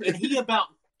turnbuckle, and he about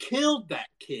killed that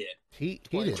kid. He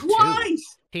did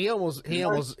twice. Too. He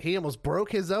almost broke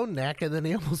his own neck, and then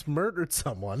he almost murdered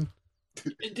someone.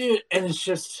 Dude, and it's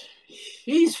just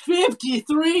he's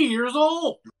 53 years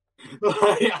old.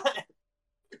 What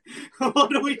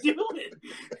are we doing?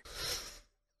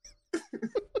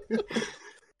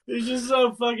 It's just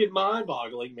so fucking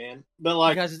mind-boggling, man. But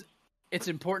like, because it's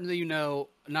important that you know,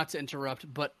 not to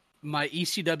interrupt, but my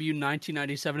ECW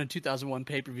 1997 and 2001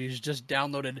 pay-per-views just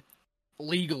downloaded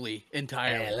legally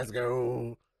entirely. Yeah, let's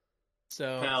go.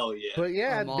 So hell yeah. But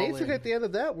yeah, basically at the end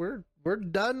of that, we're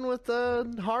done with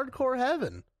Hardcore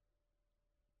Heaven.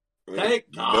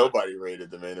 Thank God. Nobody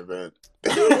rated the main event.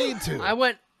 You don't need to.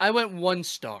 I went 1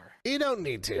 star. You don't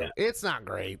need to. Yeah. It's not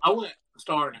great. I went 1.5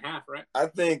 stars, right? I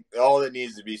think all that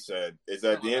needs to be said is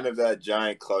at the end of that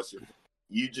giant cluster,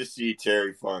 you just see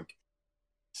Terry Funk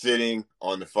sitting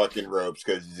on the fucking ropes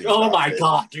because he's exhausted. Oh my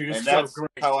God, dude! And so that's great.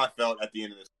 how I felt at the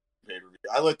end of this pay-per-view.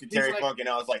 I looked at He's Terry like- Funk and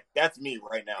I was like, "That's me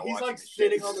right now." He's watching like this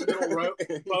sitting shit. on the middle rope,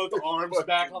 both arms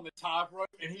back on the top rope,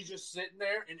 and he's just sitting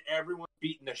there, and everyone's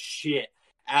beating the shit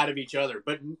out of each other.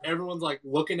 But everyone's like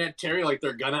looking at Terry like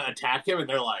they're gonna attack him, and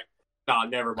they're like, "Nah,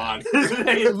 never mind."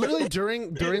 Literally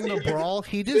during the brawl,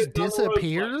 he just Sitting on the ropes,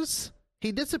 disappears.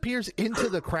 He disappears into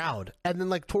the crowd, and then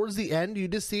like towards the end, you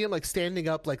just see him like standing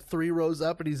up like 3 rows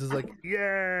up, and he's just like,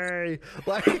 "Yay!"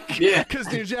 Like, Yeah.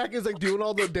 because New Jack is like doing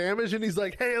all the damage, and he's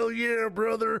like, "Hell yeah,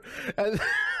 brother!" And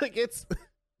like it's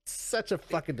such a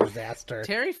fucking disaster.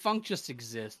 Terry Funk just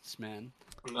exists, man.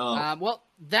 No. Well,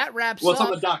 that wraps What's up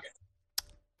on the docket?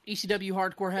 ECW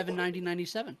Hardcore Heaven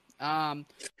 1997.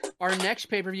 Our next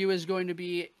pay-per-view is going to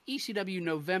be ECW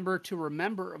November to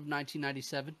Remember of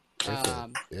 1997.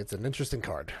 It's an interesting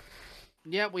card.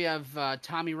 Yeah, we have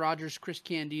Tommy Rogers, Chris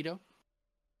Candido.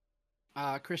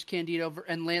 Chris Candido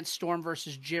and Lance Storm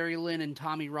versus Jerry Lynn and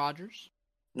Tommy Rogers.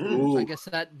 Ooh. I guess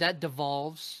that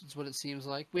devolves, is what it seems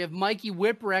like. We have Mikey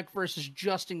Whipwreck versus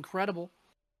Just Incredible.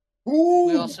 Ooh.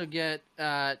 We also get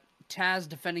Taz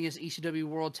defending his ECW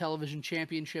World Television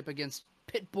Championship against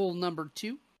Pitbull number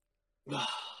 2.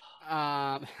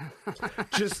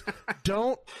 Just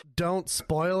don't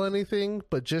spoil anything,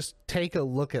 but just take a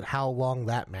look at how long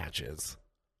that match is.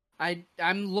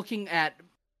 I'm looking at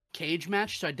cage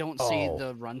match, so I don't see Oh.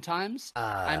 the run times.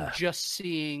 I'm just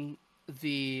seeing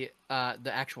the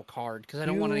actual card because I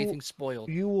don't want anything spoiled.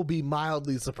 You will be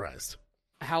mildly surprised.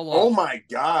 How long? Oh my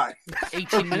God!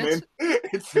 18 minutes?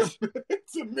 It's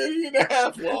a minute and a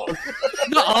half long.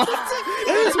 No.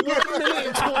 It's 1 minute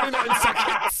and 29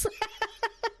 seconds.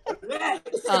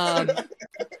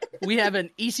 We have an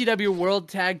ECW World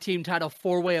Tag Team Title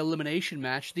 4-way elimination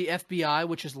match. The FBI,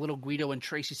 which is Little Guido and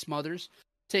Tracy Smothers,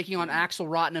 taking on Axel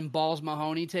Rotten and Balls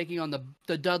Mahoney, taking on the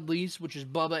Dudleys, which is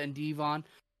Bubba and Devon.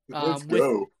 Let's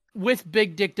go. With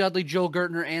Big Dick Dudley, Joel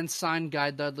Gertner, and Sign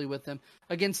Guy Dudley with them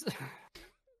against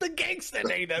The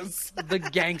Gangstanators. the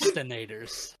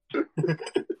Gangstonators.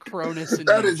 Cronus and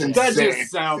That is Nugent. That insane.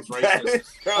 just sounds That racist. is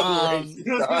so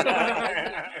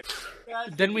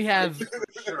racist. Then we have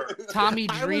Sure. Tommy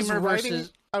Dreamer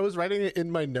versus. I was writing it in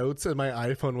my notes, and my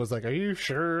iPhone was like, "Are you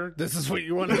sure this is what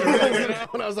you want to do?"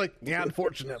 And I was like, "Yeah,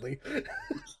 unfortunately."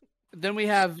 Then we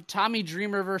have Tommy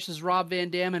Dreamer versus Rob Van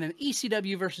Dam in an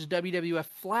ECW versus WWF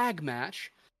flag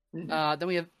match. Then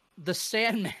we have the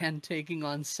Sandman taking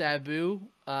on Sabu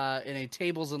in a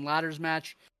tables and ladders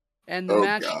match. And the Oh,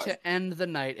 match God. to end the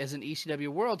night is an ECW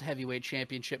World Heavyweight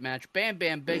Championship match. Bam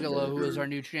Bam Bigelow, who is our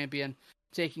new champion,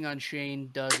 taking on Shane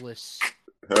Douglas.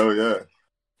 Hell yeah!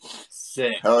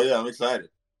 Sick. Hell yeah! I'm excited.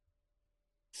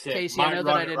 Sick. Casey, I Might know that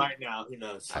run I it didn't- right now. Who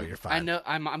knows? Oh, you're fine. I know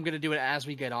I'm going to do it as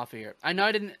we get off of here. I know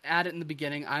I didn't add it in the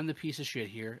beginning. I'm the piece of shit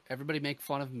here. Everybody make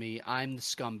fun of me. I'm the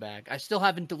scumbag. I still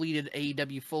haven't deleted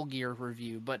AEW Full Gear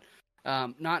review, but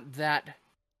not that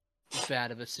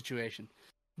bad of a situation.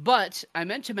 But I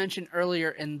meant to mention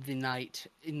earlier in the night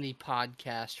in the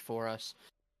podcast for us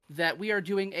that we are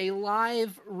doing a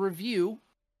live review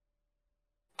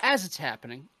as it's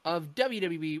happening of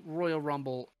WWE Royal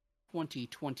Rumble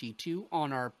 2022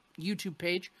 on our YouTube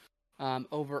page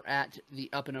over at the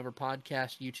Up and Over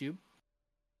Podcast YouTube.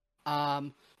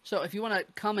 So if you want to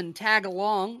come and tag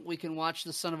along, we can watch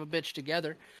the son of a bitch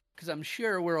together because I'm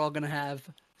sure we're all going to have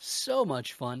so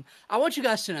much fun. I want you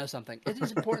guys to know something. It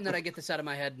is important that I get this out of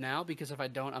my head now because if I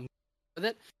don't, I'm with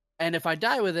it. And if I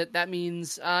die with it, that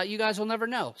means you guys will never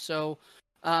know. So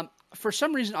for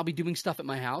some reason, I'll be doing stuff at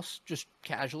my house, just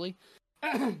casually.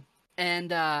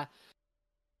 And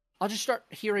I'll just start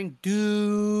hearing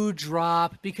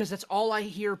Dewdrop because that's all I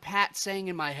hear Pat saying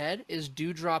in my head is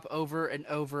Dewdrop over and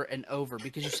over and over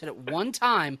because you said it one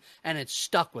time and it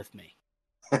stuck with me.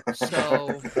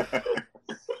 So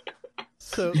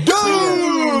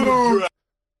Dude!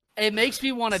 it makes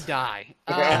me want to die.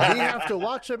 We have to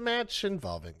watch a match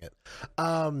involving it.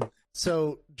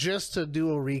 So just to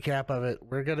do a recap of it,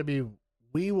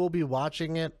 we will be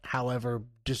watching it. However,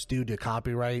 just due to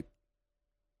copyright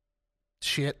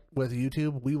shit with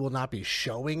YouTube, we will not be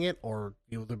showing it, or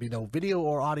there'll be no video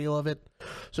or audio of it.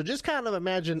 So just kind of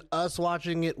imagine us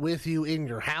watching it with you in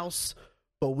your house,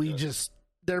 but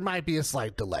there might be a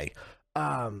slight delay.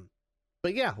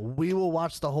 But yeah, we will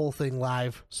watch the whole thing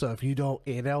live. So if you don't,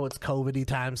 it's COVID-y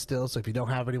time still. So if you don't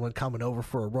have anyone coming over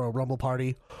for a Royal Rumble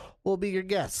party, we'll be your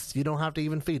guests. You don't have to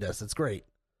even feed us. It's great.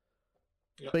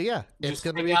 Yep. But yeah, it's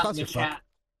going to be a clusterfuck.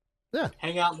 Yeah.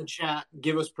 Hang out in the chat.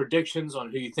 Give us predictions on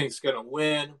who you think's going to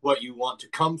win, what you want to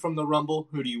come from the Rumble,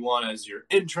 who do you want as your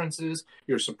entrances,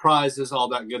 your surprises, all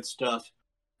that good stuff.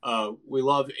 We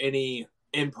love any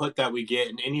input that we get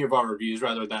in any of our reviews,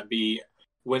 whether that be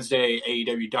Wednesday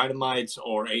AEW Dynamites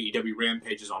or AEW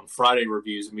Rampages on Friday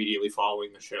reviews immediately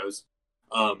following the shows.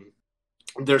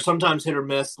 They're sometimes hit or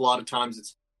miss. A lot of times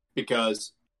it's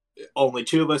because only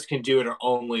two of us can do it or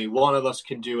only one of us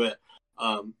can do it.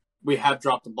 We have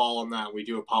dropped the ball on that. We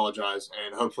do apologize,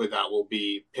 and hopefully that will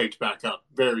be picked back up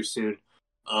very soon.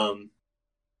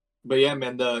 But yeah,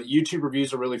 man, the YouTube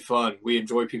reviews are really fun. We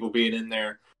enjoy people being in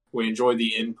there. We enjoy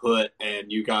the input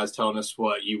and you guys telling us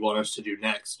what you want us to do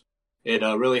next. It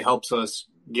really helps us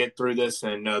get through this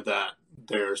and know that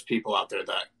there's people out there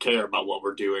that care about what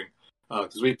we're doing.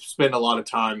 Because we spend a lot of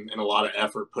time and a lot of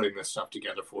effort putting this stuff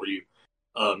together for you.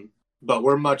 But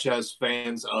we're much as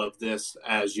fans of this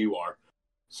as you are.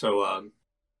 So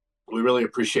we really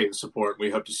appreciate the support. We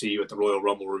hope to see you at the Royal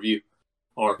Rumble review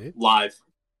or live,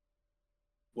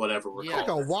 whatever we're Like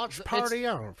calling a watch party?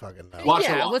 I don't fucking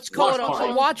know. Let's call it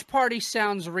party. a watch party.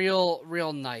 Sounds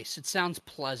real nice. It sounds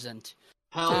pleasant.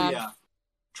 Hell yeah.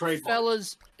 Trademark.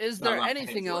 Fellas, is there not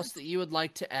anything paying for else that you would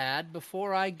like to add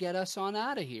before I get us on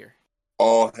out of here?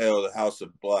 All hail the House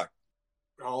of Black.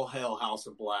 All hail House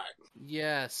of Black.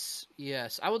 Yes.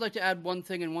 I would like to add one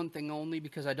thing and one thing only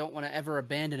because I don't want to ever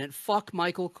abandon it. Fuck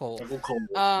Michael Cole.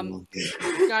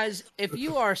 Guys, if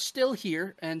you are still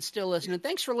here and still listening,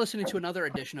 thanks for listening to another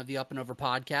edition of the Up and Over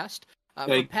podcast.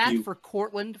 For Pat, for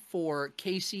Cortland, for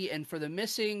Casey, and for the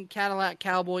missing Cadillac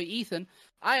Cowboy Ethan,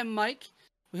 I am Mike.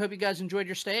 We hope you guys enjoyed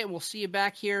your stay, and we'll see you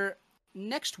back here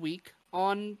next week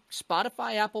on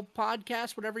Spotify, Apple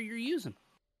Podcasts, whatever you're using.